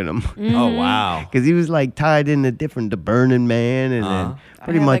had with him. Oh, wow. Because he was like tied into the Burning Man, and then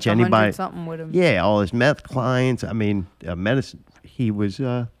pretty I had much like anybody. something with him. Yeah, all his meth clients. I mean, medicine. He was,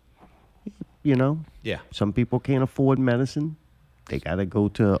 Yeah. some people can't afford medicine. They got to go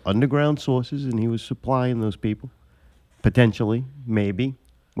to underground sources, and he was supplying those people. Potentially, maybe.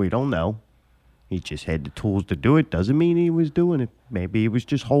 We don't know. He just had the tools to do it. Doesn't mean he was doing it. Maybe he was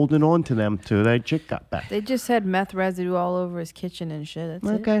just holding on to them till that chick got back. They just had meth residue all over his kitchen and shit.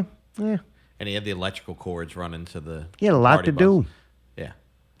 That's it. Okay, yeah. And he had the electrical cords running to the He had a lot party to bus. do. Yeah.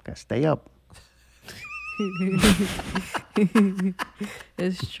 Got to stay up.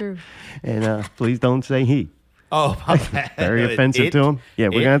 It's true. And please don't say he. Oh, my bad. Very offensive It- to him. Yeah,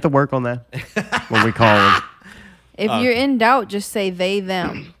 we're it- going to have to work on that when we call him. If you're in doubt, just say they,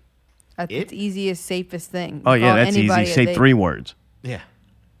 them. That's It? the easiest, safest thing. Oh, yeah, Call that's anybody easy. a Say they. 3 words. Yeah.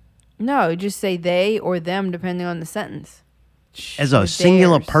 No, just say they or them depending on the sentence. As a The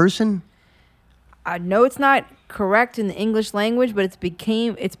singular theirs. person? I know it's not correct in the English language, but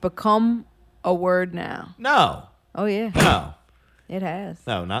it's become a word now. No. Oh yeah, No. it has.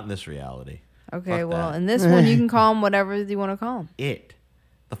 No, not in this reality. Okay, Fuck well, that. in this one you can call him whatever you want to call him. It.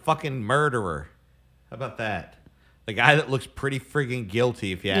 The fucking murderer. How about that? The guy that looks pretty friggin'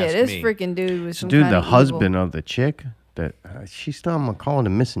 guilty, if you Yeah, ask this me. freaking dude was some Dude, kind the of husband evil. of the chick, that she's still I'm calling a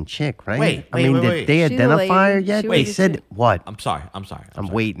missing chick, right? Wait, I mean, wait, did wait. they She's a identify her lady. yet? She They was a said chick. what? I'm sorry. I'm sorry.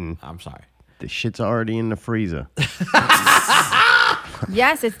 waiting. I'm sorry. The shit's already in the freezer.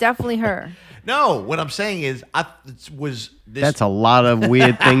 Yes, it's definitely her. No, what I'm saying is, was That's a lot of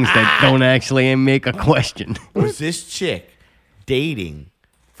weird things that don't actually make a question. was this chick dating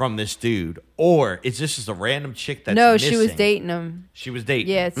from this dude, or is this just a random chick that's No, missing? she was dating him. She was dating.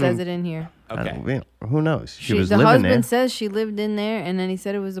 Yeah, it says it in here. Okay. Who knows? She was the living husband there. says she lived in there, and then he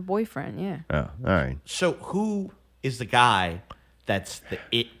said it was a boyfriend. Yeah. Oh, all right. So who is the guy that's the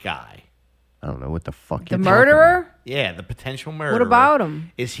it guy? I don't know what the fuck. The you're murderer? Yeah, the potential murderer. What about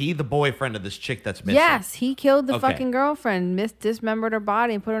him? Is he the boyfriend of this chick that's missing? Yes, he killed the Okay. fucking girlfriend, dismembered her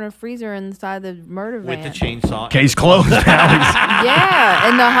body, and put her in a freezer inside the murder van. With the chainsaw. Case closed, Alex. Yeah,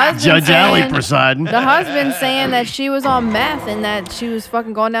 and the husband Judge Ali saying, presiding. the husband saying that she was on meth and that she was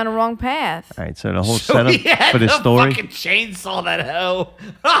fucking going down the wrong path. All right, so the whole So setup he had for this to story. fucking chainsaw that hoe.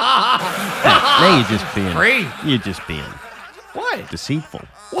 Now you're just being. Free. You're just being What? despiteful.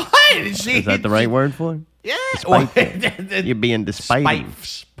 What? Is that the right word for it? Yeah. Despiteful. You're being despiting.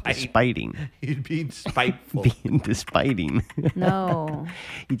 Despiting. You're being spiteful. Being despiting. No.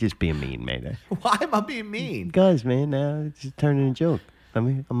 You're just being mean, man. Why am I being mean? Guys, man, now it's just turning a joke.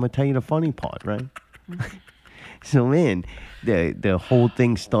 I'm gonna tell you the funny part, right? So, man, the whole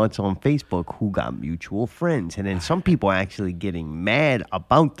thing starts on Facebook. Who got mutual friends? And then some people are actually getting mad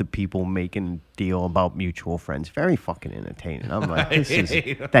about the people making a deal about mutual friends. Very fucking entertaining. I'm like, this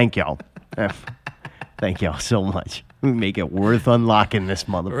is. Thank y'all. Thank y'all so much. We make it worth unlocking this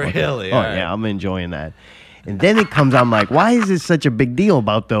motherfucker. Really? Oh, All right. yeah, I'm enjoying that. And then it comes, I'm like, why is this such a big deal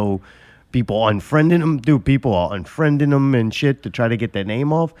about, though, people unfriending them? Dude, people are unfriending them and shit to try to get their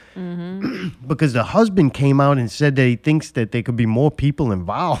name off. Because the husband came out and said that he thinks that there could be more people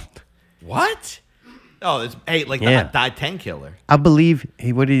involved. What? Oh, it's like Yeah. the Die-10 killer. I believe,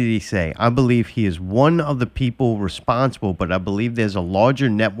 what did he say? I believe he is one of the people responsible, but I believe there's a larger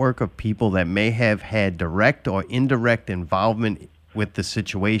network of people that may have had direct or indirect involvement with the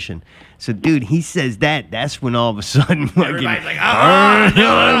situation. So, dude, he says that's when all of a sudden Everybody's like,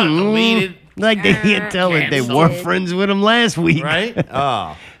 deleted. like they can't tell that they were friends with him last week. Right?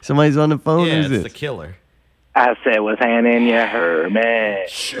 Oh. Somebody's on the phone. Yeah, Who's it's the this? killer. I said, what's happening, you heard, man?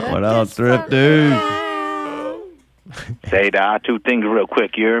 What up, Thrift Dude? Say, two things real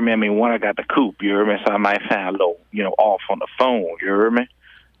quick, you hear me? I mean, one, I got the coop, you hear me? So I might sound a little, off on the phone, you hear me?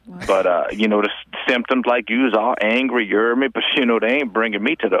 But, the symptoms like you is all angry, you hear me? But, they ain't bringing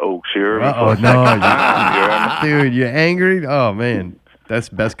me to the Oaks, you hear me? Oh no, dude, you're angry? Oh, man. That's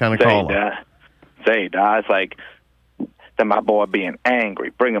the best kind of call. Say, it's like, then my boy being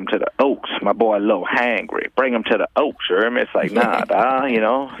angry, bring him to the Oaks. My boy a little hangry, bring him to the Oaks, you hear me? It's like, nah,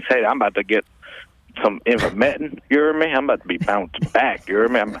 say, I'm about to get some ivermectin, you hear me? I'm about to be bounced back, you hear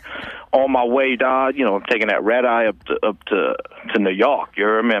me? I'm on my way, I'm taking that red eye up to New York, you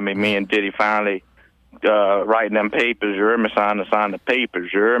hear me? I mean, me and Diddy finally writing them papers, you hear me? Sign the papers,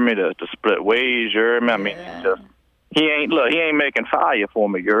 you hear me? To split ways, you hear me? I mean, he ain't making fire for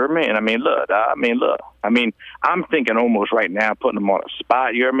me, you hear me? And I mean, look, I mean, I'm thinking almost right now putting them on a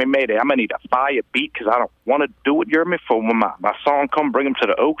spot. You hear me? Mayday, I'm going to need a fire beat because I don't want to do it. You hear me? For when my song come, bring them to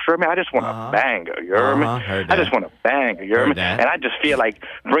the Oaks. You hear me? I just want a banger. You hear me? I just want a banger. You hear me? And I just feel like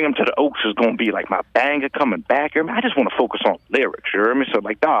bring them to the Oaks is going to be like my banger coming back. You hear me? I just want to focus on lyrics. You hear me? So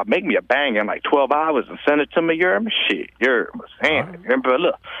like, dog, make me a banger in like 12 hours and send it to me. You hear me? Shit, you hear me? Saying it. But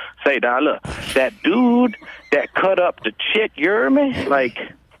look, say, dog, look, that dude that cut up the chick, you hear me? Like,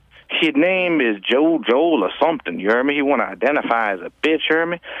 his name is Joel or something, you hear me? He want to identify as a bitch, you hear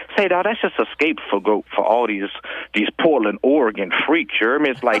me? Say, dog, that's just a scapegoat for all these Portland, Oregon freaks, you hear me?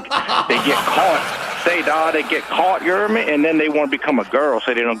 It's like they get caught. Say, dog, they get caught, you hear me? And then they want to become a girl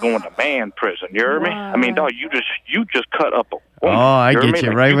so they don't go into man prison, you hear me? I mean, dog, you just cut up a woman. Oh, I you get you.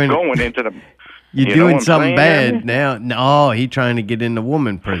 Like, right you when going into the... You're doing something bad now. No, he trying to get into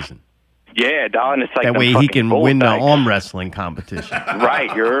woman prison. Yeah, dog, and it's like that way he can win the arm wrestling competition.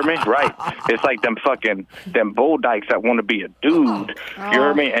 Right, you hear me? Right. It's like them bull dykes that want to be a dude, you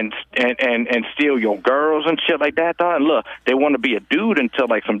hear me? And steal your girls and shit like that, dog. And look, they want to be a dude until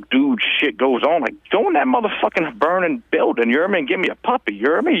like some dude shit goes on. Like, go in that motherfucking burning building, you hear me? And give me a puppy, you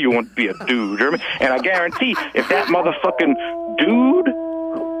hear me? You want to be a dude, you hear me? And I guarantee if that motherfucking dude,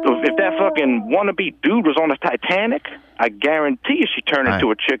 if that fucking wannabe dude was on the Titanic, I guarantee you she turned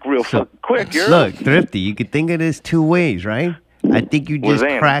into a chick real fucking quick. Look, Thrifty, you could think of this two ways, right? I think you just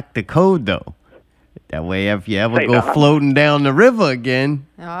cracked the code, though. That way, if you ever go floating down the river again,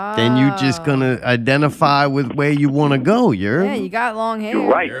 then you just going to identify with where you want to go, Yeah, you got long hair. You're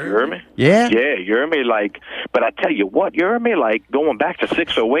right, you hear me? Yeah? Yeah, you hear me? Like, but I tell you what, you hear me? Like, going back to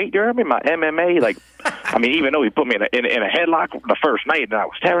 608, you hear me? My MMA, like, I mean, even though he put me in a headlock the first night and I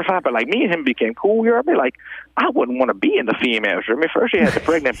was terrified, but like me and him became cool, you hear me? Like, I wouldn't want to be in the females, you hear me? First you had the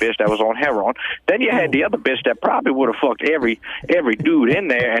pregnant bitch that was on heroin, then you had the other bitch that probably would have fucked every dude in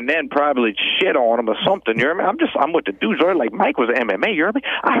there and then probably shit on him or something, you hear me? I'm with the dudes, you hear me? Like Mike was an MMA, you hear me?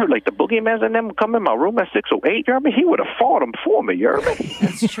 I heard like the boogeyman and them come in my room at 608, you hear me? He would have fought him for me, you hear me?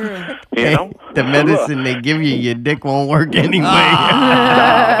 That's true. You know? The medicine they give you, your dick won't work anyway.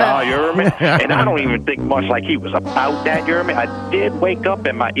 Nah, you hear me? And I don't even think much like he was about that, you hear me? I did wake up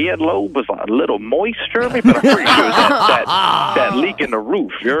and my earlobe was a little moist, you hear me? But I'm pretty sure it was that leak in the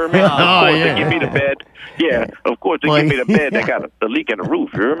roof, you hear me? Of course, they give me the bed. Yeah, of course, they give me the bed that got the leak in the roof,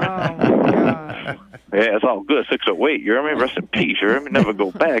 you hear me? Yeah, it's all good. 608, you hear me? Rest in peace, you hear me? Never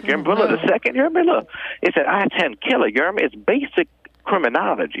go back, you hear me? But look, the second, you hear me? Look, it's an I-10 killer, you hear me? It's basic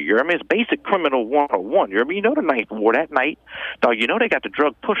criminology, you hear me? It's basic criminal 101, you hear me? You know the Ninth Ward at night, dog, you know they got the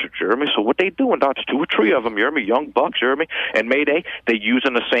drug pushers, you hear me? So what they doing, dog, there's 2 or 3 of them, you hear me? Young bucks, you hear me? And Mayday, they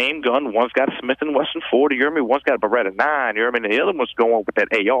using the same gun. One's got a Smith & Wesson 40, you hear me? One's got a Beretta 9, you hear me? And the other one's going with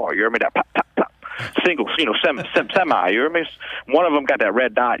that AR, you hear me? That pop, pop, pop. Single, you know, semi, you hear me? One of them got that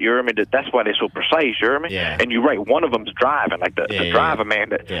red dot, you hear me? That's why they're so precise, you hear me? Yeah. And you're right, one of them's driving, like the driver, man.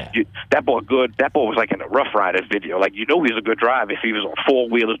 That boy good. That boy was like in the Rough Riders video. Like, you know he's a good driver if he was on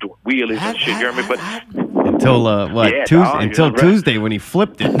 4-wheelers doing wheelies and shit, you hear me? But until Tuesday when he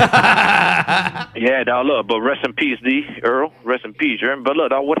flipped it. Yeah, dog, look, but rest in peace, D. Earl. Rest in peace, you hear me? But look,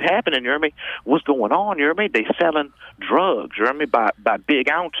 dog, what's happening, you hear me? What's going on, you hear me? They selling drugs, you hear me, by big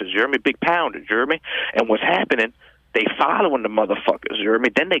ounces, you hear me? Big poundage, you hear me? And what's happening, they following the motherfuckers, you hear me?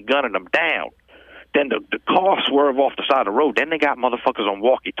 Then they gunning them down. Then the car swerve off the side of the road. Then they got motherfuckers on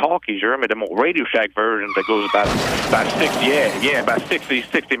walkie-talkies, you hear me? Them old Radio Shack versions that goes about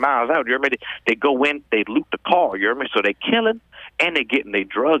 60 miles out, you hear me? They go in, they loot the car, you hear me? So they killing and they getting their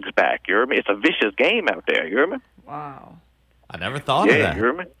drugs back, you hear me? It's a vicious game out there, you hear me? Wow. I never thought of that. You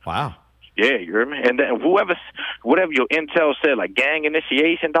hear me? Wow. Yeah, you hear me? And then whatever your intel said, like gang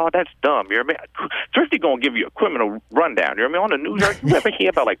initiation, dog, that's dumb, you hear me? Thrifty gonna give you a criminal rundown, you hear me? On the news, you ever hear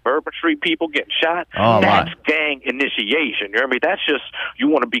about like Bourbon Street people getting shot? That's gang initiation, you hear me? That's just, you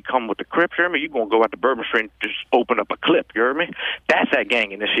want to become with the Crips, you hear me? You gonna go out to Bourbon Street and just open up a clip, you hear me? That's that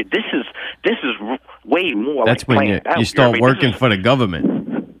gang initiation. This is way more. That's like when you start working for the government.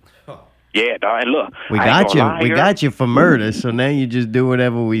 Yeah, dog, and look, we got you for murder, so now you just do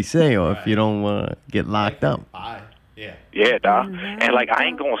whatever we say, or if you don't get locked up. Yeah, dog. And like, I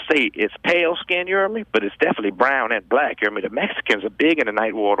ain't gonna say it's pale skin, you hear me? But it's definitely brown and black, you hear me? The Mexicans are big in the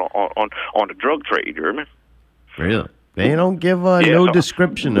Ninth Ward on the drug trade, you hear me? Really? They don't give no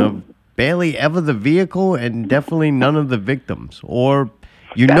description of barely ever the vehicle and definitely none of the victims. Or,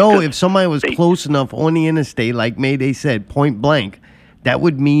 if somebody was close enough on the interstate, like Mayday said, point blank, that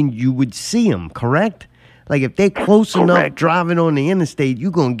would mean you would see them, correct? Like, if they're close enough driving on the interstate, you're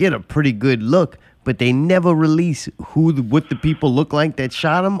going to get a pretty good look. But they never release what the people look like that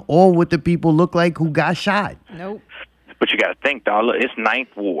shot them or what the people look like who got shot. Nope. But you got to think, dog. Look, it's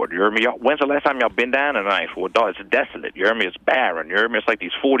Ninth Ward. You hear me? When's the last time y'all been down in the Ninth Ward? Dog, it's desolate. You hear me? It's barren. You hear me? It's like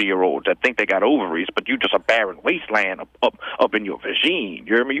these 40-year-olds that think they got ovaries, but you just a barren wasteland up in your vagine.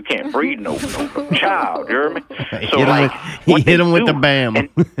 You hear me? You can't breed no child. You hear me? So he hit him with the bam.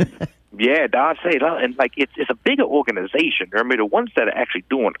 Yeah, dog, say it. And like it's a bigger organization. You know what I mean? The ones that are actually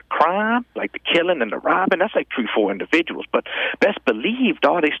doing the crime, like the killing and the robbing, that's like 3-4 individuals. But best believe,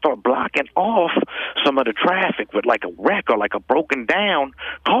 dog, they start blocking off some of the traffic with like a wreck or like a broken down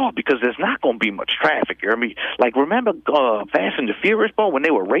car because there's not going to be much traffic. You know what I mean? Like remember Fast and the Furious, bro, when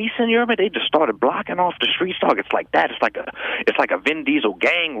they were racing, you know what I mean? They just started blocking off the streets, dog. It's like that. It's like a Vin Diesel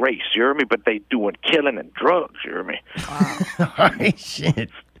gang race. You know what I mean? But they doing killing and drugs. You know what I mean? Wow.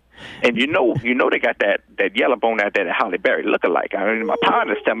 Shit. And you know they got that yellow bone out there that Holly Berry look alike. I mean, my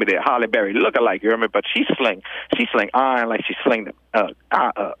partners tell me that Holly Berry look alike. You hear me? But she sling iron like she sling the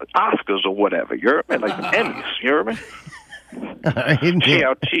Oscars or whatever. You hear me? Like the Emmys. You hear me?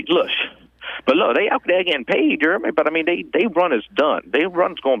 But look, they out there getting paid. You hear me? But I mean, they run is done. They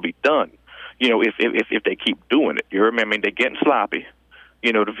run's gonna be done. You know, if they keep doing it. You hear me? I mean, they getting sloppy.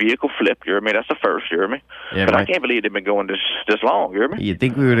 You know, the vehicle flipped, you hear me? That's the first, you hear me? Yeah, but I can't believe they've been going this long, you hear me? You'd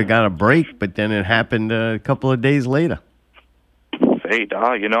think we would have got a break, but then it happened a couple of days later. Hey,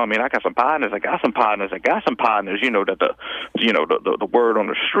 dog, you know, I mean, I got some partners. You know, that the word on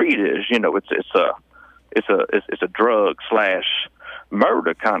the street is, you know, it's a drug /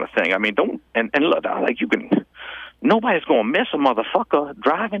 murder kind of thing. I mean, and look, dog, like you can. Nobody's going to miss a motherfucker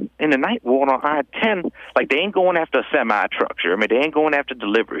driving in the Ninth Ward on I-10. Like, they ain't going after a semi-truck, you hear me? They ain't going after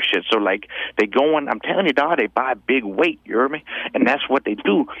delivery shit. So, like, they going, I'm telling you, dog, they buy big weight, you hear me? And that's what they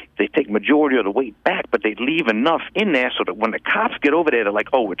do. They take majority of the weight back, but they leave enough in there so that when the cops get over there, they're like,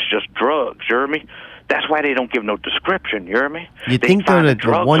 oh, it's just drugs, you hear me? That's why they don't give no description, you hear me? You think, though, that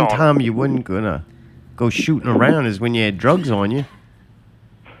the one time you wasn't going to go shooting around is when you had drugs on you?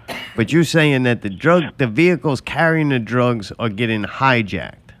 But you're saying that the vehicles carrying the drugs are getting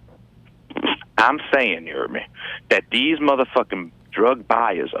hijacked. I'm saying, you hear me, that these motherfucking drug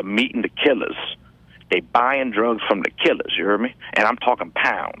buyers are meeting the killers. They buying drugs from the killers, you hear me? And I'm talking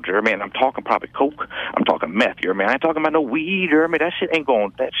pounds, you hear me? And I'm talking probably coke. I'm talking meth, you hear me? I ain't talking about no weed, you hear me? That shit ain't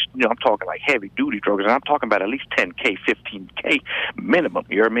going, I'm talking like heavy duty drugs. And I'm talking about at least 10K, 15K minimum,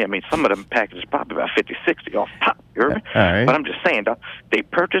 you hear me? I mean, some of them packages probably about 50, 60 off top, you hear me? All right. But I'm just saying, dog, they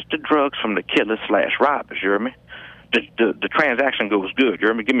purchased the drugs from the killers / robbers, you hear me? The transaction goes good, you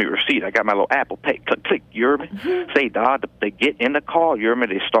hear me? Give me a receipt. I got my little Apple Pay. Click, click, you hear me? Say, dog, they get in the car, you hear me?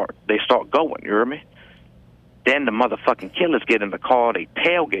 They start going, you hear me? Then the motherfucking killers get in the car, they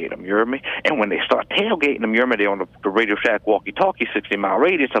tailgate them, you hear me? And when they start tailgating them, you hear me, they're on the Radio Shack walkie-talkie, 60-mile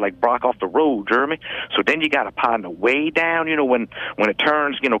radius to, like, block off the road, you hear me? So then you got to partner way down, you know, when it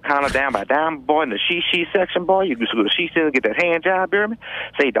turns, you know, kind of down by down, boy, in the she section, boy, you just go to she and get that hand job, you hear me?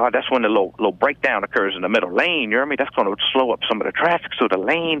 Say, dog, that's when the little breakdown occurs in the middle lane, you hear me? That's going to slow up some of the traffic so the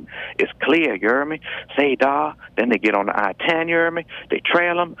lane is clear, you hear me? Say, dog, then they get on the I-10, you hear me? They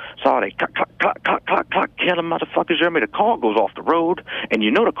trail them, so they clock, kill them, motherfuckers, you hear me? The car goes off the road, and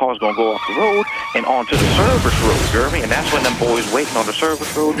you know the car's gonna go off the road and onto the service road, you hear me? And that's when them boys waiting on the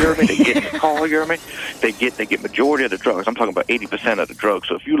service road, you hear me? They get in the car, you hear me? They get majority of the drugs. I'm talking about 80% of the drugs.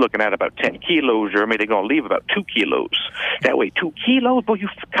 So if you're looking at about 10 kilos, you hear me? They're gonna leave about 2 kilos. That way, 2 kilos, boy, you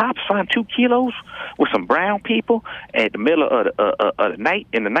cops find 2 kilos with some brown people at the middle of the night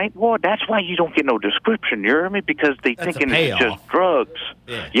in the Ninth Ward. That's why you don't get no description, you hear me? Because they thinking it's just drugs.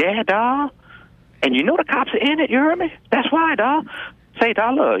 Yeah, dawg. And you know the cops are in it, you hear me? That's why, dawg. Say,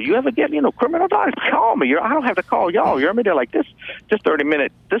 dawg, you ever get, criminal dogs? Call me. I don't have to call y'all, you hear me? They're like, this 30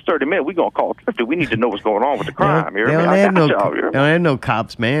 minute, we gonna call 50. We need to know what's going on with the crime, you hear me? They don't have no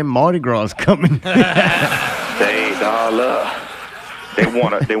cops, man. Mardi Gras is coming. Say, dawg,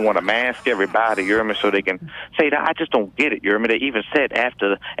 they wanna mask everybody, you hear me, so they can say that I just don't get it, you hear me? They even said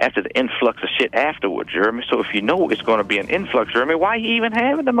after the influx of shit afterwards, you hear me? So if you know it's gonna be an influx, you hear me, why you even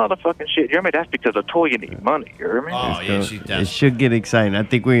having the motherfucking shit? You hear me? That's because Latoya need money, you hear me? Oh, yeah, she does. It should get exciting. I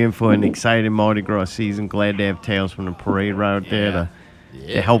think we're in for an exciting Mardi Gras season. Glad to have Tales from the Parade route there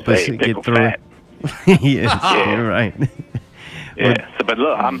to help us get through it. Yes, you're right. Yeah, but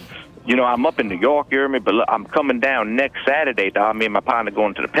look, I'm up in New York, you hear me? But look, I'm coming down next Saturday, dog. Me and my partner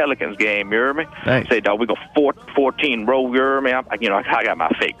going to the Pelicans game, you hear me? Nice. Say, dog, we go 14 row, you hear me? I got my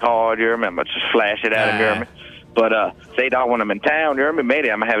fake card, you hear me? I'm going to just flash it at him, you hear me? But, say, dog, when I'm in town, you hear me?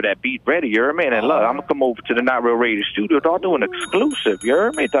 Maybe I'm going to have that beat ready, you hear me? And then, look, I'm going to come over to the Not Real Radio studio, dog, do an exclusive, you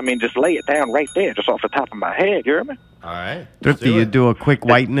hear me? I mean, just lay it down right there, just off the top of my head, you hear me? All right. Thrifty, you do a quick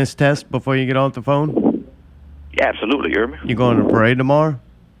whiteness test before you get off the phone? Yeah, absolutely, you hear me? You going to the parade tomorrow?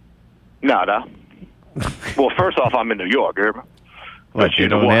 No, dog. Well, first off, I'm in New York, you hear me? What, But you you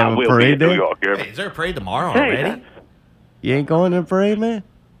know don't what? I have a will be parade in New there? York, you hear me? Hey, is there a parade tomorrow Hey, already? You ain't going to the parade, man?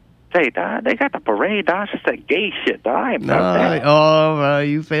 Say, dog, they got the parade, dog. It's just that gay shit, dog. I ain't No. about that. Oh,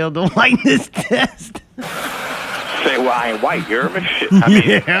 you failed the whiteness test. Say, well, I ain't white, you hear me? Shit. I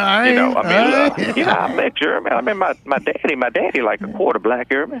mean, I bet you hear me. I mean, my daddy like a quarter black,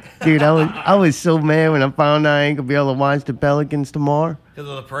 you hear me? Dude, I was so mad when I found out I ain't gonna be able to watch the Pelicans tomorrow. Because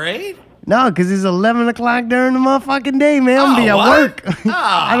of the parade? No, because it's 11 o'clock during the motherfucking day, man. I'm gonna be at work.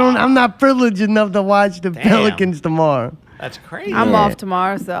 I'm not privileged enough to watch the Pelicans tomorrow. That's crazy. I'm off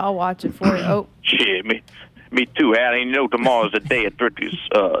tomorrow, so I'll watch it for you. Oh, Shit, me too, Al. You know, tomorrow's the day of Thrifty's,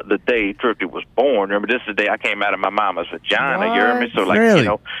 the day Thrifty was born. Remember, this is the day I came out of my mama's vagina. You hear me? So, like, Really?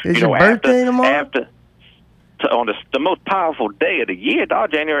 you Is know, your birthday tomorrow? On the most powerful day of the year,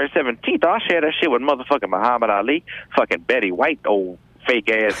 dog, January 17th, I share that shit with motherfucking Muhammad Ali, fucking Betty White, old fake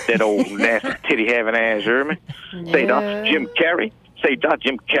ass, that old nasty titty having ass. You hear me? Say, dog, Jim Carrey. Say, dog,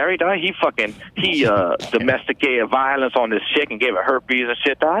 Jim Carrey, dog, he domesticated violence on this chick and gave her herpes and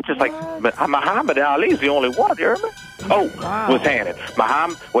shit, dog. Just like Muhammad Ali's the only one, you hear me? Was handed.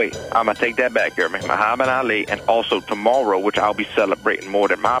 Wait, I'm going to take that back, you hear me? Muhammad Ali, and also tomorrow, which I'll be celebrating more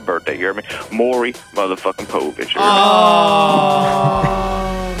than my birthday, you hear me? Maury motherfucking Povich, you hear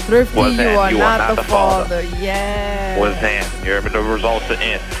me? Thrifty, Was you handed. are not the father. Yeah. Was handed, you hear me? The results are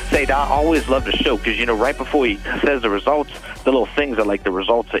in. Say, dog, I always love the show, because, you know, right before he says the results, the little things are like the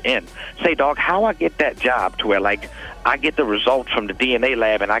results are in. Say, dog, how I get that job to where, like, I get the results from the DNA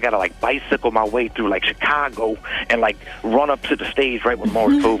lab and I got to, like, bicycle my way through, like, Chicago and, like, run up to the stage right when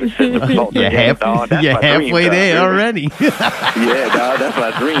Morris Povich says the results are in, dog. That's You're my dream halfway job, there you hear me? already. Yeah, dog, that's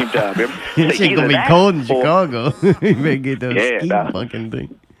my dream job. This Say, shit gonna either be that cold in or- Chicago. You better get those ski dog. fucking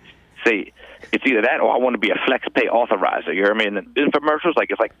thing. See, it's either that or I want to be a flex pay authorizer. You hear me? And the infomercials,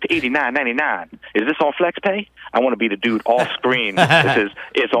 like, it's like $89.99. Is this on flex pay? I want to be the dude off screen that says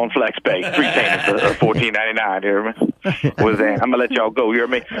it's on flex pay. 3 payments of $14.99. You hear me? What's that? I'm gonna let y'all go. You hear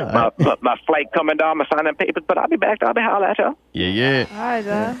me? My flight coming down. I'm signing papers, but I'll be back. I'll be holler at y'all. Yeah. All right,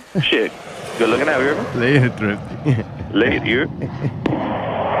 dog. Shit. Good looking out. You hear me? Later, Thrifty. Later, you.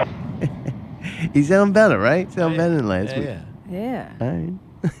 He sound better, right? Sound better than last week. Yeah. All right.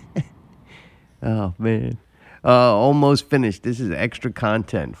 Oh, man. Almost finished. This is extra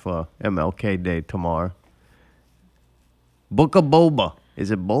content for MLK Day tomorrow. Book of Boba. Is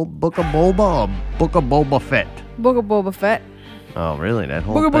it Book of Boba or Book of Boba Fett? Book of Boba Fett. Oh, really? That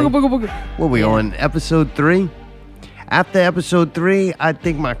whole Booga, thing? booga, booga, booga. What, we on episode 3? After episode 3, I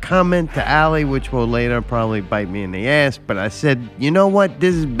think my comment to Allie, which will later probably bite me in the ass, but I said, you know what?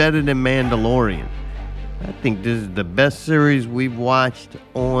 This is better than Mandalorian. I think this is the best series we've watched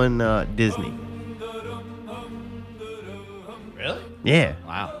on Disney. Really? Yeah.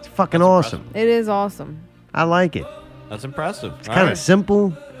 Wow. It's fucking awesome. It is awesome. I like it. That's impressive. It's kind of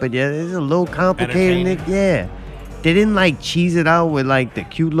simple, but yeah, it's a little complicated. Nick. Yeah. They didn't like cheese it out with like the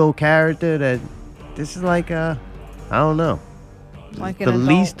cute little character that this is like I don't know. Like the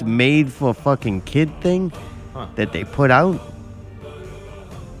least made for fucking kid thing that they put out.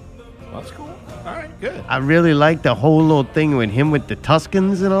 That's cool. All right, good. I really like the whole little thing with him with the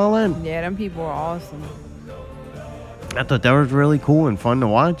Tuscans and all that. Yeah, them people are awesome. I thought that was really cool and fun to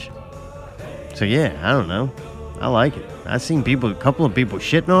watch. So yeah, I don't know. I like it. I've seen a couple of people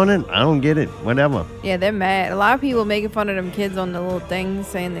shitting on it. I don't get it. Whatever. Yeah, they're mad. A lot of people making fun of them kids on the little things,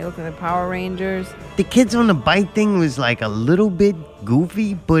 saying they look like the Power Rangers. The kids on the bike thing was like a little bit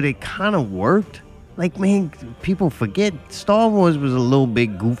goofy, but it kind of worked. Like, man, people forget Star Wars was a little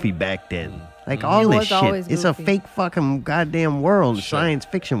bit goofy back then. Like, all this shit. It's a fake fucking goddamn world, science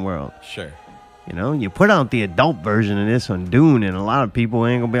fiction world. Sure. You know, you put out the adult version of this on Dune, and a lot of people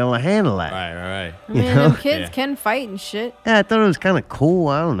ain't gonna be able to handle that. Right. I mean, You know? them kids can fight and shit. Yeah, I thought it was kind of cool.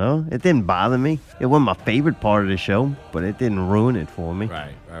 I don't know. It didn't bother me. It wasn't my favorite part of the show, but it didn't ruin it for me.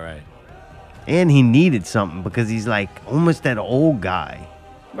 Right. And he needed something because he's like almost that old guy.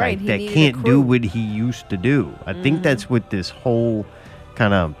 Right, Like, he that needed a can't do crew. what he used to do. I think that's what this whole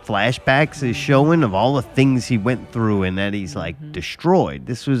kind of flashbacks is showing of all the things he went through and that he's like destroyed.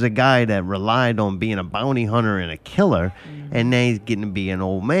 This was a guy that relied on being a bounty hunter and a killer, and now he's getting to be an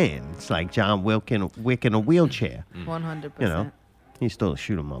old man. It's like John Wick in a wheelchair. 100%. You know, he's still a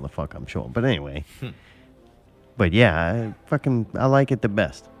shooter motherfucker, I'm sure. But anyway, but yeah, I like it the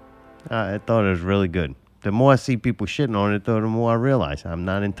best. I thought it was really good. The more I see people shitting on it, though, the more I realize I'm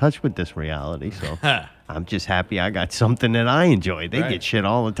not in touch with this reality. So I'm just happy I got something that I enjoy. They get shit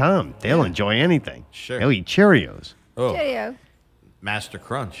all the time. They'll enjoy anything. Sure. They'll eat Cheerios. Oh. Cheerio. Master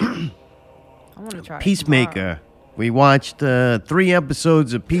Crunch. I want to try it Peacemaker. We watched 3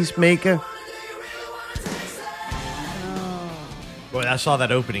 episodes of Peacemaker. Boy, I saw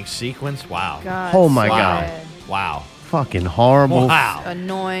that opening sequence. Wow. God, Oh my so God. bad. Wow. Fucking horrible. Wow.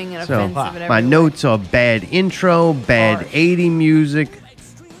 Annoying and So, offensive and everything. my notes are bad intro, bad Harsh. 80 music,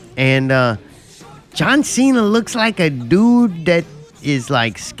 and John Cena looks like a dude that is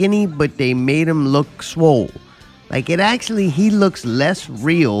like skinny, but they made him look swole. Like he looks less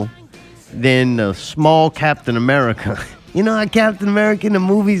real than the small Captain America. You know how Captain America in the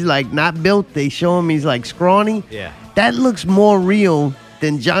movies like not built, they show him he's like scrawny? Yeah. That looks more real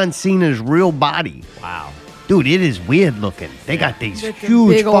than John Cena's real body. Wow. Dude, it is weird looking. They got these With the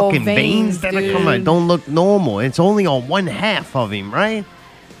huge big old fucking veins that are coming out. dude. Don't look normal. It's only on one half of him, right?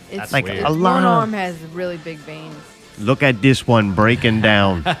 It's like weird. a lot. one arm has really big veins. Look at this one breaking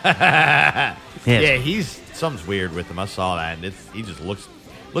down. Yeah, Yes. something's weird with him. I saw that, and he just looks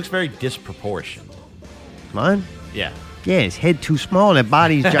very disproportioned. Man. Yeah. Yeah, his head too small. That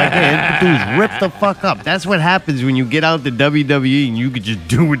body's gigantic. Dude's ripped the fuck up. That's what happens when you get out the WWE and you could just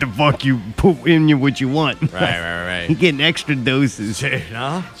do what the fuck you put in you what you want. Right. You're getting extra doses. Dude,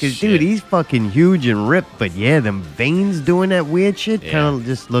 huh? Because, dude, he's fucking huge and ripped. But, yeah, them veins doing that weird shit Yeah. kind of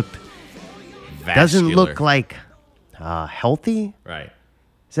just looked... Doesn't Vascular. look like healthy. Right.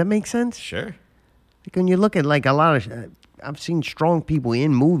 Does that make sense? Sure. Like when you look at like a lot of... I've seen strong people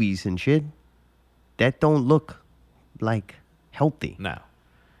in movies and shit that don't look like healthy. No.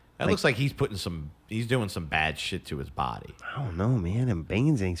 That looks like he's doing some bad shit to his body. I don't know, man. Them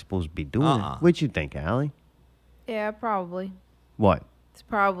veins ain't supposed to be doing Uh-uh. it. What you think, Allie? Yeah, probably. What? It's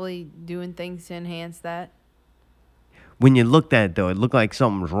probably doing things to enhance that. When you looked at it, though, it looked like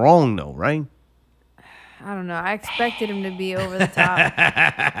something was wrong, though, right? I don't know. I expected him to be over the top.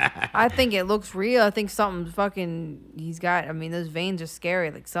 I think it looks real. I think something's he's got, I mean, those veins are scary.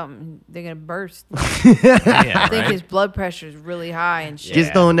 Like something, they're going to burst. I think his blood pressure is really high and shit.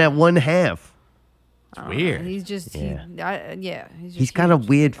 Just on that one half. I don't know. weird. He's just, he's just He's got a huge.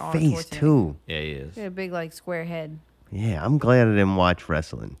 weird Arnold face, Schwarzenegger. too. Yeah, he is. He got a big, like, square head. Yeah, I'm glad I didn't watch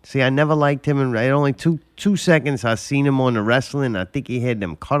wrestling. See, I never liked him. And only two seconds I seen him on the wrestling. I think he had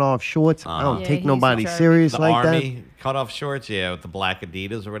them cut off shorts. I don't Yeah, take he nobody used to serious The like army cut off shorts, with the black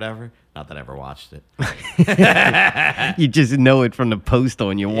Adidas or whatever. Not that I ever watched it. that. You just know it from the post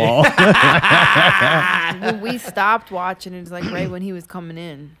on your wall. When we stopped watching, it was like right when he was coming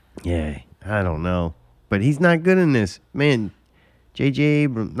in. Yeah, I don't know. But he's not good in this. Man, J.J.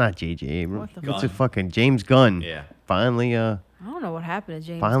 Abrams, not J.J. Abrams. What the What's it Gunn. fucking James Gunn. Yeah. Finally, I don't know what happened to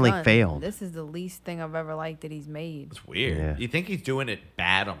James Finally Gunn. failed. This is the least thing I've ever liked that he's made. It's weird. Yeah. You think he's doing it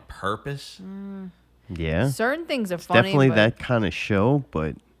bad on purpose? yeah. Certain things are funny, Definitely but that kind of show,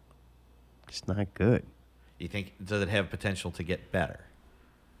 but it's not good. You think, does it have potential to get better?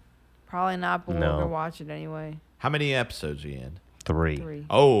 probably not, but No. we're gonna watch it anyway. How many episodes are you in? 3.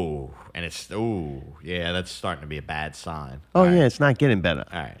 Oh, and yeah, that's starting to be a bad sign. Oh, All right. yeah, it's not getting better.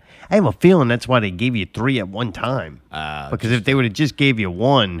 All right. I have a feeling that's why they gave you 3 at one time. Because if they would have just gave you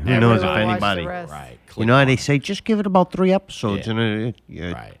 1, who knows if Everyone watch the anybody... rest. Right. You know how they say, just give it about 3 episodes, Yeah. and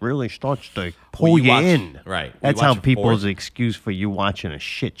it Right. really starts to pull Well, you watch- in. right. That's You how watch a people's fourth- excuse for you watching a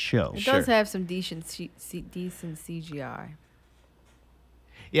shit show. It Sure. does have some decent CGI.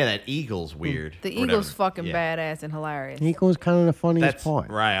 Yeah, that eagle's weird. The or Eagle's whatever. fucking Yeah. badass and hilarious. Eagle's kind of the funniest That's part.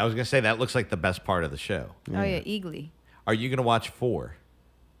 right. I was gonna say that looks like the best part of the show. Oh yeah, Eagly. Are you gonna watch 4?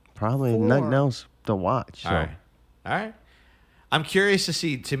 Probably 4. nothing else to watch. So. All right. I'm curious to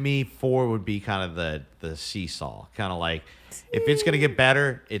see. To me, 4 would be kind of the seesaw, kind of like if it's gonna get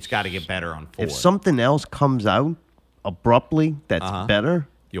better, it's got to get better on 4. If something else comes out abruptly that's better,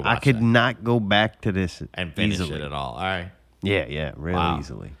 You'll I watch could that. not go back to this and finish easily. it at all. All right. Yeah, really Wow.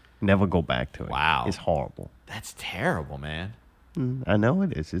 easily. Never go back to it. Wow. It's horrible. That's terrible, man. I know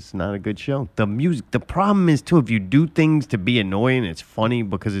it is. It's not a good show. The music. The problem is too, if you do things to be annoying, it's funny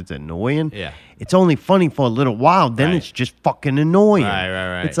because it's annoying. Yeah. It's only funny for a little while. Then Right. it's just fucking annoying.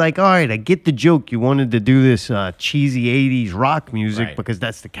 Right. It's like, all right, I get the joke. You wanted to do this cheesy '80s rock music Right. because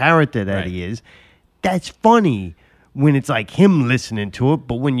that's the character that Right. he is. That's funny when it's like him listening to it,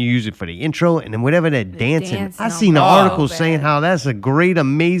 but when you use it for the intro and then whatever that dancing. dancing I on seen the so article bad. saying how that's a great,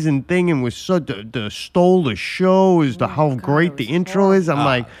 amazing thing and was so the stole the show is the how God, great it the was intro is. I'm Oh,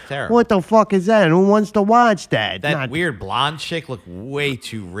 like, terrible. what the fuck is that? Who wants to watch that? That Not- weird blonde chick looked way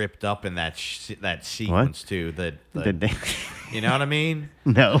too ripped up in that that sequence too. The you know what I mean?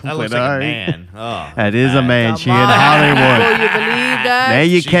 No, That looks but like all a right. man. Oh, That is a man. She in Come on. Hollywood. Will you believe that? Now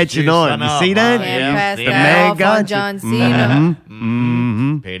you're She's catching on. juicing You up, see that? huh? Can't Yeah, pass see the that man off got on you. John Cena.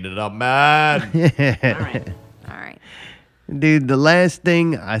 Painted up mad. All right. Dude, the last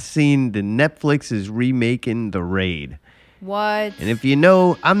thing I seen, the Netflix is remaking The Raid. What? And if you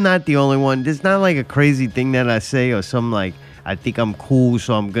know, I'm not the only one. It's not like a crazy thing that I say or some like, I think I'm cool,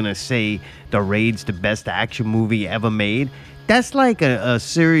 so I'm going to say The Raid's the best action movie ever made. That's like a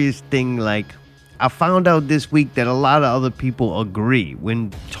serious thing. Like, I found out this week that a lot of other people agree.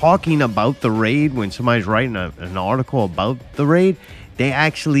 When talking about The Raid, when somebody's writing an article about The Raid, they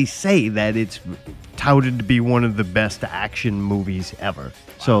actually say that it's touted to be one of the best action movies ever. Wow.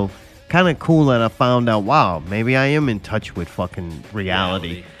 So, kind of cool that I found out, wow, maybe I am in touch with fucking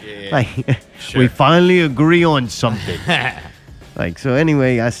reality. Yeah. Like, we finally agree on something. Like, so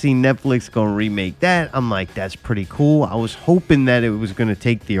anyway, I see Netflix gonna remake that. I'm like, that's pretty cool. I was hoping that it was gonna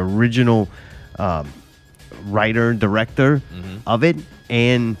take the original writer, director of it,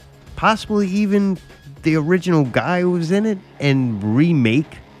 and possibly even the original guy who was in it, and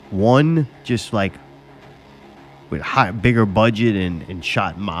remake one just like with bigger budget and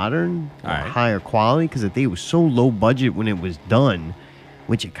shot modern, higher quality, because I think it was so low budget when it was done,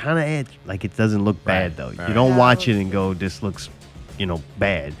 which it kind of like it doesn't look bad though. You don't watch it and go, this looks,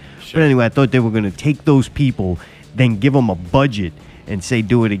 bad. Sure. But anyway, I thought they were going to take those people, then give them a budget and say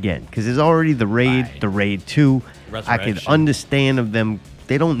do it again, because there's already The Raid, The Raid 2. I could understand of them.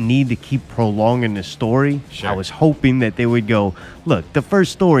 They don't need to keep prolonging the story. Sure. I was hoping that they would go, look, the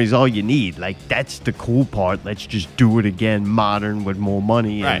first story is all you need. Like, that's the cool part. Let's just do it again, modern, with more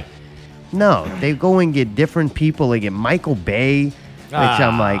money. And no, they go and get different people. They get Michael Bay, which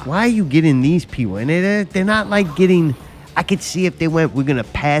I'm like, why are you getting these people? And they're not like getting... I could see if they went, we're going to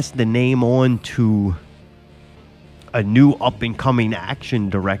pass the name on to a new up-and-coming action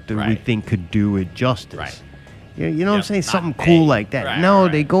director we think could do it justice. Right. You know what I'm saying? Something cool like that.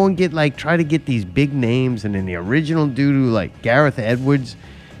 They go and get try to get these big names, and then the original dude who like Gareth Evans,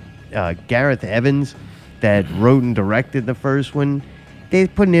 that wrote and directed the first one, they're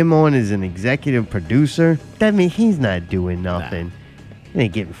putting him on as an executive producer. That means he's not doing nothing. They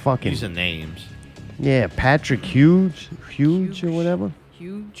ain't getting fucking... Using names. Yeah, Patrick Hughes or whatever.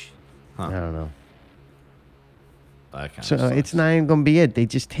 Huge? Huh. I don't know. So it's not even going to be it. They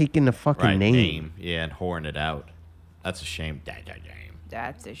just taking the fucking name. Yeah, and whoring it out. That's a shame.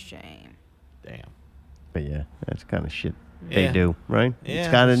 That's a shame. Damn. But yeah, that's kind of shit they do, right? Yeah,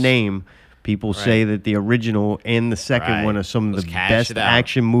 it's got a name. People say that the original and the second one are some of the best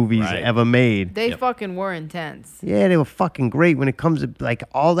action movies ever made. They fucking were intense. Yeah, they were fucking great when it comes to like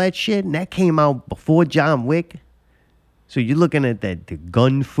all that shit. And that came out before John Wick. So you're looking at the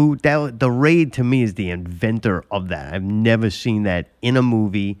gun food. The Raid to me is the inventor of that. I've never seen that in a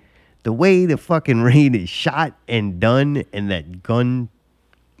movie. The way the fucking Raid is shot and done, and that gun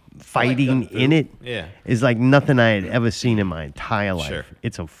fighting in it is like nothing I had ever seen in my entire life. Sure.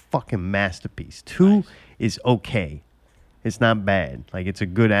 It's a fucking masterpiece. 2 is okay. It's not bad. Like, it's a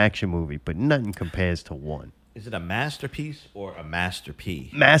good action movie, but nothing compares to 1. Is it a masterpiece or a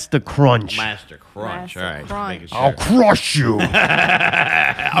masterpiece? Master Crunch. Master Crunch. All right. Crunch. Sure. I'll crush you.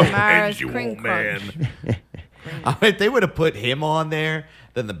 I'll end you, old man. If they would have put him on there,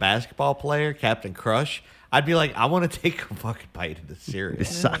 then the basketball player, Captain Crush, I'd be like, I want to take a fucking bite of the cereal.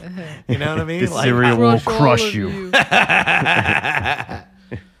 You know what I mean? The cereal will crush you.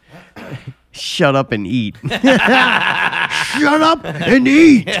 Shut up and eat. Shut up and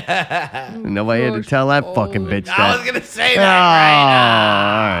eat. Nobody had to tell that fucking bitch that. I was going to say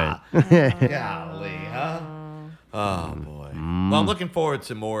that right. All right. Golly, huh? Oh, boy. Well, I'm looking forward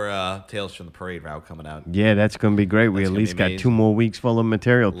to more Tales from the Parade route coming out. Yeah, that's going to be great. We at least got 2 more weeks full of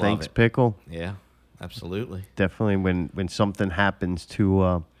material. Love Thanks, it. Pickle. Yeah, absolutely. Definitely when something happens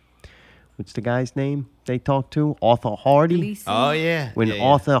to... what's the guy's name they talk to? Arthur Hardy? Oh, yeah. When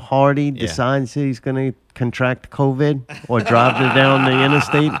Arthur Hardy decides he's going to contract COVID or drive it down the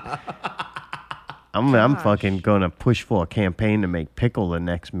interstate, I'm fucking going to push for a campaign to make Pickle the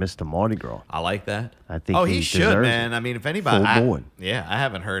next Mr. Mardi Gras. I like that. I think he should, man. I mean, if anybody... Full board. I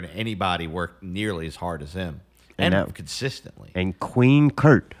haven't heard anybody work nearly as hard as him. And consistently. And Queen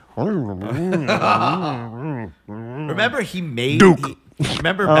Kurt. Remember he made... Duke.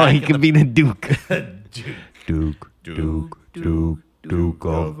 Remember he could be the Duke. Duke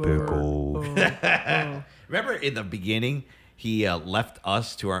of Pickles. Remember in the beginning, he left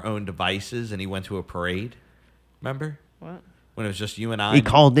us to our own devices and he went to a parade? Remember? What? When it was just you and I? He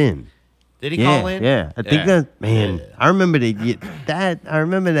called in. Did he call in? Yeah. I think that, man, I remember that. I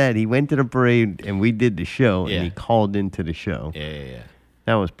remember that. He went to the parade and we did the show and he called into the show. Yeah.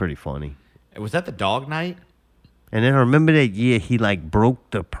 That was pretty funny. Was that the dog night? And then I remember that year he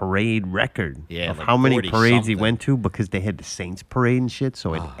broke the parade record of how many parades he went to because they had the Saints parade and shit,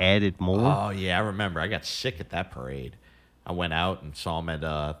 so it added more. Oh, yeah, I remember. I got sick at that parade. I went out and saw him at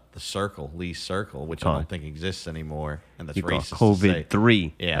the Circle, Lee's Circle, which I don't think exists anymore, and that's You got racist to say.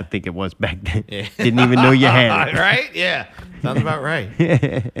 COVID-3. Yeah. I think it was back then. Yeah. Didn't even know you had it. Right? Yeah. Sounds about right.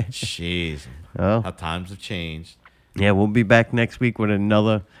 Jeez. Oh. How times have changed. Yeah, we'll be back next week with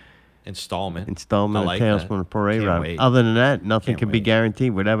another installment of like Tales that. from the Parade Can't Route. wait. Other than that, nothing Can't can be wait.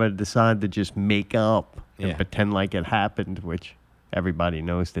 guaranteed. Whatever I decide to just make up and Yeah. pretend like it happened, which everybody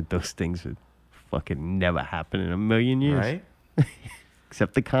knows that those things would fucking never happen in a million years. Right?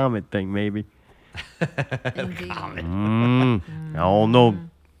 Except the comet thing, maybe. Comet. I don't know.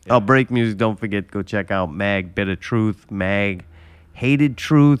 Oh, break music. Don't forget, go check out Mag, Bitter Truth, Mag, Hated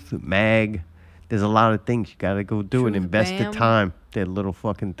Truth, Mag. There's a lot of things you got to go do and Truth invest the Bam. time. They're little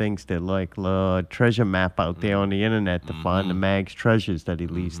fucking things. They're like treasure map out there on the internet to find the Mag's treasures that he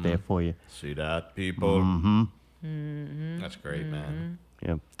leaves there for you. See that, people? Mm-hmm. That's great, man.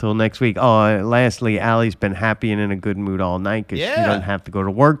 Yeah. Till next week. Oh, lastly, Allie's been happy and in a good mood all night because she Yeah. doesn't have to go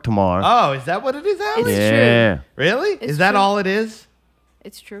to work tomorrow. Oh, is that what it is, Alex? yeah. Really? It's Is that true. all it is?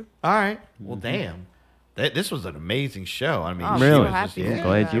 It's true. All right. Well, damn. This was an amazing show. I mean, Oh, I'm she Really? so was happy. yeah,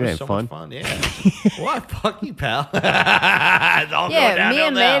 Glad you it was had so fun. much fun. Yeah. What? Fuck you, pal. It's all going Yeah, me downhill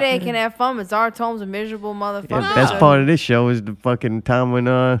and now. Mayday can have fun, but Zartome's a miserable motherfucker. Yeah, the best part of this show is the fucking time when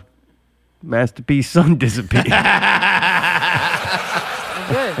Masterpiece son disappeared. Good.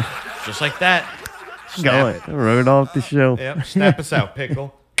 Just like that. Go Snap it. Wrote off the show. Yep. Snap us out,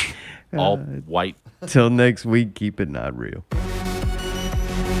 pickle. All white. Till next week, keep it not real.